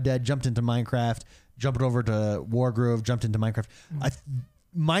jumped out of Red Dead, jumped into Minecraft, jumped over to Wargroove, jumped into Minecraft.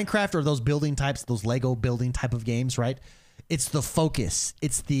 Minecraft are those building types, those Lego building type of games, right? It's the focus.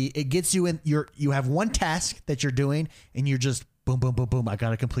 It gets you in. You have one task that you're doing, and you're just boom, boom, boom, boom. I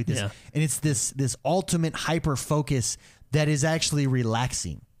gotta complete this, Yeah. and it's this ultimate hyper focus that is actually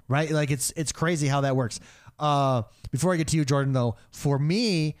relaxing, right? Like it's crazy how that works. Before I get to you, Jordan, though, for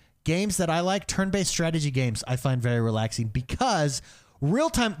me, games that I like, turn-based strategy games, I find very relaxing because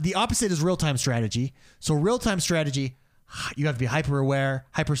real-time. The opposite is real-time strategy. So real-time strategy, you have to be hyper aware,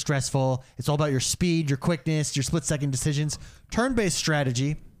 hyper stressful. It's all about your speed, your quickness, your split-second decisions. Turn-based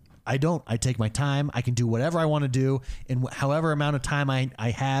strategy, I don't. I take my time. I can do whatever I want to do in however amount of time I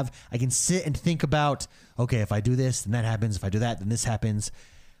have. I can sit and think about, okay, if I do this, then that happens. If I do that, then this happens.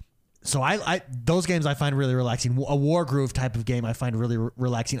 So I those games I find really relaxing. A War Groove type of game I find really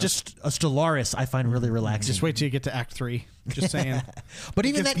relaxing. Just a Stellaris I find really relaxing. Just wait till you get to Act 3. Just saying. But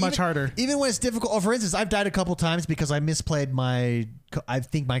even gets that much harder. Even when it's difficult. For instance, I've died a couple times because I misplayed I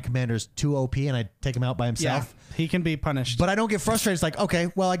think my commander's too OP and I take him out by himself. Yeah, he can be punished. But I don't get frustrated. It's like, okay,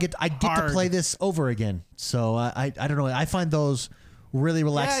 well I get to Hard. play this over again. So I don't know. I find those really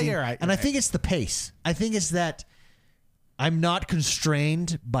relaxing. you're right, and I think it's the pace. I think it's that I'm not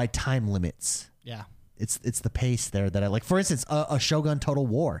constrained by time limits. yeah. It's the pace there that I like. For instance, a Shogun Total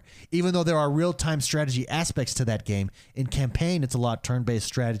War. Even though there are real-time strategy aspects to that game, in campaign it's a lot turn-based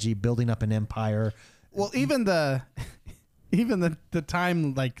strategy, building up an empire. Well, even the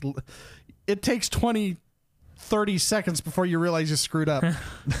time, like, it takes 30 seconds before you realize you screwed up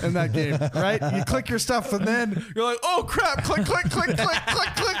in that game, right? You click your stuff and then you're like, oh crap, click, click, click, click,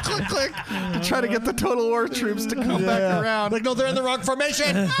 click, click, click, click, to try to get the Total War troops to come back around. Like, no, they're in the wrong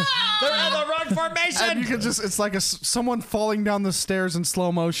formation. They're in the wrong formation. And you can just, it's like someone falling down the stairs in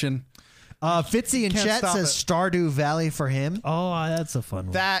slow motion. Fitzy in Can't chat stop says Stardew Valley for him. Oh, that's a fun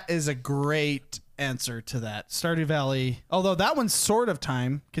one. That is a great answer to that. Stardew Valley, although that one's sort of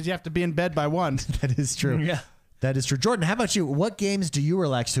time because you have to be in bed by 1. That is true. Yeah. That is true. Jordan, how about you? What games do you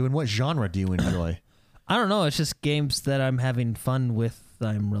relax to and what genre do you enjoy? I don't know. It's just games that I'm having fun with.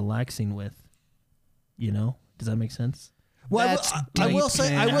 I'm relaxing with. You know? Does that make sense? Well, That's I will deep, say,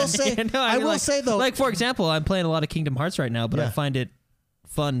 man. I will say, Yeah, no, I mean, will like- say though, Like, for example, I'm playing a lot of Kingdom Hearts right now, but I Yeah. find it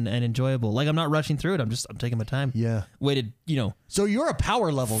fun and enjoyable. Like, I'm not rushing through it. I'm taking my time. yeah. Waited, So you're a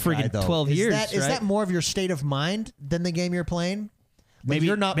power level guy, Friggin' though. 12 is years, That, is right? that more of your state of mind than the game you're playing? Like, maybe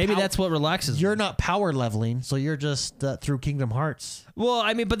you're not. Maybe that's what relaxes. You're me. not power leveling, so you're just through Kingdom Hearts. Well,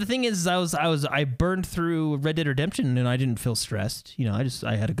 I mean, but the thing is, I burned through Red Dead Redemption and I didn't feel stressed. You know,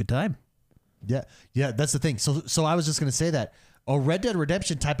 I had a good time. Yeah, yeah. That's the thing. So I was just gonna say that a Red Dead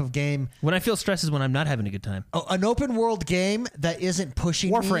Redemption type of game, When I feel stressed is when I'm not having a good time. an open world game that isn't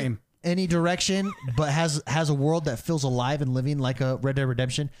pushing me Warframe. any direction, but has a world that feels alive and living like a Red Dead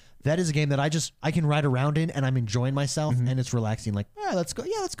Redemption. That is a game that I can ride around in and I'm enjoying myself and it's relaxing. Like, let's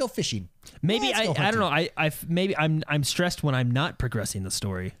go fishing. Maybe Let's go I don't know. hunting. Maybe I'm stressed when I'm not progressing the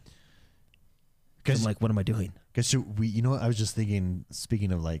story. Because I'm like, what am I doing? Because you know what? I was just thinking.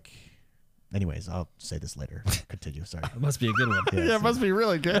 Speaking of like, anyways, I'll say this later. Continue. Sorry. It must be a good one. Yeah, it must be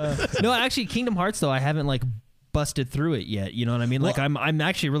really good. No, actually, Kingdom Hearts though I haven't like busted through it yet. You know what I mean? Like Well- I'm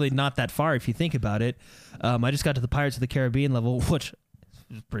actually really not that far if you think about it. I just got to the Pirates of the Caribbean level, which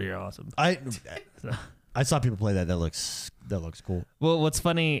is pretty awesome. I saw people play that. That looks cool. Well, what's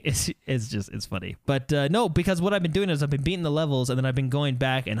funny is it's funny, but no, because what I've been doing is I've been beating the levels and then I've been going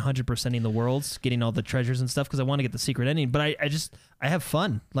back and 100%ing the worlds, getting all the treasures and stuff because I want to get the secret ending. But I have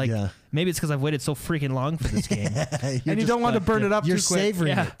fun. Like Yeah. maybe it's because I've waited so freaking long for this game. And you don't want to burn it up You're too quick.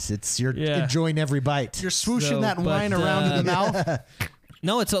 savoring Yeah. it. You're Yeah. enjoying every bite. You're swooshing So, that but, wine around in the mouth.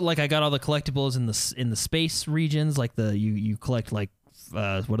 No, it's like I got all the collectibles in the space regions. Like you collect like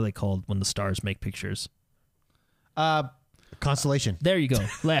what are they called when the stars make pictures? Constellation. There you go.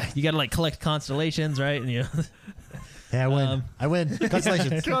 You got to like collect constellations, right? And you. Yeah, I win.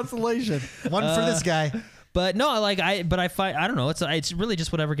 Constellation. Consolation. One for this guy. But no, I find I don't know. It's really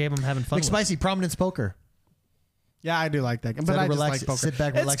just whatever game I'm having fun with. McSpicy, Prominence Poker. Yeah, I do like that game, that but a I just relax- like poker. sit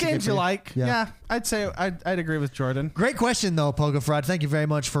back, it's relax, games get you free? like. Yeah. Yeah, I'd say I'd agree with Jordan. Great question, though, Pogo Fraud. Thank you very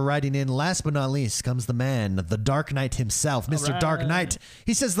much for writing in. Last but not least comes the man, the Dark Knight himself, Mr. Dark Knight.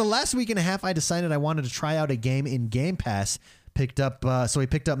 He says, the last week and a half, I decided I wanted to try out a game in Game Pass. So he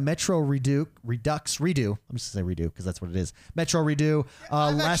picked up Metro Redux Redo. I'm just going to say Redo because that's what it is. Metro Redo.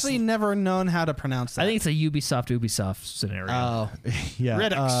 I've actually never known how to pronounce that. I think it's a Ubisoft scenario. Oh, yeah.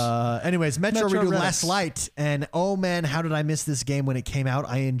 Redux. Anyways, Metro Metro Redo Redux. Last Light, and oh man, how did I miss this game when it came out?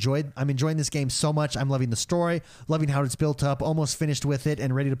 I'm enjoying this game so much. I'm loving the story, loving how it's built up. Almost finished with it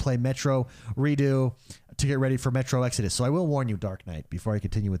and ready to play Metro Redo to get ready for Metro Exodus. So I will warn you, Dark Knight, before I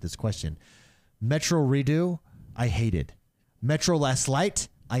continue with this question. Metro Redo, I hated. Metro Last Light,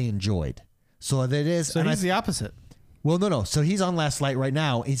 I enjoyed. So that is. so. and He's the opposite. Well, no. So he's on Last Light right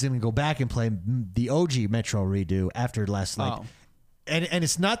now. He's going to go back and play the OG Metro Redo after Last Light. Oh. And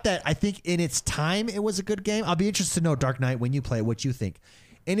it's not that I think in its time it was a good game. I'll be interested to know, Dark Knight, when you play it, what you think.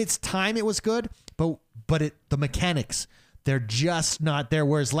 In its time it was good, but the mechanics, they're just not there.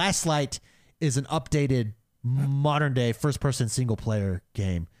 Whereas Last Light is an updated modern day first person single player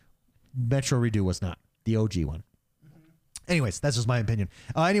game. Metro Redo was not the OG one. Anyways, that's just my opinion.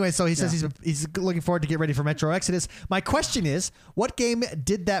 So he says he's looking forward to get ready for Metro Exodus. My question is, what game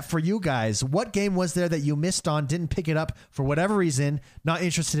did that for you guys? What game was there that you missed on, didn't pick it up for whatever reason, not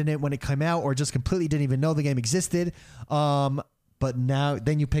interested in it when it came out, or just completely didn't even know the game existed? but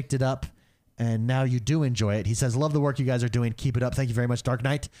then you picked it up, and now you do enjoy it. He says, love the work you guys are doing. Keep it up. Thank you very much, Dark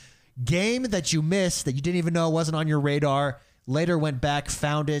Knight. Game that you missed, that you didn't even know wasn't on your radar, later went back,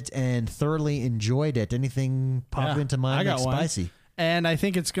 found it, and thoroughly enjoyed it. Anything pop into mind? I got like one. Spicy? And I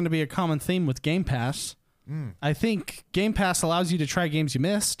think it's going to be a common theme with Game Pass. I think Game Pass allows you to try games you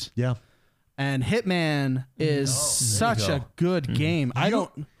missed. Yeah. And Hitman is such a good game.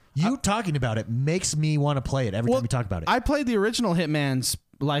 You talking about it makes me want to play it every time you talk about it. I played the original Hitman's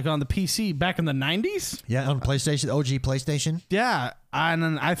like on the PC back in the 90s. Yeah, on PlayStation, OG PlayStation. Yeah, and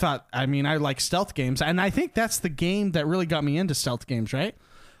then I thought, I like stealth games, and I think that's the game that really got me into stealth games, right?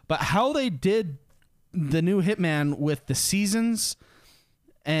 But how they did the new Hitman with the seasons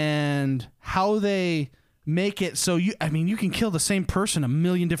and how they make it so you can kill the same person a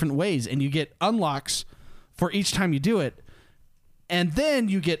million different ways, and you get unlocks for each time you do it. And then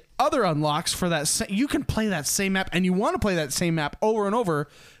you get other unlocks for that. You can play that same map, and you want to play that same map over and over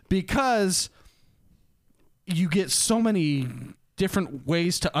because you get so many different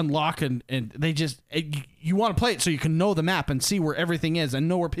ways to unlock, and they just you want to play it so you can know the map and see where everything is and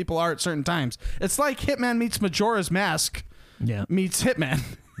know where people are at certain times. It's like Hitman meets Majora's Mask meets Hitman.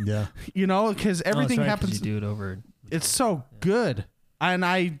 Yeah. Because everything happens. You do it over. It's so good. And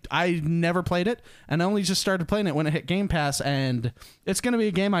I never played it, and I only just started playing it when it hit Game Pass, and it's going to be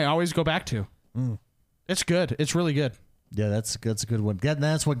a game I always go back to. It's good. It's really good. Yeah, that's a good one.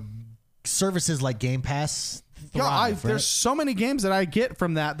 That's what services like Game Pass thrive, right? There's so many games that I get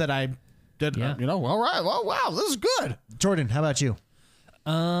from that I did. Yeah. All right. Well, wow, this is good. Jordan, how about you?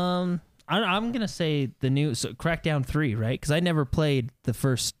 I'm gonna say the new Crackdown 3, right? Because I never played the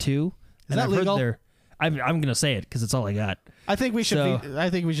first two. Is that legal? I'm gonna say it because it's all I got. I think we should. I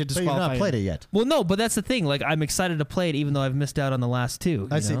think we should So you've disqualify. not played it yet. Well, no, but that's the thing. Like, I'm excited to play it, even though I've missed out on the last two.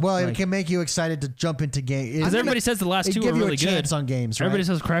 I see. know? Well, it Like, can make you excited to jump into games. because everybody says the last two are give you really a chance good. on games, right? Everybody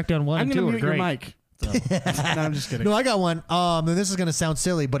says Crackdown 1 I'm and going 2 to are mute your great. mic. No, I'm just kidding. No, I got one. And this is going to sound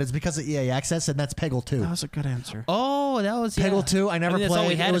silly, but it's because of EA Access, and that's Peggle 2. That was a good answer. Oh, that was Peggle 2, I never that's all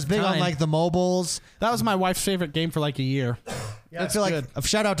we played. had It was at the big on time. like the mobiles. That was my wife's favorite game for like a year. I feel like a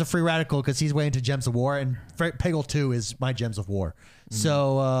shout out to Free Radical because he's way into Gems of War, and Peggle 2 is my Gems of War.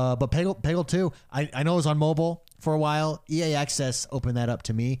 So, but Peggle 2, I know it was on mobile for a while. EA Access opened that up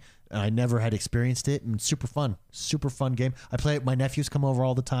to me, and I never had experienced it. And super fun game. I play it. My nephews come over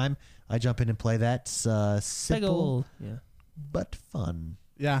all the time. I jump in and play that. It's simple but fun.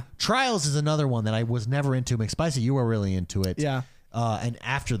 Yeah. Trials is another one that I was never into. McSpicy, you were really into it. Yeah. And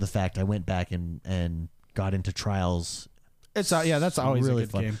after the fact, I went back and got into Trials. It's that's always really a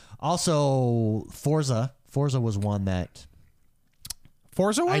good fun game. Also, Forza. Forza was one that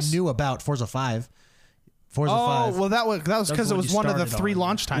Forza was? I knew about. Forza 5. Forza 5. Well, that was because the it one was you one of the started 3 on.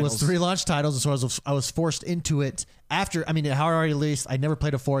 launch It titles. was 3 launch titles, so I was forced into it after. I mean, it had already released. I never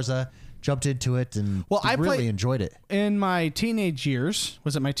played a Forza. Jumped into it and I really enjoyed it. In my teenage years.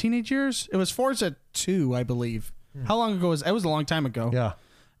 Was it my teenage years? It was Forza 2, I believe. How long ago was it? It was a long time ago. Yeah.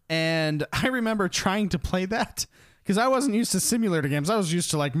 And I remember trying to play that because I wasn't used to simulator games. I was used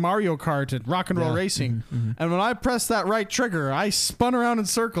to like Mario Kart and rock and roll racing. And when I pressed that right trigger, I spun around in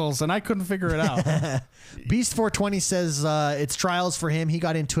circles and I couldn't figure it out. Beast 420 says it's Trials for him. He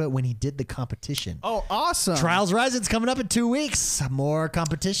got into it when he did the competition. Oh, awesome. Trials Rising's coming up in 2 weeks. More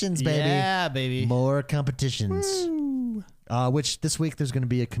competitions, baby. Yeah, baby. More competitions. Which this week there's going to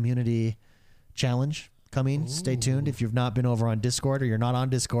be a community challenge coming. Stay tuned. If you've not been over on Discord or you're not on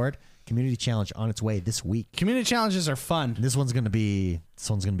Discord, community challenge on its way this week. Community challenges are fun. This one's gonna be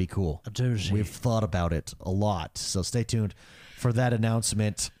cool. We've thought about it a lot, so stay tuned for that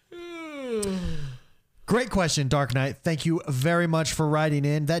announcement. Great question, Dark Knight. Thank you very much for writing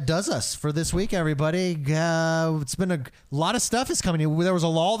in. That does us for this week, everybody. It's been a lot of stuff is coming in. There was a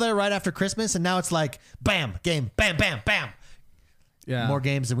lull there right after Christmas, and now it's like bam, game, bam, bam, bam. Yeah. More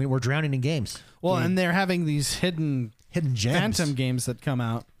games, and we're drowning in games. Well, and they're having these hidden Gems. phantom games that come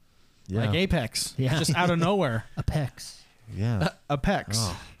out. Yeah. Like Apex. Yeah. Just out of nowhere. Apex. Yeah. Apex.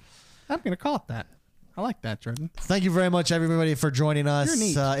 Oh. I'm going to call it that. I like that, Jordan. Thank you very much, everybody, for joining us. You're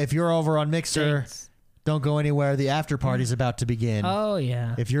neat. If you're over on Mixer, Thanks. don't go anywhere. The after party's about to begin. Oh,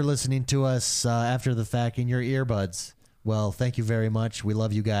 yeah. If you're listening to us after the fact in your earbuds, well, thank you very much. We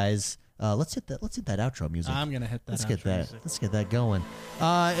love you guys. Let's hit that outro music. I'm going to hit that. Let's get outro that. music. Let's get that going.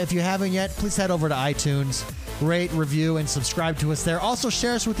 If you haven't yet, please head over to iTunes, rate, review, and subscribe to us there. Also,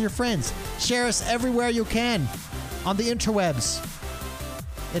 share us with your friends. Share us everywhere you can on the interwebs.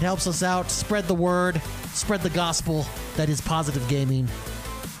 It helps us out. Spread the word. Spread the gospel that is positive gaming.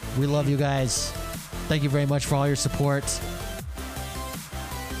 We love you guys. Thank you very much for all your support.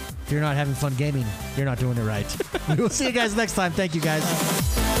 If you're not having fun gaming, you're not doing it right. We'll see you guys next time. Thank you,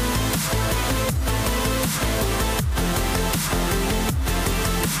 guys.